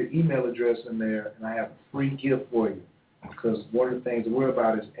drop your email address in there, and I have a free gift for you, because one of the things that we're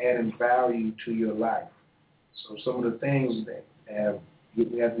about is adding value to your life. So some of the things that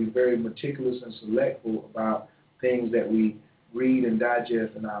we have to be very meticulous and selectful about things that we read and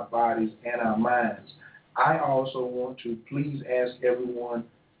digest in our bodies and our minds. I also want to please ask everyone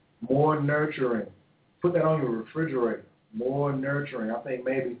more nurturing. Put that on your refrigerator, more nurturing. I think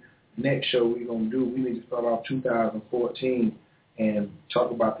maybe next show we need to start off 2014 and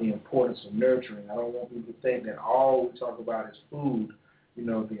talk about the importance of nurturing. I don't want people to think that all we talk about is food,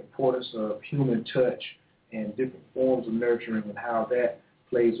 the importance of human touch and different forms of nurturing and how that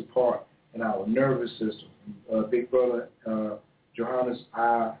plays a part in our nervous system. Big brother Johannes,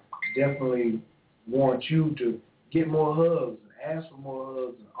 I definitely want you to get more hugs and ask for more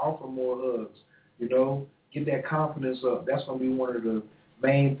hugs and offer more hugs. get that confidence up. That's going to be one of the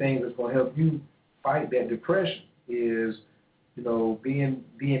main things that's going to help you fight that depression is,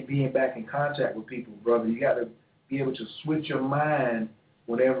 being back in contact with people, brother. You got to be able to switch your mind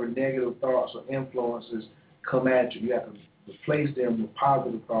whenever negative thoughts or influences come at you. You have to replace them with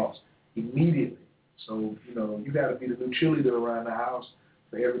positive thoughts immediately. So, you got to be the new cheerleader around the house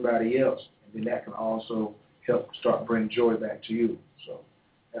for everybody else, and then that can also help start bring joy back to you. So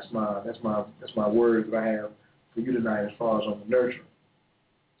that's my word that I have for you tonight as far as on the nurture.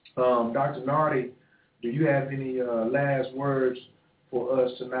 Dr. Nardi, do you have any last words for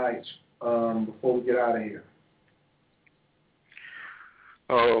us tonight before we get out of here?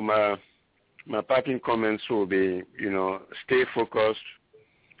 Oh, my parting comments will be, stay focused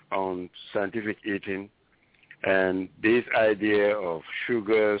on scientific eating, and this idea of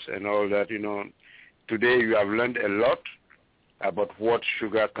sugars and all that, today you have learned a lot about what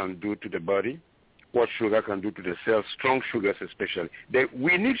sugar can do to the body, what sugar can do to the cells, strong sugars especially.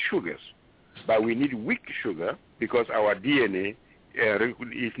 We need sugars, but we need weak sugar because our DNA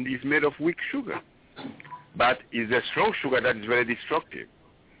is made of weak sugar. But it's the strong sugar that is very destructive.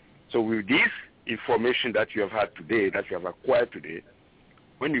 So with this information that you have had today, that you have acquired today,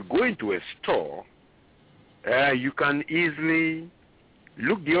 when you go into a store, you can easily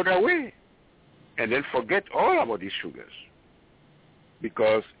look the other way and then forget all about these sugars.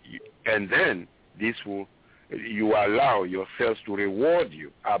 And then you allow your cells to reward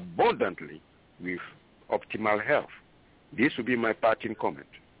you abundantly with optimal health. This will be my parting comment.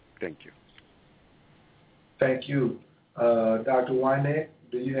 Thank you. Thank you. Dr. Wyneck,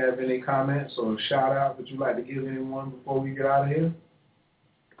 do you have any comments or shout out that you'd like to give anyone before we get out of here?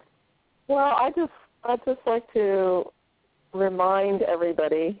 Well, I'd just like to remind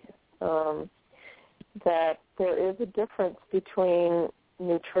everybody that there is a difference between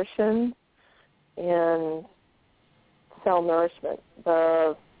nutrition and cell nourishment.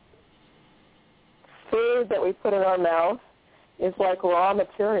 The food that we put in our mouth is like raw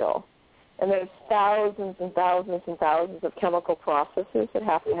material, and there's thousands and thousands and thousands of chemical processes that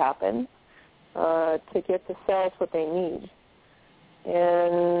have to happen to get the cells what they need.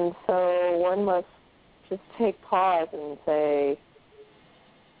 And so one must just take pause and say,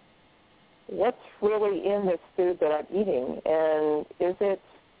 what's really in this food that I'm eating, and is it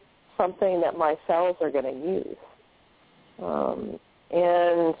something that my cells are going to use?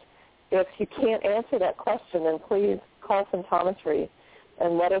 And if you can't answer that question, then please call Symptometry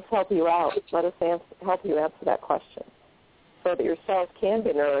and let us help you out. Let us help you answer that question so that your cells can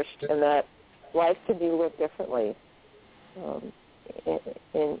be nourished and that life can be lived differently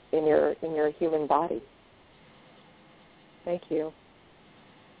in your human body. Thank you.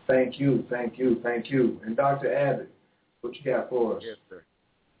 Thank you. And Dr. Abbott, what you got for us? Yes, sir.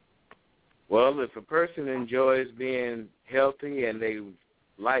 Well, if a person enjoys being healthy and they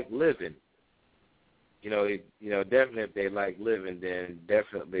like living, definitely if they like living, then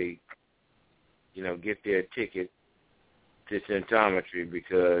definitely, get their ticket to Symptometry,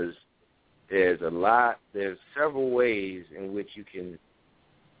 because there's several ways in which you can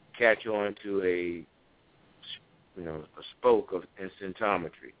catch on to a spoke in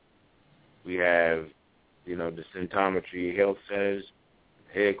Symptometry. We have, the Symptometry Health Centers,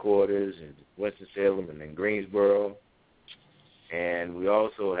 headquarters in Winston-Salem and in Greensboro. And we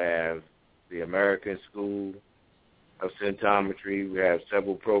also have the American School of Symptometry. We have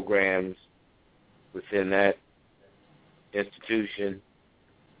several programs within that institution.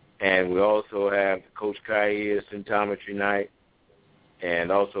 And we also have Coach Kaia's Symptometry Night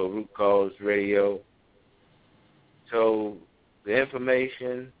and also Root Cause Radio. So the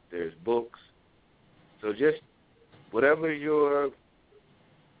information, there's books. So just whatever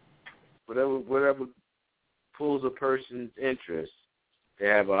pulls a person's interest, they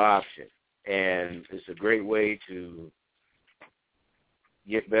have an option. And it's a great way to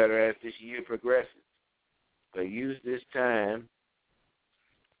get better as this year progresses. But use this time